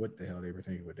know what the hell they were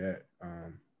thinking with that.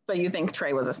 So you think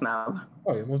Trae was a snub?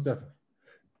 Oh yeah, most definitely.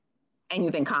 And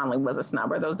you think Conley was a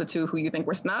snub? Are those the two who you think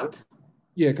were snubbed?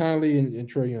 Yeah, Conley and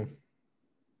Trae Young.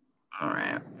 All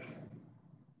right.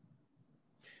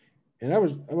 And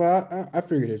I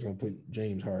figured they was gonna put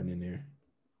James Harden in there.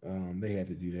 They had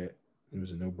to do that. It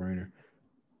was a no-brainer.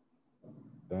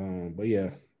 But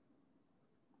yeah,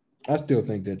 I still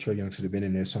think that Trae Young should have been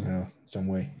in there somehow, some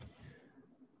way.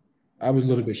 I was a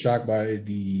little bit shocked by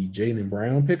the Jaylen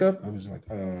Brown pickup. I was like,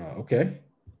 okay.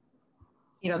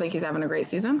 You don't think he's having a great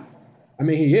season? I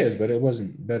mean, he is, but it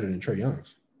wasn't better than Trae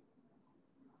Young's.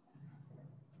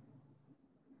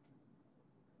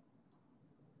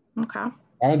 Okay.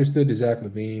 I understood the Zach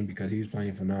LaVine because he was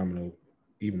playing phenomenal,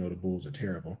 even though the Bulls are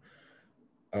terrible.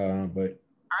 But are they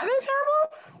terrible?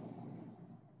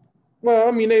 Well,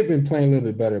 I mean, they've been playing a little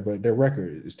bit better, but their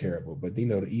record is terrible. But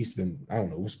the East been, I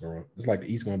don't know what's going on. It's like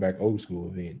the East going back old school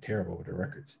of being terrible with their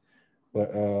records.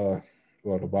 But well,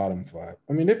 the bottom 5.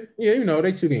 I mean,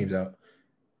 they 2 games out.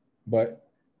 But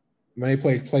when they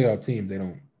play playoff teams, they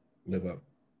don't live up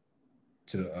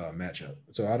to the matchup.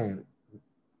 So I don't.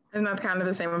 Isn't that kind of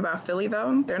the same about Philly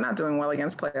though? They're not doing well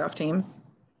against playoff teams.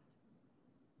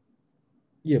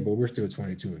 Yeah, but we're still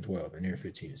 22-12, and they're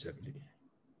 15-17.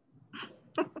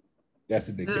 That's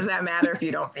a big Does that matter if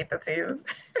you don't beat the teams?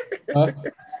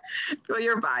 Well,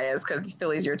 you're biased because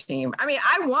Philly's your team. I mean,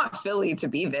 I want Philly to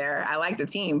be there. I like the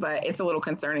team, but it's a little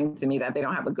concerning to me that they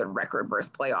don't have a good record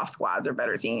versus playoff squads or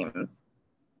better teams.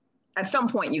 At some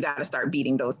point, you got to start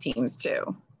beating those teams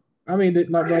too. I mean, the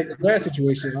last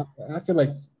situation, I feel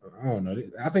like, I don't know.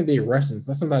 I think they resting.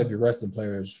 Somebody be resting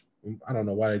players. I don't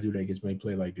know why they do that against when they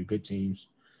play like the good teams.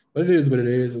 But it is what it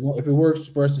is. If it works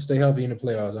for us to stay healthy in the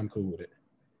playoffs, I'm cool with it.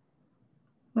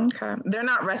 Okay. They're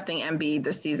not resting Embiid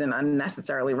this season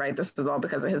unnecessarily, right? This is all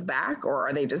because of his back, or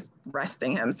are they just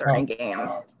resting him certain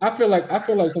games? I feel like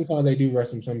sometimes they do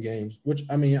rest him some games, which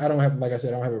I mean, I don't have, like I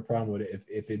said, I don't have a problem with it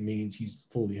if it means he's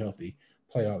fully healthy,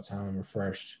 playoff time,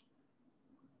 refreshed.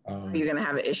 Are you going to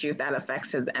have an issue if that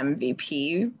affects his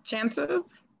MVP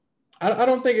chances? I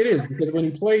don't think it is, because when he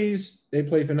plays, they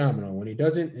play phenomenal. When he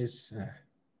doesn't, it's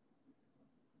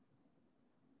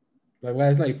like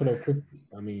last night he put up 50.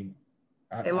 I mean,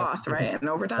 they lost, right? In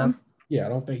overtime? Yeah, I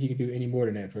don't think he can do any more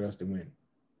than that for us to win.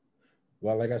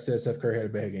 Well, like I said, Steph Curry had a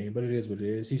bad game, but it is what it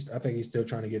is. I think he's still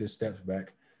trying to get his steps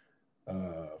back,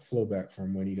 flow back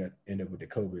from when he ended up with the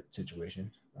COVID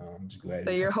situation. I'm just glad.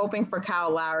 So you're hoping for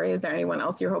Kyle Lowry. Is there anyone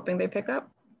else you're hoping they pick up?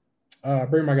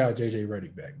 Bring my guy JJ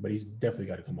Redick back, but he's definitely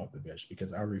got to come off the bench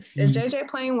because I refuse. Is JJ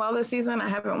playing well this season? I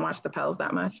haven't watched the Pels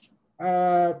that much.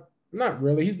 Not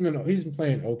really. He's been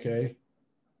playing okay.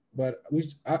 But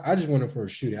I just want him for a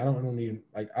shooting. I don't need him.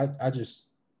 Like I just,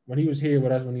 when he was here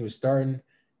with us when he was starting,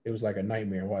 it was like a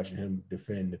nightmare watching him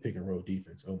defend the pick and roll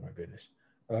defense. Oh my goodness.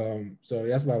 So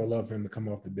that's why I would love for him to come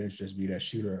off the bench, just be that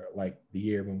shooter like the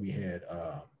year when we had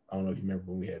I don't know if you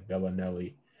remember when we had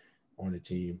Bellinelli on the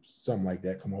team, something like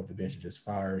that, come off the bench and just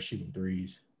fire, shooting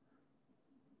threes.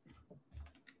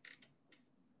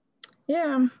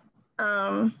 Yeah.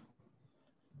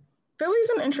 Philly's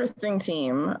an interesting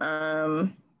team. I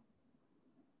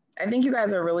think you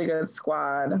guys are a really good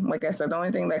squad. Like I said, the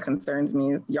only thing that concerns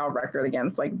me is y'all record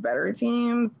against like better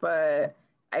teams, but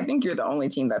I think you're the only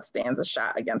team that stands a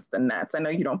shot against the Nets. I know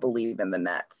you don't believe in the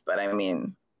Nets, but I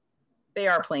mean, they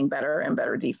are playing better and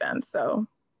better defense, so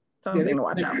something to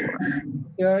watch out for.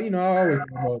 Yeah, you know, I always talk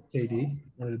about KD,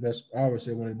 one of the best. I always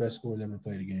say one of the best scorers ever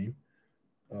played a game,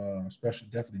 especially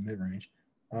definitely mid range.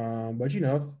 But you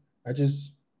know, I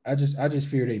just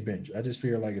fear they bench. I just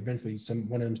fear like eventually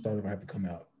one of them starters will have to come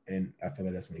out, and I feel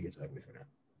like that's when it gets ugly for them.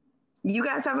 You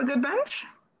guys have a good bench?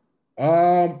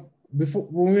 Before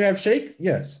when we have Shake,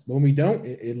 yes, but when we don't,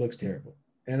 it looks terrible.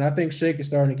 And I think Shake is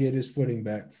starting to get his footing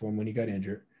back from when he got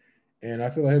injured. And I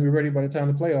feel like he'll be ready by the time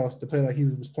the playoffs to play like he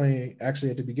was playing actually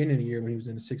at the beginning of the year when he was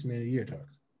in the 6 man of the year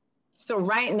talks. So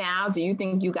right now, do you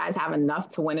think you guys have enough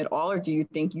to win it all, or do you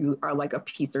think you are like a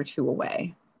piece or two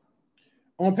away?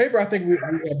 On paper, I think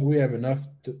we have enough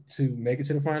to make it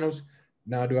to the finals.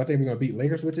 Now, do I think we're going to beat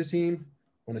Lakers with this team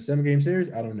on a 7-game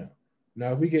series? I don't know.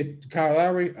 Now, if we get Kyle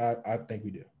Lowry, I think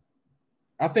we do.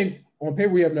 I think on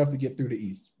paper we have enough to get through the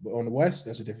East, but on the West,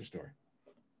 that's a different story.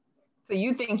 So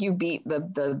you think you beat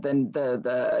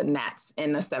the Nets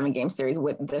in a 7-game series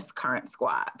with this current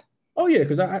squad? Oh yeah,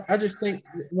 because I just think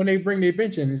when they bring their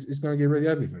bench in, it's going to get really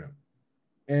ugly for them.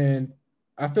 And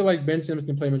I feel like Ben Simmons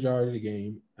can play majority of the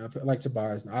game. I feel like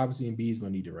Tobias, and obviously Embiid's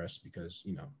going to need to rest because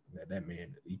you know that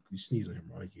man, you sneeze on him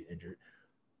or he get injured.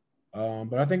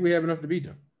 But I think we have enough to beat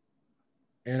them.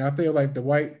 And I feel like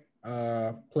Dwight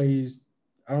plays.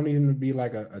 I don't need him to be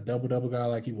like a double guy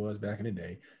like he was back in the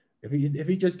day. If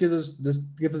he just gives us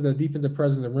the defensive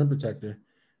presence, a rim protector,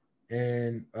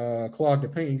 and clog the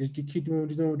paint, and just keep doing what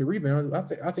he's doing with the rebound,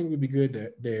 I think we'd be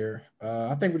good there.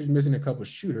 I think we're just missing a couple of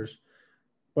shooters,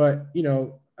 but you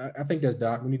know, I think that's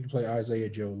Doc. We need to play Isaiah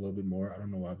Joe a little bit more. I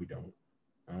don't know why we don't.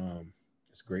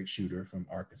 It's a great shooter from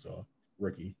Arkansas,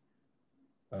 rookie.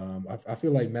 I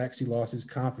feel like Maxey lost his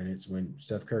confidence when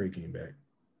Steph Curry came back.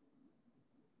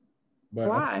 But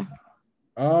why?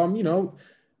 You know,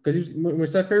 because when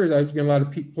Steph Curry was out, he was getting a lot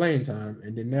of playing time,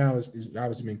 and then now it's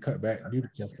obviously been cut back due to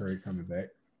Steph Curry coming back.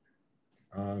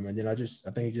 And then I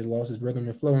think he just lost his rhythm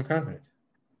and flow and confidence.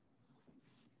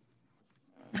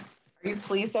 Are you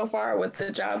pleased so far with the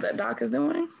job that Doc is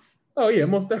doing? Oh yeah,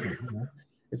 most definitely. You know,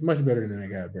 it's much better than that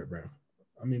guy Brett Brown.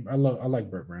 I mean, I like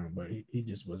Brett Brown, but he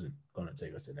just wasn't going to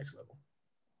take us to the next level.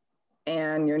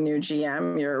 And your new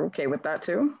GM, you're okay with that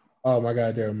too? Oh my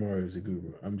God, Daryl Morey is a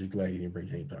guru. I'm just glad he didn't bring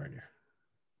James Harden there.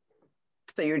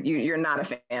 So you're not a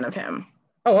fan of him?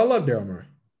 Oh, I love Daryl Morey.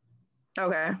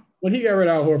 Okay. When he got rid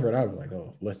of Al Horford, I was like,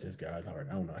 oh, bless this guy's heart.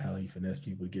 I don't know how he finessed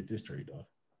people to get this trade off.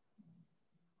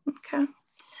 Okay.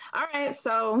 All right.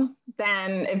 So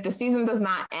then if the season does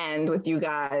not end with you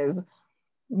guys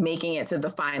making it to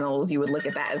the finals, you would look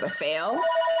at that as a fail?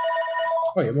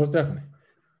 Oh, yeah, most definitely.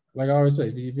 Like I always say,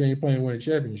 if you ain't playing to win a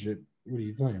championship, what are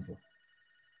you playing for?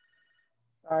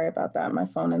 Sorry about that. My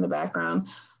phone in the background.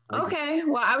 Okay.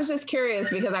 Well, I was just curious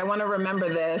because I want to remember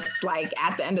this, like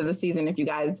at the end of the season, if you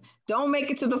guys don't make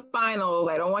it to the finals,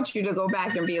 I don't want you to go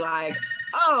back and be like,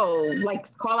 oh, like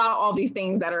call out all these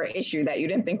things that are an issue that you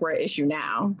didn't think were an issue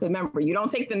now. Because remember, you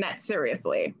don't take the Nets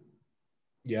seriously.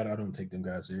 Yeah, I don't take them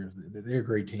guys seriously. They're a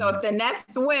great team. So if the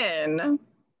Nets win,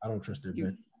 I don't trust their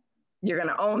bench. You're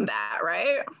going to own that,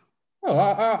 right? Oh,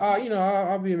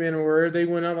 I'll be a man of word. They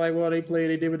went up like, well, they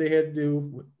did what they had to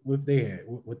do with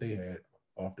what they had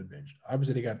off the bench.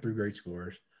 Obviously, they got 3 great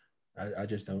scorers. I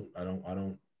just don't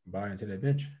buy into that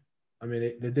bench. I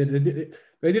mean, they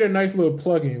did a nice little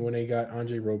plug-in when they got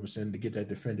Andre Roberson to get that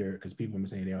defender because people were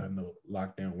saying they don't have no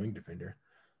lockdown wing defender.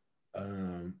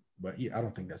 But yeah, I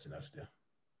don't think that's enough still.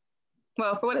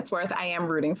 Well, for what it's worth, I am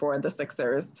rooting for the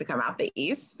Sixers to come out the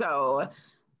East, so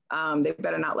they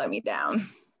better not let me down.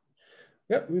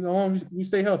 Yep, as long as we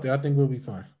stay healthy, I think we'll be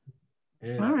fine.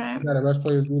 And all right, we got to rest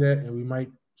players do that, and we might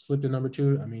slip to number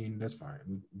 2. I mean, that's fine.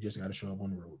 We just got to show up on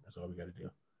the road. That's all we got to do.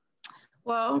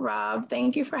 Well, Rob,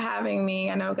 thank you for having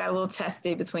me. I know it got a little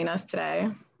testy between us today.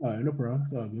 All right, no problem.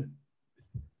 It's all good.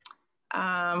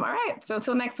 All right, so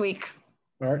till next week.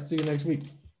 All right, see you next week.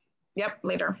 Yep,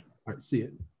 later. All right, see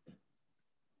you.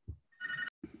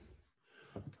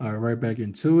 All right, right back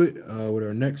into it with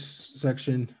our next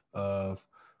section of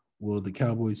will the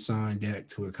Cowboys sign Dak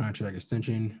to a contract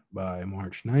extension by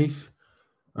March 9th?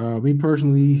 Me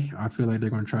personally, I feel like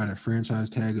they're going to try to franchise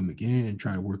tag him again and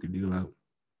try to work a deal out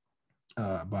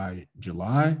by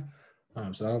July.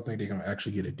 So I don't think they're going to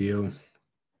actually get a deal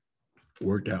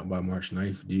worked out by March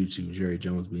 9th due to Jerry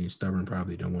Jones being stubborn.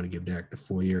 Probably don't want to give Dak the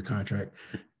 4-year contract.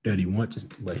 that he wants,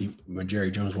 but when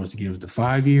Jerry Jones wants to give us the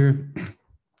 5-year.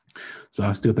 So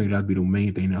I still think that'd be the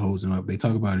main thing that holds him up. They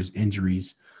talk about his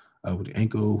injuries with the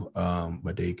ankle,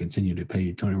 but they continue to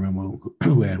pay Tony Romo,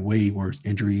 who had way worse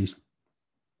injuries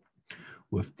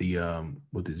with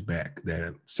his back, that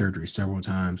had surgery several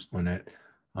times on that.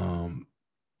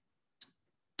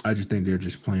 I just think they're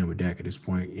just playing with Dak at this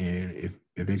point. And if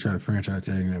they try to franchise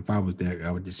tag him, if I was Dak,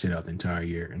 I would just sit out the entire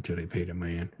year until they pay the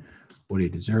man what he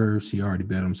deserves. He already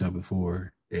bet himself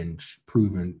before and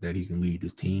proven that he can lead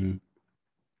this team.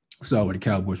 Saw what the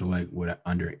Cowboys were like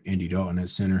under Andy Dalton at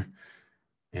center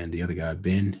and the other guy,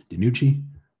 Ben DiNucci.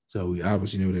 So we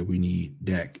obviously know that we need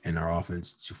Dak in our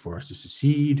offense for us to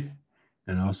succeed.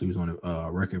 And also he was on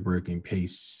a record-breaking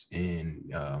pace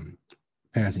in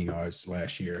passing yards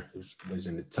last year. It was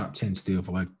in the top 10 still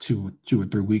for like two or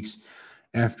 3 weeks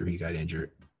after he got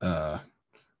injured, the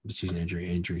season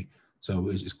injury. So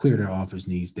it's clear that our offense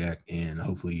needs Dak, and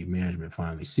hopefully management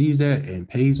finally sees that and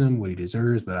pays him what he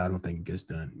deserves, but I don't think it gets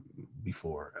done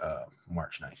before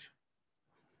March 9th.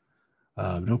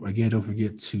 Don't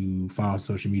forget to follow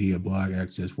social media, Blog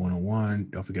Access 101.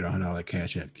 Don't forget our $100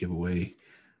 Cash App giveaway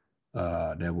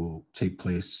that will take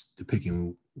place. The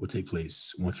picking will take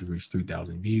place once we reach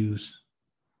 3,000 views.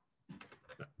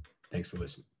 Thanks for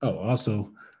listening. Oh,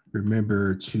 also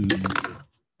remember to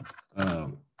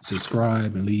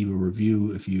subscribe and leave a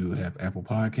review if you have Apple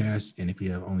Podcasts, and if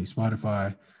you have only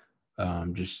Spotify,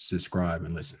 just subscribe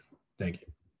and listen. Thank you.